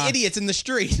to look like idiots in the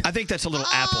street. I think that's a little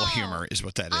Apple humor is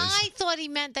what that is. I thought he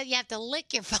meant that you have to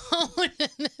lick your phone.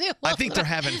 I think they're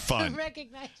having fun.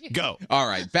 Recognize you. Go. All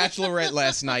right, Bachelorette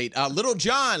last night. Little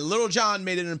John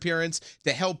made an appearance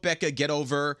to help Becca get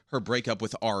over her breakup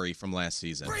with Ari from last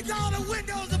season. Break all the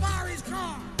windows of Ari's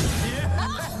car.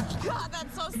 Oh, God,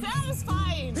 that's so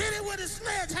satisfying. Hit it with a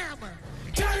sledgehammer.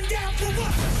 Turn down for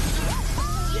what?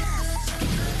 Yes.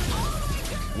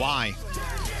 Why?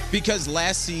 Because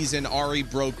last season, Ari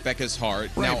broke Becca's heart.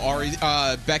 Now,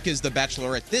 Becca's the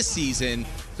Bachelorette this season,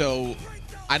 so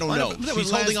I don't know.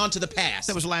 She's holding on to the past.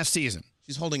 That was last season.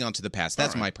 She's holding on to the past.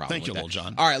 That's my problem. Thank you, with Lil that.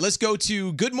 Jon. All right, let's go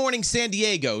to Good Morning San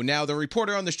Diego. Now, the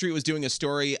reporter on the street was doing a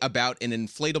story about an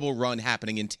inflatable run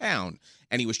happening in town,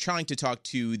 and he was trying to talk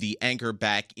to the anchor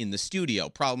back in the studio.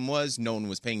 Problem was, no one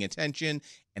was paying attention,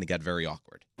 and it got very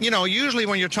awkward. You know, usually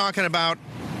when you're talking about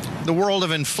the world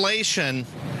of inflation,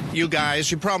 you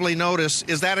guys, you probably notice,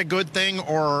 is that a good thing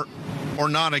or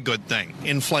not a good thing?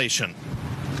 Inflation.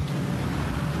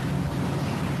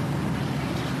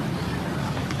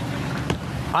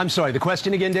 I'm sorry, the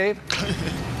question again, Dave?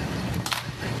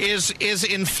 Is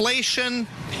inflation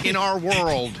in our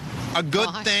world a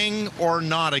good thing or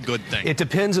not a good thing? It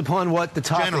depends upon what the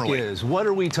topic is. What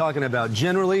are we talking about?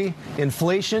 Generally,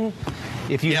 inflation.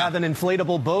 If you have an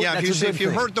inflatable boat, that's a good if you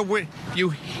thing. heard the word,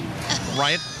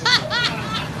 right?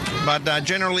 But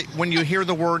generally, when you hear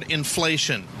the word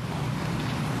inflation,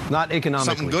 not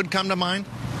economically, something good come to mind?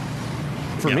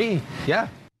 For me, yeah.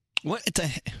 What the?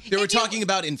 They were talking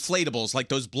about inflatables, like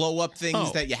those blow-up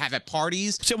things that you have at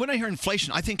parties. So when I hear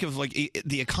inflation, I think of like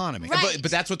the economy.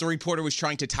 But that's what the reporter was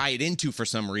trying to tie it into for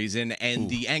some reason, and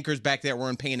the anchors back there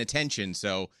weren't paying attention,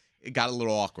 so it got a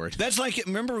little awkward. That's like,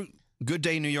 remember Good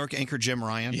Day New York anchor Jim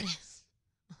Ryan? Yes.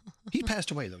 He passed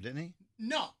away, though, didn't he?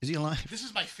 No. Is he alive? This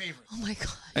is my favorite. Oh, my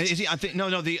God. Is he? I think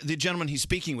no. The gentleman he's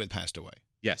speaking with passed away.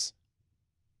 Yes.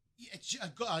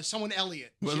 Someone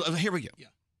Elliott. Well, here we go. Yeah.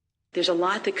 There's a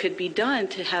lot that could be done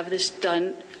to have this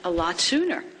done a lot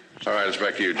sooner. All right, it's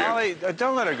back to you, Jim. Ollie,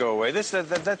 don't let her go away. That's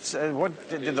what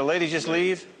did the lady just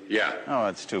leave? Yeah. Oh,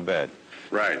 that's too bad.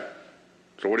 Right.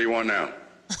 So what do you want now?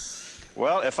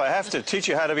 Well, if I have to teach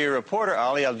you how to be a reporter,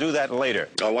 Ollie, I'll do that later.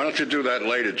 Oh, why don't you do that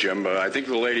later, Jim? I think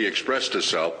the lady expressed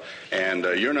herself, and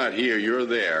you're not here, you're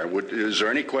there. Is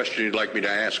there any question you'd like me to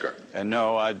ask her?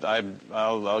 No,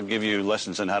 I'll give you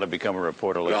lessons on how to become a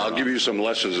reporter later. Well, I'll on. give you some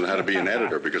lessons on how to be an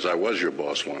editor, because I was your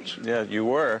boss once. Yeah, you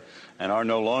were, and are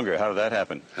no longer. How did that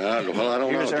happen? Well, I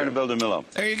don't Here's know. Aaron Bildemillo.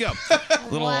 There you go.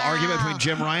 Little argument between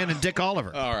Jim Ryan and Dick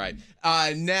Oliver. All right.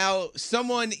 Now,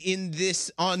 someone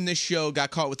on this show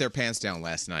got caught with their pants down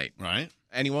last night. Right.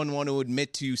 Anyone want to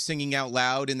admit to singing out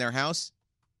loud in their house?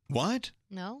 What?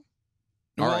 No.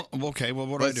 All right. Okay, well,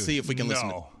 what do I do? Let's see if we can listen.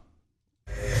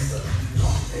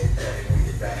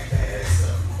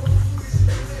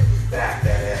 Back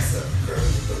that ass up, girl.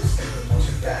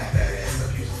 Back that ass up.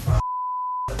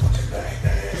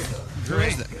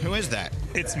 Who is that?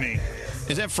 It's me.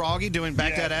 Is that Froggy doing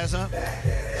Back That Ass Up?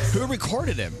 Who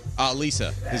recorded him?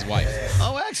 Lisa, his wife.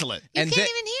 Oh, excellent. You can't even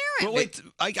hear it. Well, wait,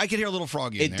 I could hear a little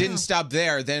Froggy in It there. didn't stop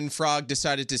there. Then Frog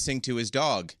decided to sing to his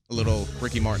dog, a little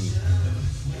Ricky Martin.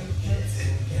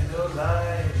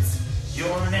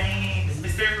 Your name is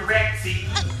Mr. Rexy.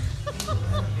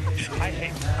 I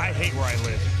hate where I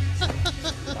live.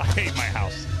 I hate my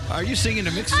house. Are you singing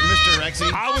to Mr.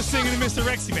 Rexy? I was singing to Mr.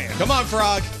 Rexy Man. Come on,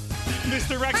 Frog.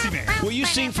 Mr. Rexy Man. Will you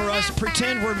sing for us?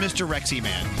 Pretend we're Mr. Rexy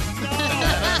Man.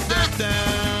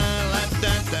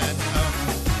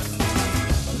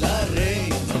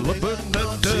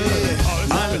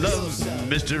 I love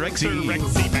Mr.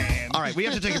 Rexy Man. All right, we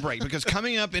have to take a break because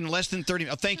coming up in less than 30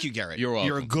 minutes. Oh, thank you, Garrett. You're welcome.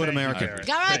 You're a good American.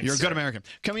 Garrett. You're a good American.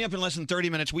 Coming up in less than 30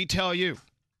 minutes, we tell you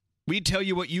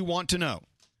what you want to know,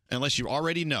 unless you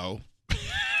already know.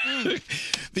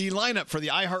 The lineup for the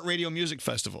iHeartRadio Music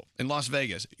Festival in Las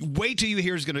Vegas. Wait till you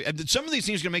hear is going to. Some of these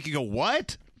things are going to make you go,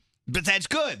 what? But that's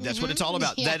good. That's what it's all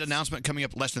about. Yes. That announcement coming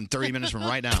up less than 30 minutes from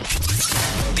right now.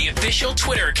 The official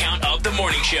Twitter account of The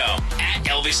Morning Show, at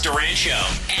Elvis Duran Show.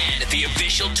 And the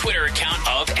official Twitter account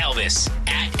of Elvis,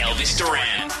 at Elvis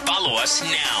Duran. Follow us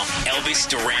now, Elvis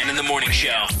Duran in The Morning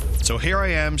Show. So here I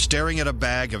am staring at a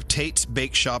bag of Tate's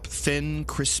Bake Shop thin,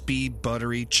 crispy,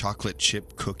 buttery chocolate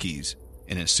chip cookies.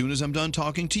 And as soon as I'm done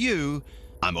talking to you,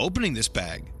 I'm opening this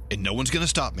bag, and no one's going to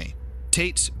stop me.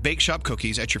 Tate's Bake Shop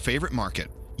cookies at your favorite market.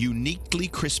 Uniquely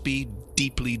crispy,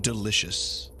 deeply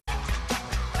delicious.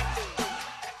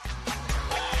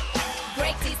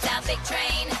 Breaksy's topic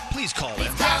train. Please call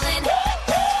in. Calling.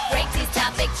 Breaksy's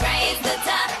topic train. The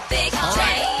topic All train.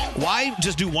 right. Why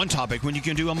just do one topic when you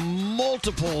can do a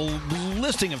multiple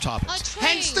listing of topics?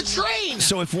 Hence the train.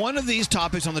 So if one of these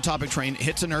topics on the topic train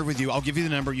hits a nerve with you, I'll give you the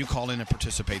number. You call in and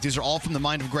participate. These are all from the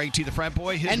mind of Greg T. the frat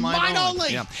boy. His And mine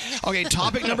only. Yeah. Okay,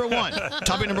 topic number one.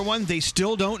 Topic number one, they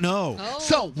still don't know.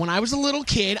 So, when I was a little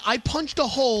kid, I punched a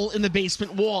hole in the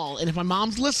basement wall. And if my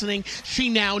mom's listening, she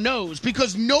now knows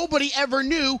because nobody ever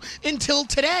knew until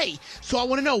today. So, I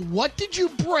want to know, what did you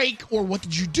break or what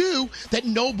did you do that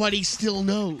nobody still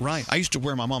knows? Right. I used to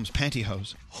wear my mom's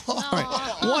pantyhose. All right.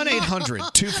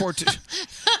 1-800-242.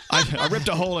 I ripped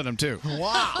a hole in them, too.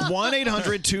 Wow.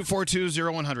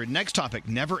 1-800-242-0100. Next topic,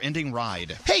 never-ending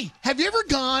ride. Hey, have you ever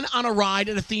gone on a ride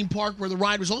at a theme park where the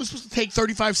ride was only supposed to take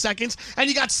 35 seconds and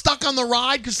you got stuck on the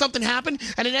ride because something happened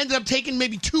and it ended up taking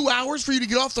maybe 2 hours for you to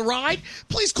get off the ride?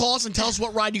 Please call us and tell us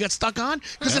what ride you got stuck on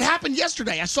because it happened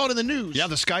yesterday. I saw it in the news. Yeah,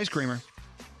 the Sky Screamer.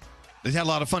 They had a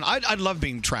lot of fun. I'd love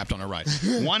being trapped on a ride.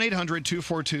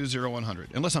 1-800-242-0100,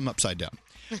 unless I'm upside down.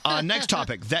 Next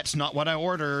topic, that's not what I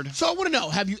ordered. So I want to know,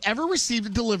 have you ever received a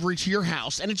delivery to your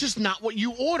house and it's just not what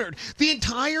you ordered? The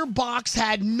entire box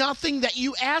had nothing that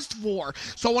you asked for.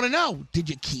 So I want to know, did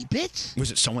you keep it?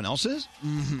 Was it someone else's?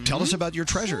 Mm-hmm. Tell us about your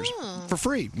treasures for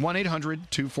free.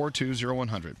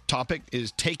 1-800-242-0100. Topic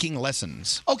is taking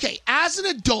lessons. Okay, as an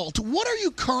adult, what are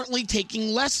you currently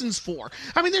taking lessons for?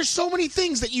 I mean, there's so many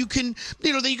things that you can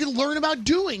learn about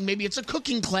doing. Maybe it's a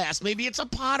cooking class. Maybe it's a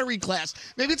pottery class.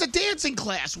 Maybe it's a dancing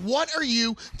class. What are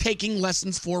you taking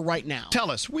lessons for right now? Tell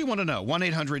us. We want to know.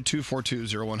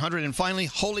 1-800-242-0100. And finally,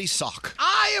 holy sock.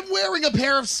 I am wearing a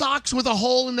pair of socks with a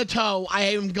hole in the toe. I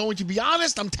am going to be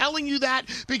honest. I'm telling you that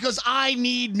because I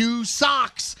need new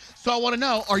socks. So I want to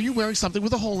know, are you wearing something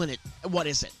with a hole in it? What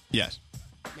is it? Yes.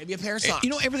 Maybe a pair of socks. You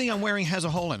know, everything I'm wearing has a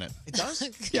hole in it. It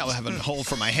does? Yeah, I have a hole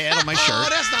for my head on my shirt. Oh,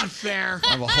 that's not fair.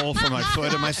 I have a hole for my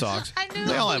foot and my socks. I knew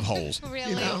They all have holes. Really?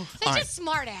 You know? Such All a right.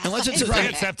 smart ass. Unless it's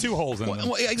Pants have 2 holes in them.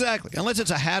 Well, exactly. Unless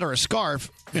it's a hat or a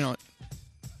scarf, you know.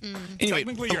 Anyway,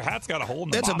 Technically, your hat's got a hole in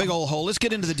the that's bottom. a big old hole. Let's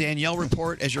get into the Danielle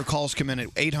report as your calls come in at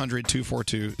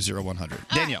 800-242-0100.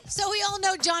 Danielle. So we all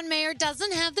know John Mayer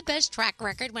doesn't have the best track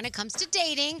record when it comes to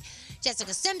dating.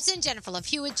 Jessica Simpson, Jennifer Love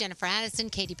Hewitt, Jennifer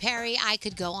Aniston, Katy Perry. I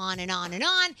could go on and on and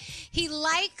on. He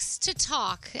likes to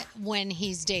talk when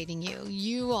he's dating you.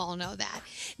 You all know that.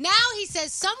 Now he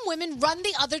says some women run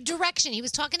the other direction. He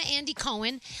was talking to Andy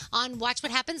Cohen on Watch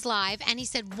What Happens Live, and he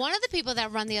said one of the people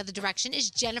that run the other direction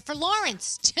is Jennifer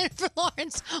Lawrence. Jennifer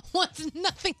Lawrence wants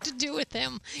nothing to do with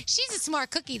him. She's a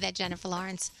smart cookie, that Jennifer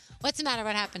Lawrence. What's the matter?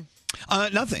 What happened?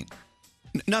 Nothing.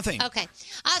 Nothing. Okay.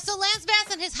 So Lance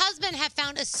Bass and his husband have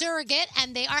found a surrogate,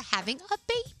 and they are having a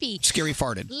baby. Scary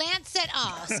farted. Lance said,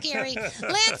 oh, scary.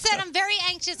 Lance said, I'm very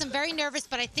anxious. I'm very nervous,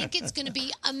 but I think it's going to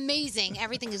be amazing.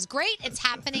 Everything is great. It's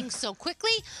happening so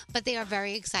quickly, but they are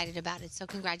very excited about it. So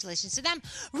congratulations to them.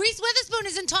 Reese Witherspoon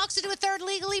is in talks to do a third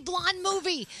Legally Blonde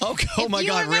movie. Okay. Oh, my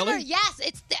God, remember, really? Yes.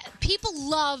 People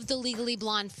love the Legally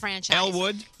Blonde franchise. Elle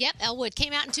Wood? Yep, Elle Wood.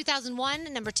 Came out in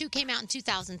 2001. Number 2 came out in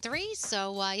 2003.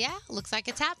 So, yeah, looks like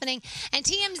it's happening. And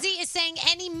TMZ is saying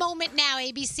any moment now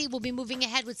ABC will be moving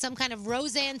ahead with some kind of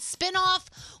Roseanne spinoff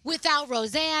without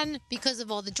Roseanne because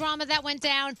of all the drama that went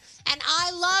down. And I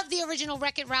love the original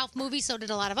Wreck-It Ralph movie, so did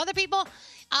a lot of other people.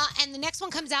 And the next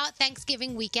one comes out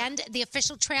Thanksgiving weekend. The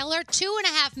official trailer,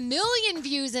 2.5 million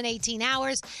views in 18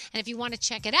 hours. And if you want to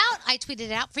check it out, I tweeted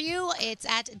it out for you. It's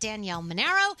at Danielle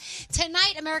Monero.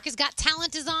 Tonight, America's Got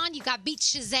Talent is on. You got Beat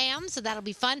Shazam, so that'll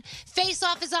be fun. Face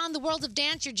Off is on. The World of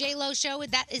Dance, your J-Lo show,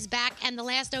 that is back. And The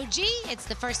Last OG, it's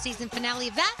the first season finale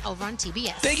of that over on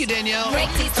TBS. Thank you, Danielle. Break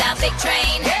these topic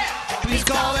train. Please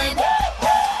call in.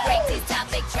 Break these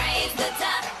topic trains. The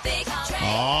topic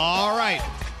train. All right.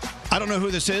 I don't know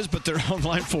who this is, but they're on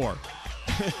line 4.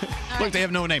 Look, they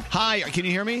have no name. Hi, can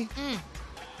you hear me?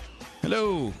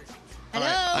 Hello. Hello.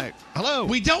 All right. Hello.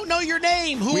 We don't know your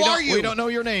name. Who are you? We don't know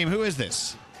your name. Who is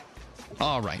this?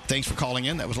 All right. Thanks for calling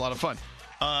in. That was a lot of fun.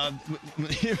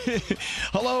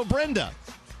 Hello, Brenda.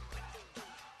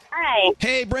 Hi.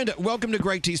 Hey, Brenda. Welcome to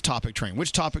Greg T's Topic Train.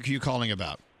 Which topic are you calling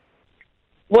about?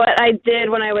 What I did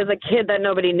when I was a kid that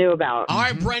nobody knew about. All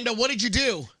right, Brenda, what did you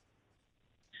do?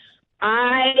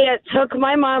 I took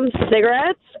my mom's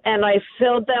cigarettes and I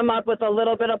filled them up with a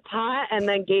little bit of pot and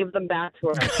then gave them back to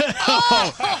her.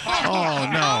 Oh,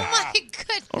 no. Oh, my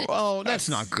goodness. Oh, that's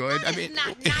not good. I mean,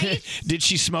 not nice. Did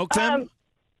she smoke them?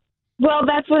 Well,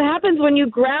 that's what happens when you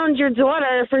ground your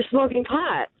daughter for smoking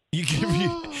pot.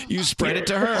 You spread it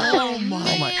to her. Oh,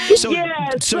 my. So,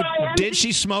 Yes, so I did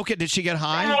she smoke it? Did she get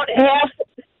high? About half.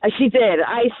 She did.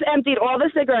 I emptied all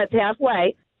the cigarettes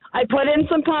halfway. I put in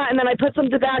some pot and then I put some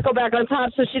tobacco back on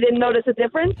top so she didn't notice a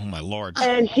difference. Oh, my Lord.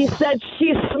 And she said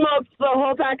she smoked the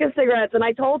whole pack of cigarettes. And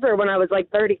I told her when I was like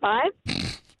 35.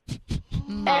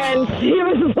 And she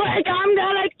was like, I'm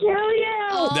going to kill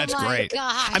you. That's great.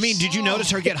 I mean, did you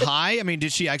notice her get high? I mean,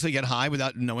 did she actually get high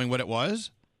without knowing what it was?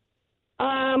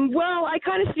 Well, I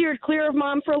kind of steered clear of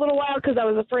Mom for a little while because I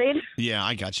was afraid. Yeah,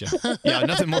 I got you. Yeah,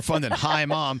 nothing more fun than hi,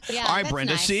 Mom. Yeah, All right, that's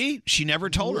Brenda, nice. see? She never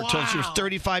told her until she was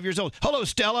 35 years old. Hello,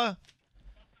 Stella.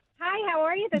 Hi, how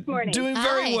are you this morning? Doing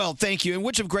very well, thank you. And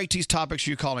which of Greg T's topics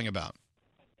are you calling about?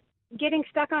 getting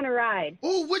stuck on a ride.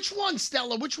 Oh, which one,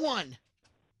 Stella? Which one?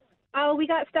 Oh, we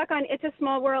got stuck on It's a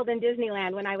Small World in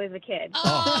Disneyland when I was a kid.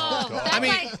 Oh, I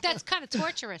mean- that's kind of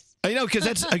torturous. You know, because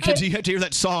you have to hear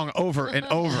that song over and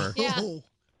over. Yeah.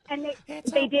 And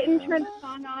they didn't turn the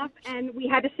song off, and we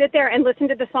had to sit there and listen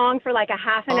to the song for like a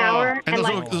half an hour. And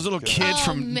like, those little kids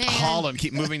from Holland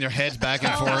keep moving their heads back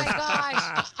and forth.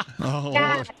 Oh,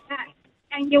 Yeah, Lord.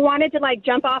 and you wanted to like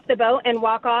jump off the boat and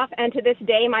walk off. And to this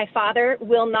day, my father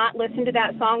will not listen to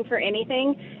that song for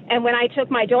anything. And when I took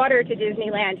my daughter to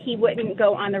Disneyland, he wouldn't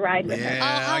go on the ride with her.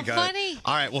 Yeah, I got it.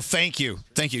 All right, well, thank you.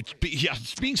 Thank you. Yeah,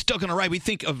 being stuck on a ride, we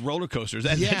think of roller coasters.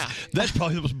 That's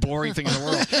probably the most boring thing in the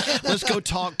world. Let's go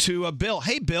talk to Bill.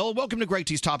 Hey, Bill, welcome to Great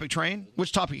T's Topic Train.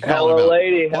 Which topic are you calling Hello, about?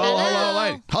 lady. Hello,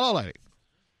 lady. Hello, lady.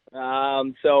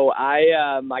 So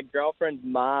my girlfriend's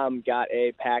mom got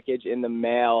a package in the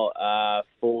mail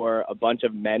for a bunch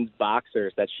of men's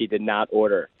boxers that she did not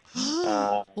order.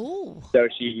 So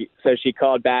she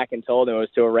called back and told them it was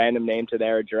to a random name to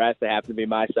their address. They happened to be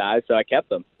my size, so I kept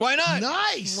them. Why not?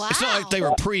 Nice. It's not like they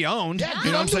were pre-owned. Yeah,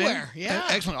 you know what I'm saying? underwear. Yeah.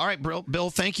 Excellent. All right, Bill,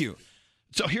 thank you.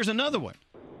 So here's another one.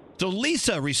 So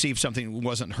Lisa received something that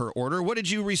wasn't her order. What did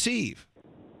you receive?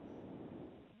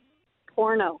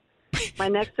 Porno. My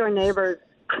next door neighbors.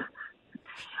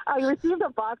 I received a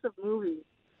box of movies,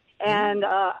 and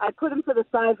I put them to the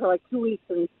side for like 2 weeks,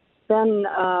 and then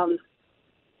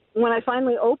when I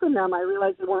finally opened them, I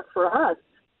realized they weren't for us.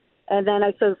 And then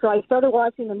I started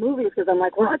watching the movies because I'm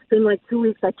like, well, it's been like 2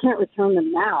 weeks. I can't return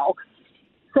them now.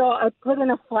 So I put in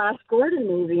a Flash Gordon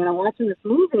movie, and I'm watching this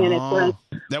movie, and it's like,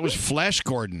 That was Flash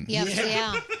Gordon. Yeah.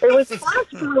 it was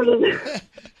Flash Gordon.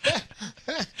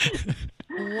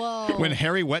 Whoa. When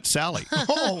Harry wet Sally.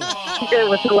 It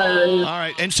was hilarious. All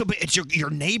right, and so but it's your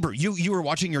neighbor. You were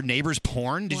watching your neighbor's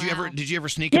porn. Did you ever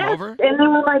sneak Yes, him over? and they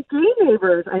were like gay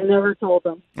neighbors. I never told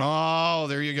them. Oh,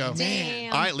 there you go.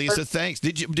 Damn. All right, Lisa, thanks.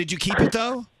 Did you keep it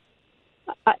though?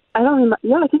 I don't remember.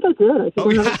 Yeah, I think I did. I think I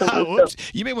remember something. Whoops.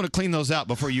 You may want to clean those out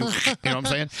before you. You know what I'm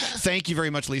saying? Thank you very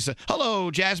much, Lisa.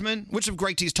 Hello, Jasmine. Which of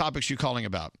Great T's topics are you calling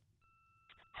about?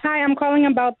 Hi, I'm calling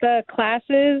about the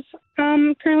classes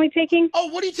I'm currently taking. Oh,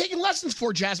 what are you taking lessons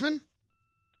for, Jasmine?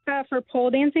 For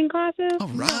pole dancing classes. Oh,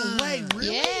 No way,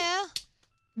 really? Yeah.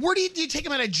 Where do you take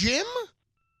them at a gym?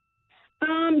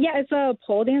 Yeah, it's a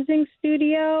pole dancing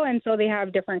studio, and so they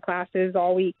have different classes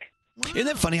all week. Isn't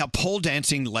that funny how pole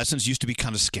dancing lessons used to be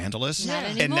kind of scandalous? Not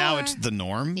And now anymore. it's the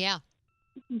norm? Yeah.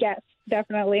 Yes,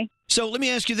 definitely. So let me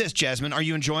ask you this, Jasmine. Are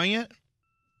you enjoying it?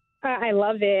 I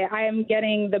love it. I am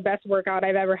getting the best workout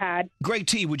I've ever had. Greg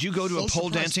T, would you go to a So pole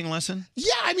surprised. dancing lesson?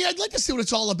 Yeah, I mean, I'd like to see what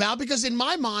it's all about because in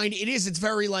my mind, it's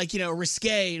very like,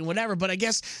 risque and whatever. But I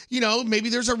guess, maybe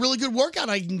there's a really good workout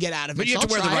I can get out of it. But you so have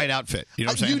to I'll wear the try right it. outfit. You know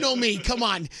what I'm saying? You know me. Come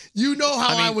on. You know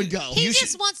how I would go. He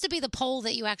just wants to be the pole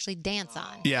that you actually dance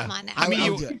on. Yeah. Come on now. I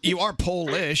mean, you are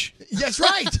Polish. That's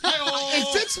right. It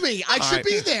fits me. I All should right.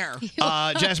 be there.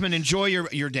 Jasmine, enjoy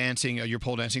your dancing, your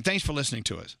pole dancing. Thanks for listening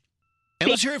to us. And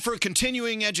let's hear it for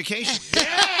continuing education.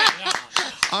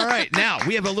 All right, now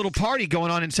we have a little party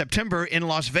going on in September in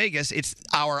Las Vegas. It's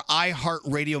our iHeart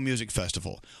Radio Music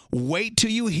Festival. Wait till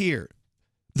you hear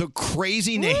the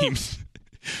crazy names.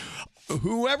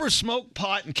 Whoever smoked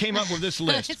pot and came up with this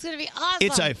list. It's going to be awesome.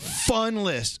 It's a fun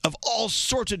list of all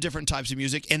sorts of different types of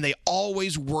music, and they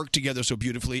always work together so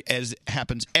beautifully, as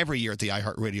happens every year at the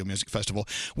iHeart Radio Music Festival.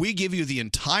 We give you the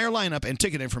entire lineup and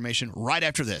ticket information right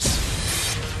after this.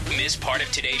 Miss part of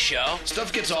today's show?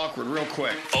 Stuff gets awkward real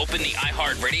quick. Open the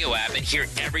iHeartRadio app and hear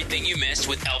everything you missed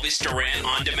with Elvis Duran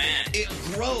on demand. It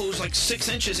grows like 6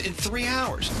 inches in 3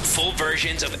 hours. Full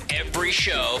versions of every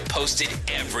show posted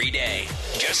every day.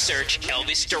 Just search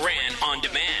Elvis Duran on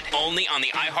demand. Only on the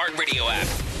iHeartRadio app.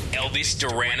 Elvis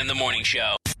Duran in the Morning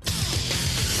Show.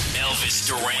 Elvis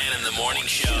Duran in the Morning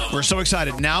Show. We're so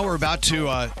excited. Now we're about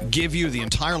to give you the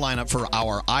entire lineup for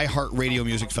our iHeart Radio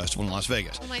Music Festival in Las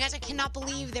Vegas. Oh my gosh, I cannot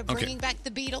believe they're bringing back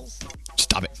the Beatles.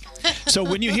 Stop it. So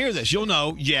when you hear this, you'll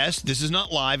know, yes, this is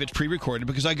not live. It's pre-recorded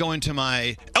because I go into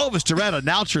my Elvis Duran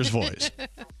announcer's voice.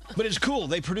 But it's cool.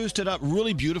 They produced it up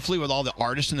really beautifully with all the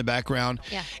artists in the background.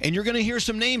 Yeah. And you're going to hear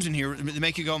some names in here that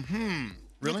make you go,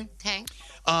 really? Okay.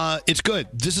 It's good.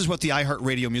 This is what the iHeart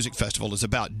Radio Music Festival is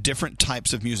about, different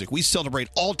types of music. We celebrate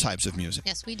all types of music.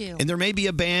 Yes, we do. And there may be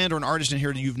a band or an artist in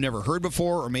here that you've never heard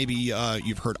before, or maybe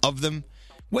you've heard of them.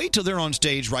 Wait till they're on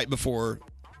stage right before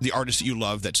the artist that you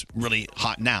love that's really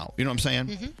hot now. You know what I'm saying?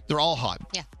 Mm-hmm. They're all hot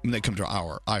Yeah. when they come to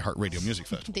our iHeart Radio Music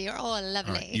Festival. They are all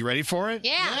lovely. All right, you ready for it?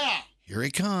 Yeah. Here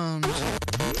it comes.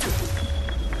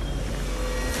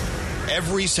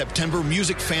 Every September,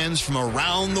 music fans from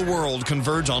around the world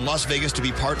converge on Las Vegas to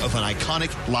be part of an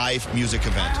iconic live music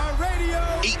event. Radio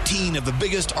 18 of the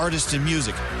biggest artists in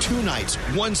music, 2 nights,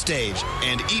 1 stage,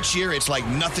 and each year it's like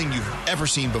nothing you've ever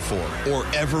seen before or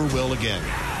ever will again.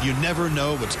 You never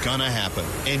know what's gonna happen,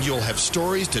 and you'll have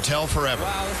stories to tell forever.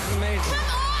 Wow, this is amazing. You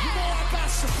know I got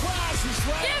surprises,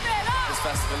 right? Give it up! This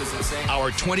festival is insane.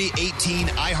 Our 2018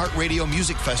 iHeartRadio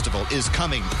Music Festival is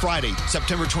coming Friday,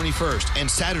 September 21st and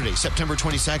Saturday, September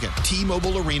 22nd.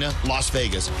 T-Mobile Arena, Las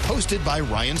Vegas, hosted by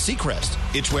Ryan Seacrest.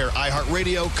 It's where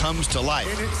iHeartRadio comes to life.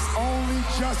 And it's only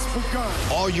just begun.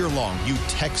 All year long, you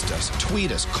text us,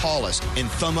 tweet us, call us, and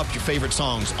thumb up your favorite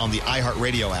songs on the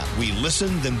iHeartRadio app. We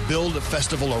listen, then build a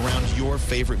festival around your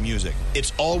favorite music.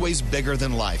 It's always bigger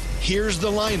than life. Here's the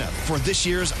lineup for this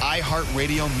year's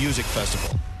iHeartRadio Music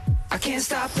Festival. I can't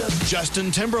stop the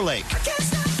Justin Timberlake, I can't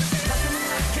stop the nothing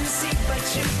I can see but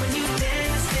you when you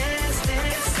dance, dance,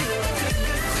 dance. Good,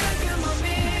 look in my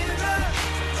mirror.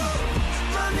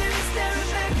 My mirror staring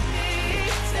back at me,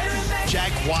 staring back.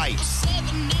 Jack White,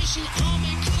 Seven Nation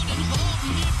Army couldn't hold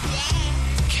me back.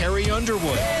 Carrie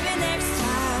Underwood, Maybe next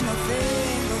time I'll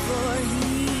think before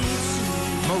he hits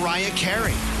you. Mariah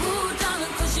Carey, Ooh,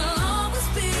 darling, 'cause you'll always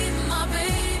be my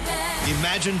baby.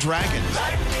 Imagine Dragons,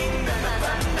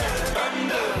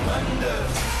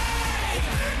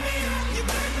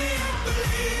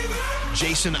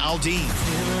 Jason Aldean,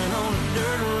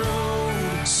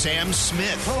 Sam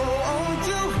Smith,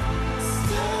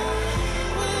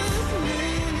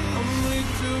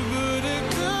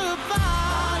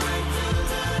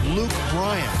 Luke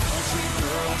Bryan,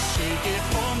 Shake it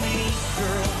for me,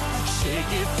 girl.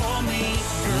 Shake it for me,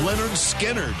 girl. Leonard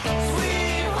Skinner,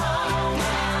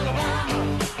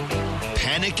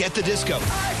 Panic at the Disco,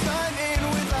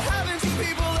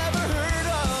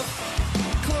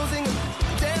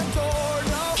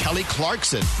 Kelly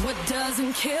Clarkson, What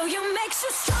doesn't kill you makes you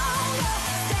stronger.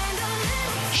 Stand a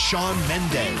little. Shawn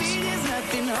Mendes, There's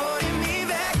nothing holding me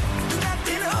back.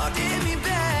 Nothing holding me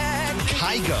back.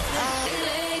 Kygo,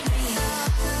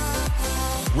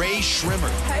 Ray Schrimmer,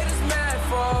 Haters mad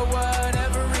for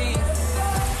whatever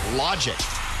reason. Logic,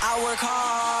 I work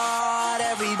hard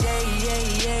every day.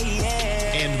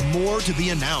 and more to be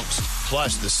announced.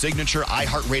 Plus, the signature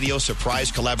iHeartRadio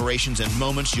surprise collaborations and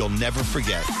moments you'll never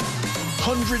forget.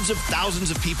 Hundreds of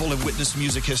thousands of people have witnessed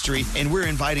music history, and we're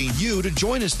inviting you to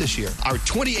join us this year. Our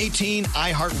 2018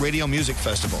 iHeartRadio Music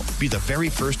Festival. Be the very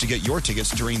first to get your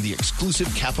tickets during the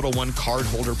exclusive Capital One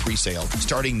cardholder presale,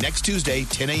 starting next Tuesday,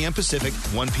 10 a.m. Pacific,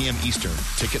 1 p.m. Eastern.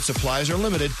 Ticket supplies are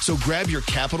limited, so grab your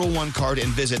Capital One card and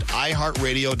visit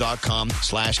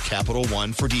iHeartRadio.com/Capital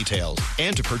One for details,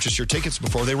 and to purchase your tickets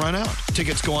before they run out.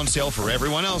 Tickets go on sale for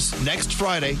everyone else next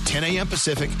Friday, 10 a.m.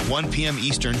 Pacific, 1 p.m.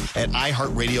 Eastern at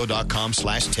iHeartRadio.com/tickets.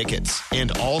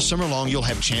 And all summer long, you'll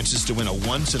have chances to win a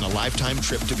once-in-a-lifetime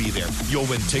trip to be there. You'll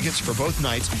win tickets for both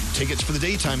nights, tickets for the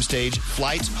daytime stage,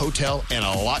 flights, hotel, and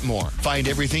a lot more. Find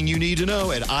everything you need to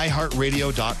know at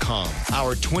iHeartRadio.com.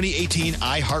 Our 2018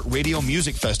 iHeartRadio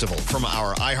Music Festival, from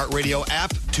our iHeartRadio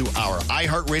app to our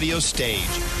iHeartRadio stage.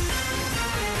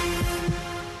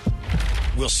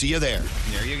 We'll see you there.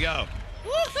 There you go.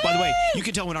 By the way, you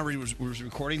can tell when I was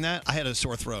recording that, I had a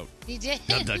sore throat. You did?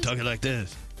 I'm talking like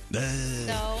this. So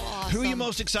awesome. Who are you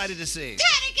most excited to see?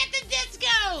 Panic at the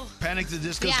Disco! Panic at the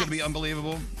Disco is Yes. going to be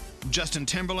unbelievable. Justin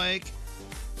Timberlake,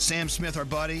 Sam Smith, our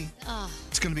buddy. Oh.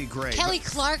 It's going to be great. Kelly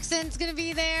Clarkson's going to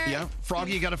be there. Yeah.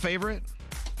 Froggy, you got a favorite?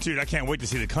 Dude, I can't wait to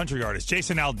see the country artist.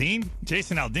 Jason Aldean.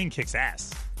 Jason Aldean kicks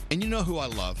ass. And you know who I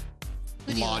love?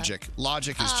 Who do you Logic.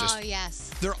 Logic is Oh, just, yes.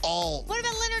 they're all. What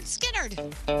about Leonard Skinner?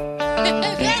 What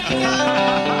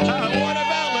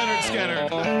about Leonard Skinner?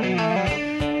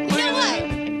 You know what?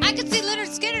 I could see Leonard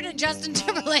Skinner and Justin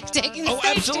Timberlake taking the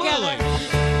stage absolutely. together.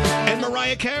 And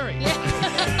Mariah Carey.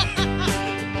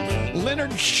 Leonard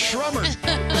Schrummer.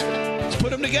 Let's put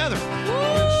them together.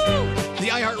 The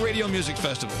iHeartRadio Music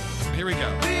Festival. Here we go.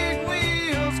 Big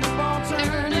wheels keep on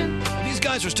turning. These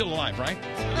guys are still alive, right?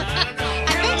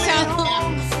 I think so.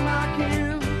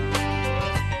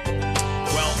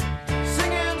 Well,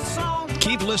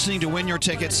 keep listening to win your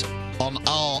tickets on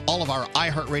all of our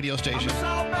iHeartRadio stations.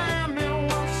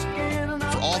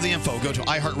 For all the info, go to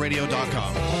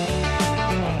iHeartRadio.com.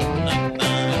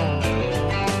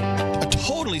 A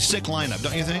totally sick lineup,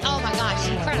 don't you think? Oh my gosh,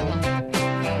 incredible.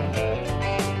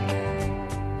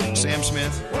 Sam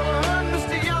Smith,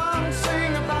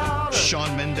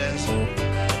 Shawn Mendes,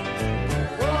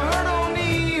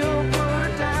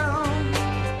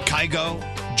 Kygo,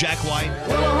 Jack White.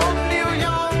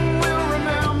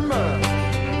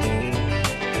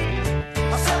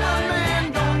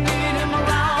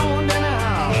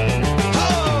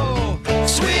 Oh,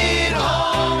 sweet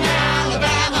home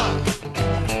Alabama.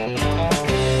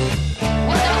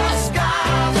 Where the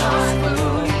skies are blue.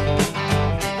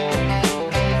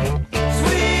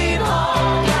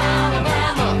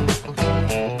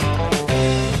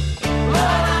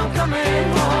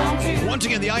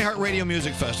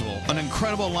 Music Festival. An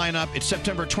incredible lineup. It's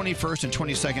September 21st and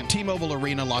 22nd, T-Mobile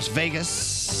Arena, Las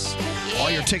Vegas. All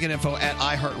your ticket info at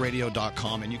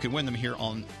iHeartRadio.com, and you can win them here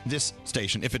on this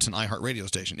station if it's an iHeartRadio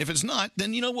station. If it's not,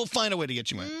 then, we'll find a way to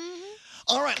get you in.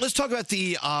 All right, let's talk about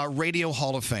the Radio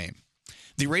Hall of Fame.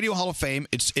 The Radio Hall of Fame,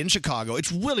 it's in Chicago.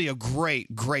 It's really a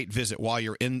great, great visit while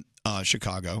you're in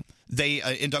Chicago. They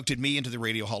inducted me into the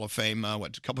Radio Hall of Fame, a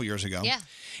couple years ago? Yeah.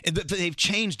 But they've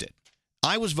changed it.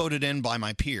 I was voted in by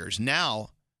my peers. Now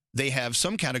they have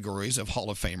some categories of Hall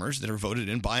of Famers that are voted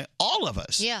in by all of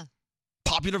us. Yeah.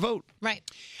 Popular vote. Right.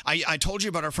 I told you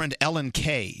about our friend Ellen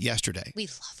Kay yesterday. We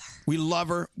love her. We love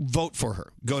her. Vote for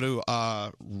her. Go to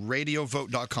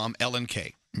radiovote.com, Ellen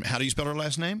Kay. How do you spell her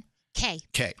last name? K.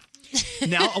 K.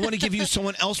 Now I want to give you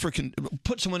someone else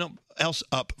put someone else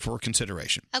up for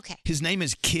consideration. Okay. His name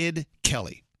is Kid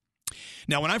Kelly.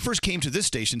 Now, when I first came to this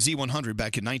station, Z100,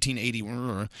 back in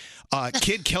 1980,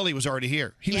 Kid Kelly was already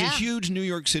here. He was a huge New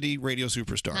York City radio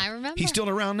superstar. I remember. He's still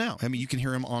around now. I mean, you can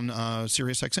hear him on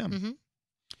Sirius XM. Mm-hmm.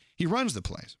 He runs the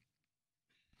place.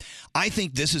 I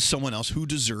think this is someone else who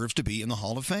deserves to be in the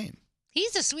Hall of Fame.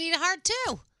 He's a sweetheart,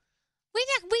 too. We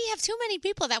have too many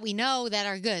people that we know that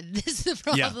are good. This is the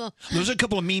problem. Yeah. There's a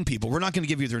couple of mean people. We're not going to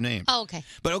give you their name. Oh, okay.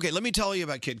 But, okay, let me tell you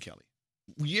about Kid Kelly.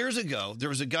 Years ago, there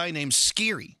was a guy named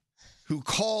Scary who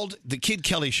called the Kid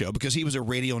Kelly show because he was a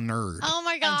radio nerd. Oh,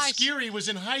 my gosh. And Scary was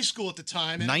in high school at the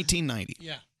time. 1990.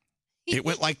 Yeah. It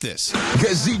went like this.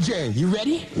 Okay, ZJ, you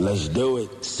ready? Let's do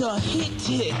it. So hit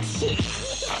it.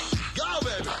 Go,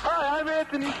 baby. Hi, I'm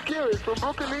Anthony Scary from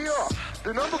Brooklyn, New York.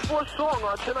 The number 4 song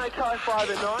on Tonight's High 5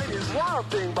 at 9 is Wild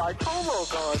Thing by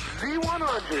Tomok on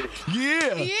Z100.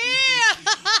 Yeah. Yeah.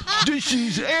 This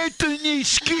is Anthony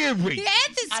Scary.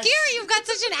 Anthony Scary, you've got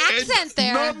such an accent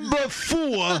there. Number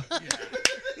 4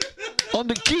 on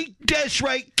the Keith That's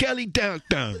Right Kelly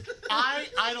Countdown. I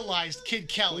idolized Kid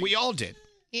Kelly. We all did.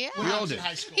 Yeah. When I was in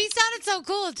high school. He sounded so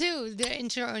cool, too, the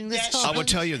intro in this song. I will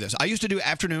tell you this. I used to do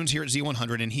afternoons here at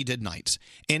Z100, and he did nights.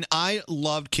 And I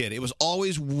loved Kid. It was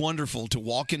always wonderful to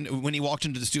walk in. When he walked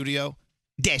into the studio,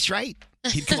 that's right.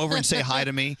 He'd come over and say hi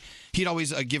to me. He'd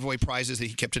always give away prizes that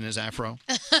he kept in his afro.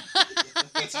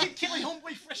 It's Kid Kelly,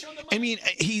 homeboy, fresh on the mind. I mean,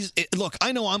 look,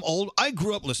 I know I'm old. I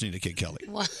grew up listening to Kid Kelly.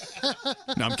 No,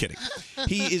 I'm kidding.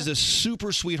 He is a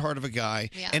super sweetheart of a guy.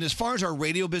 Yeah. And as far as our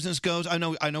radio business goes, I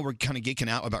know we're kind of geeking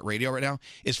out about radio right now.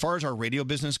 As far as our radio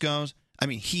business goes, I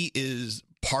mean, he is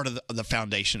part of the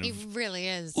foundation. He really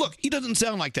is. Look, he doesn't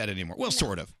sound like that anymore. Well,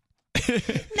 sort of.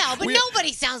 No, but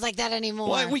nobody sounds like that anymore.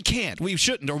 Well, we can't. We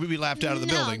shouldn't, or we'd be laughed out of the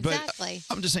building. Exactly.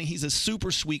 But I'm just saying he's a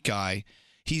super sweet guy.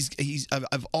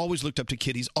 I've always looked up to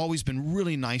Kid. He's always been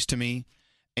really nice to me,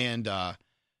 and I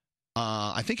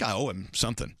think I owe him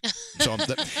something. So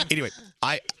anyway,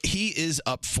 he is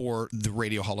up for the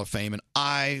Radio Hall of Fame, and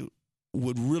I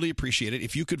would really appreciate it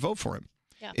if you could vote for him.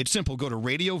 Yeah. It's simple. Go to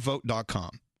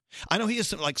radiovote.com. I know he has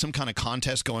some kind of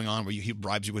contest going on where he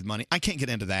bribes you with money. I can't get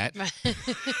into that.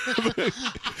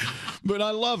 But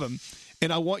I love him,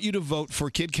 and I want you to vote for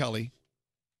Kid Kelly.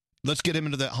 Let's get him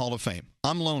into that Hall of Fame.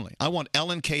 I'm lonely. I want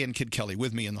Ellen Kay and Kid Kelly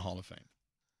with me in the Hall of Fame.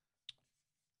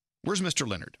 Where's Mr.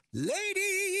 Leonard?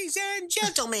 Ladies and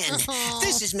gentlemen,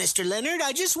 this is Mr. Leonard.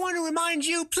 I just want to remind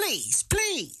you, please,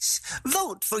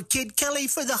 vote for Kid Kelly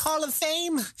for the Hall of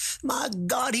Fame. My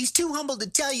God, he's too humble to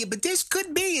tell you, but this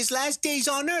could be his last days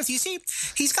on Earth. You see,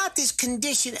 he's got this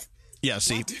condition. Yeah,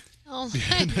 see? Oh,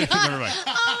 my God. Never mind.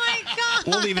 Oh, my God.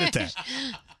 We'll leave it at that.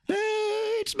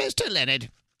 It's Mr. Leonard.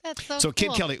 That's so So Kid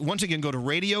cool. Kelly, once again, go to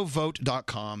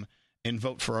radiovote.com and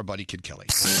vote for our buddy Kid Kelly.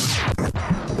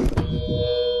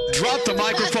 Drop the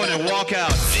microphone and walk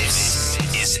out. This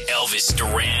is Elvis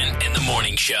Duran and the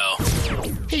Morning Show.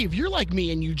 Hey, if you're like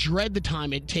me and you dread the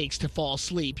time it takes to fall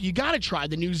asleep, you gotta try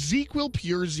the new ZzzQuil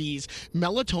Pure Z's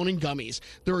melatonin gummies.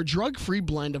 They're a drug-free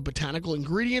blend of botanical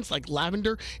ingredients like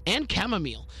lavender and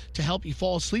chamomile to help you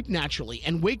fall asleep naturally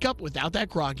and wake up without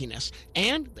that grogginess.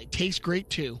 And they taste great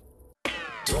too.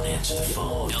 Don't answer the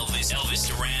phone. Elvis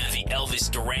Duran, the Elvis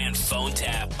Duran phone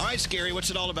tap. All right, Scary, what's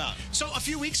it all about? So a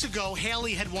few weeks ago,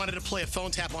 Haley had wanted to play a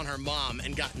phone tap on her mom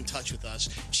and got in touch with us.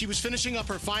 She was finishing up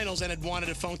her finals and had wanted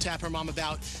to phone tap her mom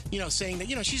about, saying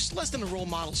that, she's less than a role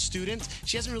model student.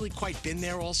 She hasn't really quite been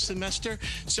there all semester.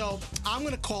 So I'm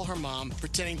going to call her mom,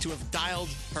 pretending to have dialed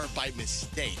her by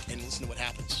mistake, and listen to what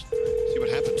happens. See what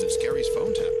happens in Scary's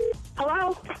phone tap.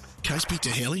 Hello? Can I speak to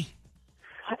Haley?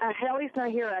 Haley's not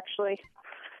here, actually.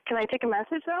 Can I take a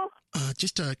message, though? Could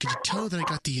you tell her that I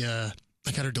got the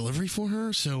I got her delivery for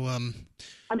her. So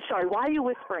I'm sorry. Why are you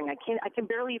whispering? I can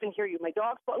barely even hear you. My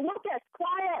dog's. Lucas,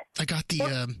 quiet. I got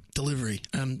the delivery.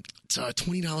 It's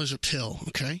 $20 a pill.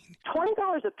 Okay.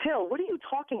 $20 a pill. What are you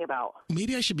talking about?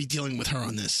 Maybe I should be dealing with her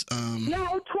on this. No, $20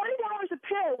 a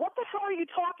pill. What the hell are you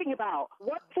talking about?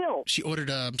 What pill? She ordered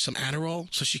some Adderall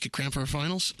so she could cram for her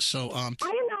finals. So I am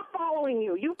not following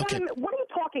you. What are you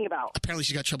talking about? Apparently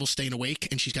she's got trouble staying awake,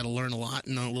 and she's got to learn a lot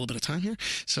in a little bit of time here.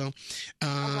 So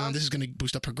this is going to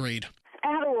boost up her grade.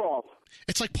 Adderall.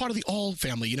 It's like part of the All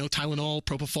family, Tylenol,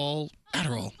 Propofol,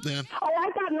 Adderall. Yeah. Oh,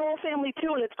 I've got an All family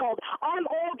too, and it's called I'm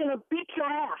All Gonna Beat Your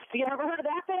Ass. You ever heard of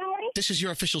that family? This is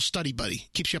your official study buddy.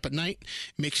 Keeps you up at night,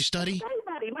 makes you study. Study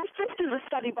buddy. My sister's a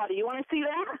study buddy. You want to see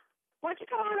that? Why don't you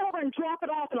come on over and drop it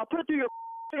off, and I'll put it through your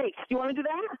face. You want to do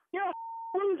that? You're a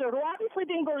loser who obviously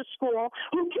didn't go to school,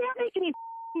 who can't make any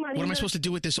money. What am I supposed to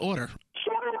do with this order?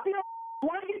 Shut up, you.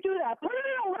 Why do you do that? Put it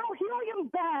in a little helium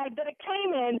bag that it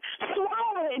came in,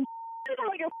 swallow it, and it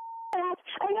out your ass,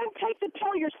 and then take the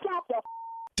pill yourself.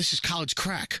 This is college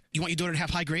crack. You want your daughter to have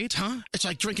high grades, huh? It's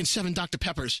like drinking 7 Dr.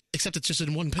 Peppers, except it's just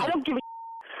in one pill. I don't give a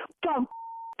dumb.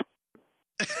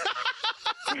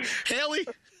 Haley?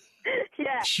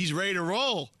 Yeah. She's ready to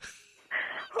roll.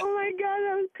 Oh my God,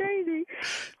 that was crazy.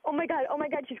 Oh my God,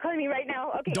 she's calling me right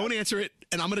now. Okay. Don't answer it,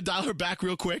 and I'm going to dial her back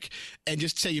real quick and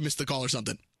just say you missed the call or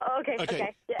something. Okay.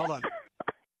 Yeah. Hold on.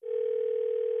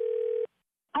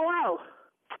 Hello?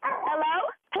 Hello?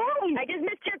 Hey. I just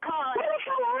missed your call. Where the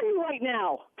hell are you right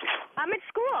now? I'm at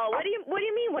school. What do you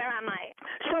mean, where am I?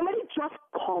 Somebody just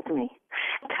called me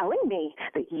telling me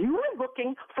that you are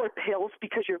looking for pills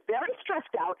because you're very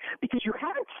stressed out because you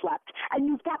haven't slept and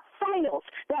you've got finals.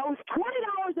 That was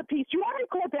 $20 a piece. You want me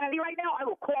to call Daddy right now? I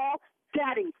will call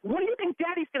Daddy. What do you think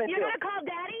Daddy's going to do? You're going to call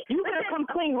Daddy? You're going to come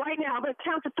clean right now. I'm going to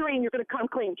count to 3 and you're going to come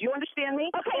clean. Do you understand me?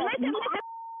 Okay, listen.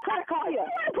 Try to call you. You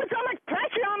want to put so much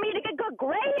pressure on me to get good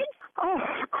grades? Oh,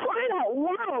 crying out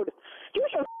loud.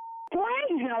 Use your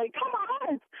brain, Hallie. Come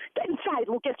on. Get inside,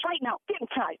 Lucas, right now. Get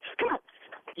inside. Come on.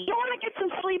 You want to get some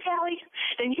sleep, Hallie?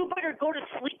 Then you better go to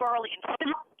sleep early and stop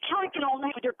drinking all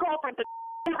night with your girlfriend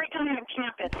every time on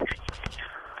campus.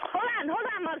 Hold on,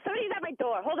 Mom. Somebody's at my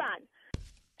door. Hold on.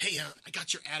 Hey, I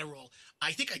got your Adderall.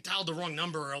 I think I dialed the wrong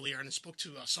number earlier and I spoke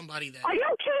to somebody that... Are you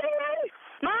kidding me?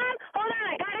 Mom, hold on.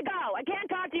 I gotta go. I can't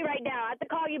talk to you right now. I have to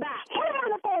call you back. Put him on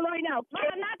the phone right now. Mom,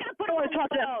 I'm not gonna put him on the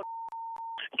phone.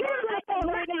 Get him on the phone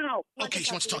right now. Okay,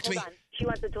 she wants to talk to me. Hold on. She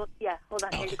wants to talk. Yeah, hold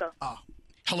on. Here you go.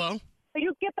 Hello?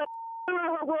 You get the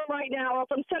out of her room right now, or else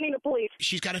I'm sending the police.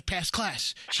 She's got to pass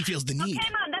class. She feels the need. Okay,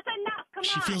 Mom, that's enough. Come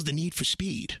She on. feels the need for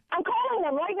speed. I'm calling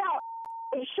them right now.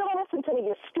 You shouldn't listen to me,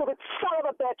 you stupid son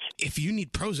of a bitch. If you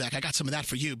need Prozac, I got some of that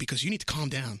for you because you need to calm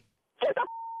down. Get the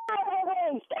out of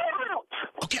her room. Stay out.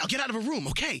 Okay, I'll get out of a room,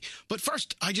 okay? But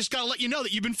first, I just got to let you know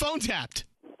that you've been phone tapped.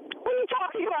 What are you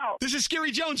talking about? This is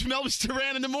Scary Jones from Elvis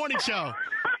Duran in the Morning Show.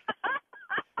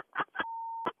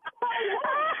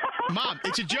 Mom,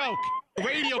 it's a joke. A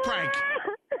radio prank.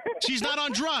 She's not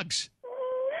on drugs.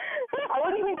 I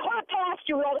wouldn't even clap past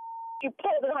you, you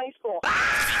pulled in high school.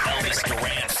 Elvis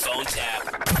Duran phone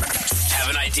tap. Have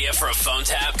an idea for a phone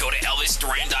tap? Go to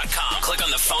ElvisDuran.com. Click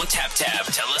on the phone tap tab.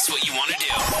 Tell us what you want to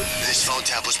do. This phone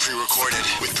tap was pre-recorded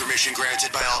with permission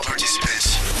granted by all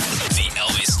participants. The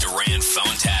Elvis Duran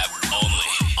phone tap only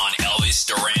on Elvis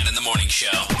Duran in the Morning Show.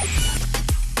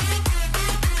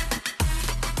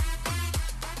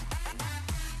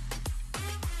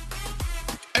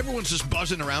 Everyone's just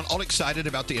buzzing around, all excited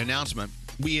about the announcement.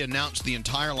 We announced the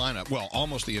entire lineup, well,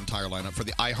 almost the entire lineup for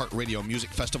the iHeartRadio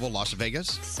Music Festival Las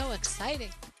Vegas. So exciting.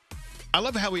 I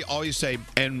love how we always say,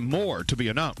 and more to be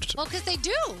announced. Well, because they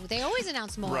do. They always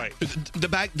announce more.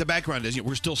 The background is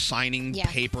we're still signing Yeah.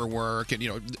 paperwork, and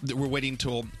we're waiting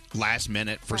till last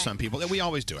minute for some people. We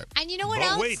always do it. And you know what But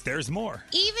else? wait, there's more.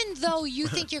 Even though you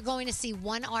think you're going to see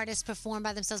one artist perform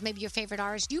by themselves, maybe your favorite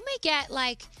artist, you may get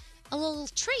like a little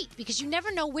treat because you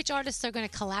never know which artists are going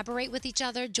to collaborate with each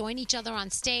other, join each other on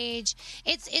stage.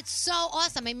 It's so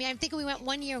awesome. I mean, I'm thinking we went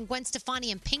one year and Gwen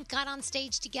Stefani and Pink got on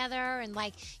stage together, and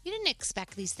like you didn't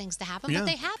expect these things to happen, Yeah. but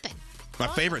they happen. My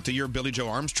favorite, the year Billy Joe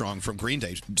Armstrong from Green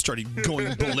Day started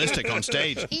going ballistic on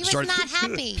stage. He was not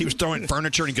happy. He was throwing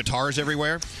furniture and guitars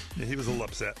everywhere. Yeah, he was a little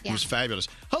upset. He was fabulous.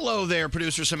 Hello there,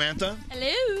 producer Samantha.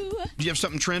 Hello. Do you have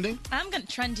something trending? I'm going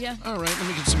to trend you. All right, let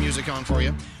me get some music on for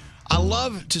you. I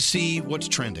love to see what's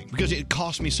trending because it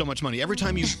costs me so much money. Every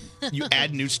time you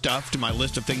add new stuff to my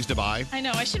list of things to buy, I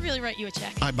know. I should really write you a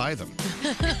check. I buy them.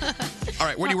 All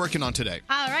right, what are you working on today?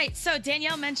 All right, so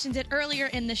Danielle mentioned it earlier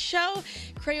in the show.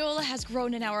 Crayola has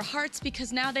grown in our hearts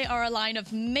because now they are a line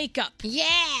of makeup. Yeah!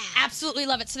 Absolutely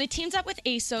love it. So they teamed up with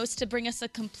ASOS to bring us a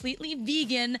completely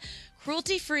vegan,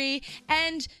 cruelty-free,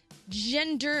 and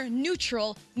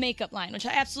gender-neutral makeup line, which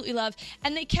I absolutely love.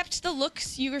 And they kept the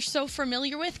looks you are so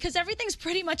familiar with because everything's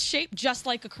pretty much shaped just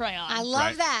like a crayon. I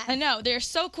love that. I know. They're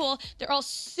so cool. They're all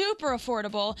super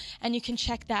affordable, and you can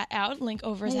check that out. Link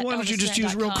over at Why don't you just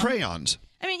use real elvisduran.com. crayons?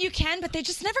 I mean, you can, but they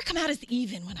just never come out as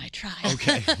even when I try.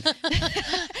 Okay.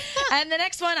 And the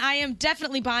next one I am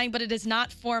definitely buying, but it is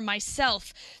not for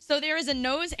myself. So there is a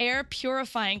nose air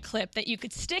purifying clip that you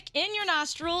could stick in your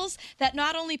nostrils that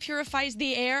not only purifies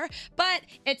the air, but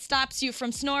it stops you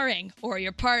from snoring, or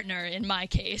your partner in my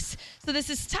case. So this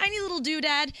is tiny little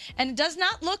doodad, and it does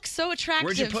not look so attractive.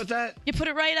 Where'd you put that? You put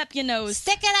it right up your nose.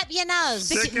 Stick it up your nose.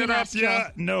 Stick it up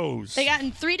your nose. They got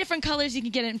in 3 different colors. You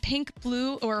can get it in pink,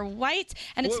 blue, or white.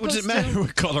 And it's What does it supposed matter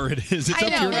what color it is? It's I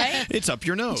up know, your right? It's up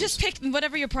your nose. Just pick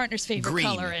whatever your partner's favorite Green.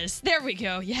 color is. There we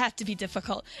go. You have to be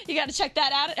difficult. You got to check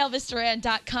that out at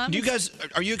ElvisDuran.com. Do you guys,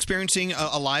 are you experiencing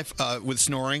a life with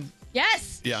snoring?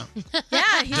 Yes. Yeah.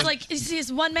 Yeah. He's like, he's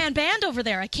his one-man band over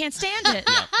there. I can't stand it.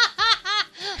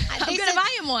 I'm They going to said-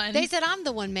 buy him one. They said I'm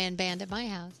the one-man band at my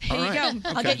house. Here you go.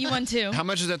 I'll Okay. get you one too. How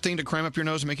much is that thing to cram up your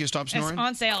nose and make you stop It's snoring?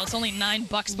 on sale. It's only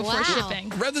 $9 before shipping.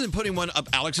 Rather than putting one up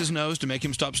Alex's nose to make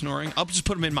him stop snoring, I'll just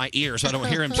put him in my ear so I don't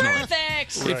hear him snoring.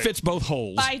 Perfect. It fits both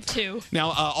holes. Buy 2.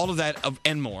 Now, all of that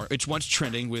and more, it's what's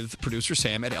trending with producer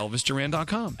Sam at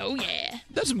ElvisDuran.com. Oh, yeah.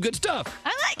 That's some good stuff.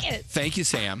 I like it. Thank you,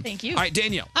 Sam. Thank you. All right,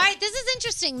 Danielle. All right, this is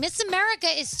interesting. Miss America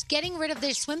is getting rid of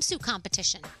their swimsuit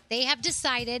competition. They have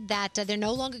decided that they're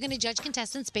no longer going to judge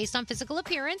contestants based on physical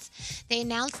appearance. They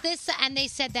announced this, and they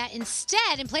said that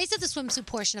instead, in place of the swimsuit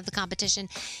portion of the competition,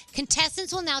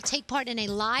 contestants will now take part in a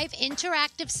live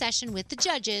interactive session with the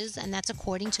judges, and that's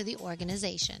according to the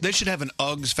organization. They should have an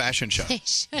Uggs fashion show. They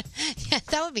should. Yeah,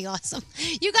 that would be awesome.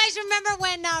 You guys remember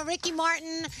when Ricky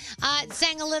Martin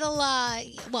sang a little,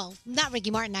 well, not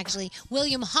Ricky Martin, actually.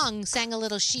 William Hung sang a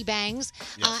little She Bangs,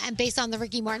 and based on the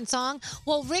Ricky Martin song.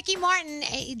 Well, Ricky Martin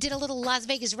he did a little Las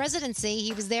Vegas residency.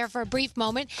 He was there for a brief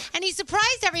moment, and he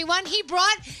surprised everyone. He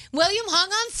brought William Hung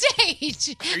on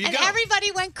stage. There you and go.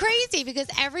 everybody went crazy because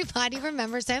everybody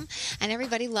remembers him, and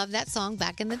everybody loved that song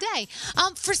back in the day.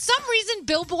 For some reason,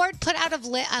 Billboard put out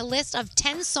a list of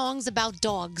 10 songs about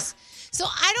dogs. So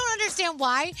I don't understand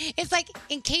why. It's like,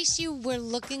 in case you were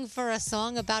looking for a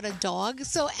song about a dog.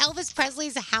 So Elvis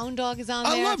Presley's Hound Dog is on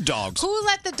I there. love dogs. Who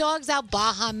Let the Dogs Out?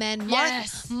 Baha Men.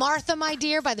 Yes. Martha, My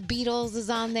Dear by the Beatles is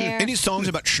on there. Any songs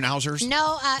about schnauzers?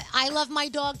 No, I Love My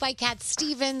Dog by Cat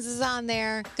Stevens is on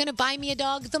there. Gonna Buy Me a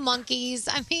Dog, The Monkees.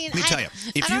 I mean, Let me tell you,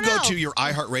 if I you don't go know. to your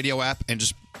iHeartRadio app and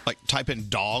just like type in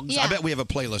dogs, Yeah. I bet we have a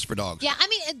playlist for dogs. Yeah, I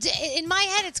mean, in my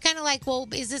head, it's kind of like, well,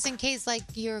 is this in case like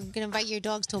you're gonna invite your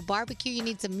dogs to a barbecue? You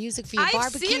need some music for your I've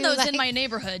barbecue. seen those like- in my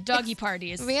neighborhood, doggy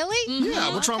parties. Really?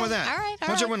 Yeah, what's wrong with that? All right, all Why's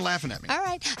right. everyone laughing at me? All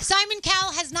right. Simon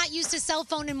Cowell has not used his cell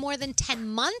phone in more than 10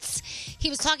 months. He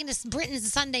was talking to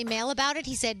Britain's Sunday Mail about it.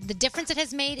 He said, the difference it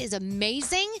has made is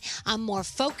amazing. I'm more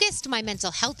focused. My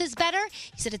mental health is better.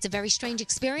 He said, it's a very strange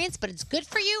experience, but it's good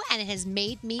for you, and it has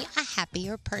made me a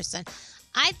happier person.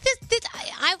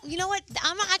 You know what?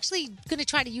 I'm actually going to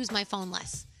try to use my phone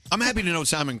less. I'm happy to know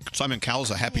Simon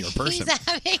Cowell's a happier person.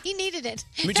 He needed it.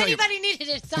 Let me If tell you, anybody needed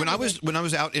it, when I Simon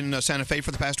was out in Santa Fe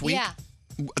for the past week, Yeah.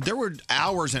 there were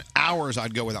hours and hours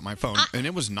I'd go without my phone, and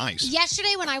it was nice.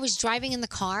 Yesterday, when I was driving in the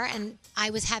car and I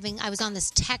was on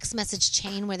this text message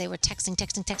chain where they were texting,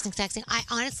 I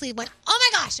honestly went, oh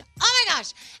my gosh,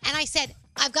 and I said,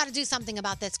 I've got to do something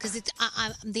about this because it's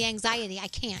the anxiety. I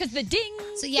can't. Because the ding.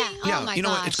 So yeah, Yeah, oh my you know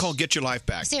gosh. what? It's called Get Your Life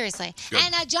Back. Seriously. Good.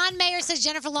 And John Mayer says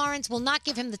Jennifer Lawrence will not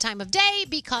give him the time of day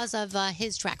because of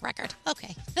his track record.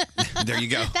 Okay. There you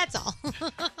go. That's all.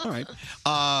 All right.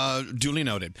 Duly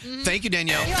noted. Thank you,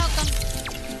 Danielle. You're welcome.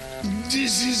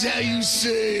 This is how you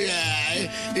say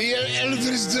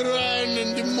Elvis Duran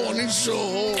and the Morning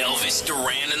Show. Elvis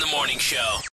Duran in the Morning Show.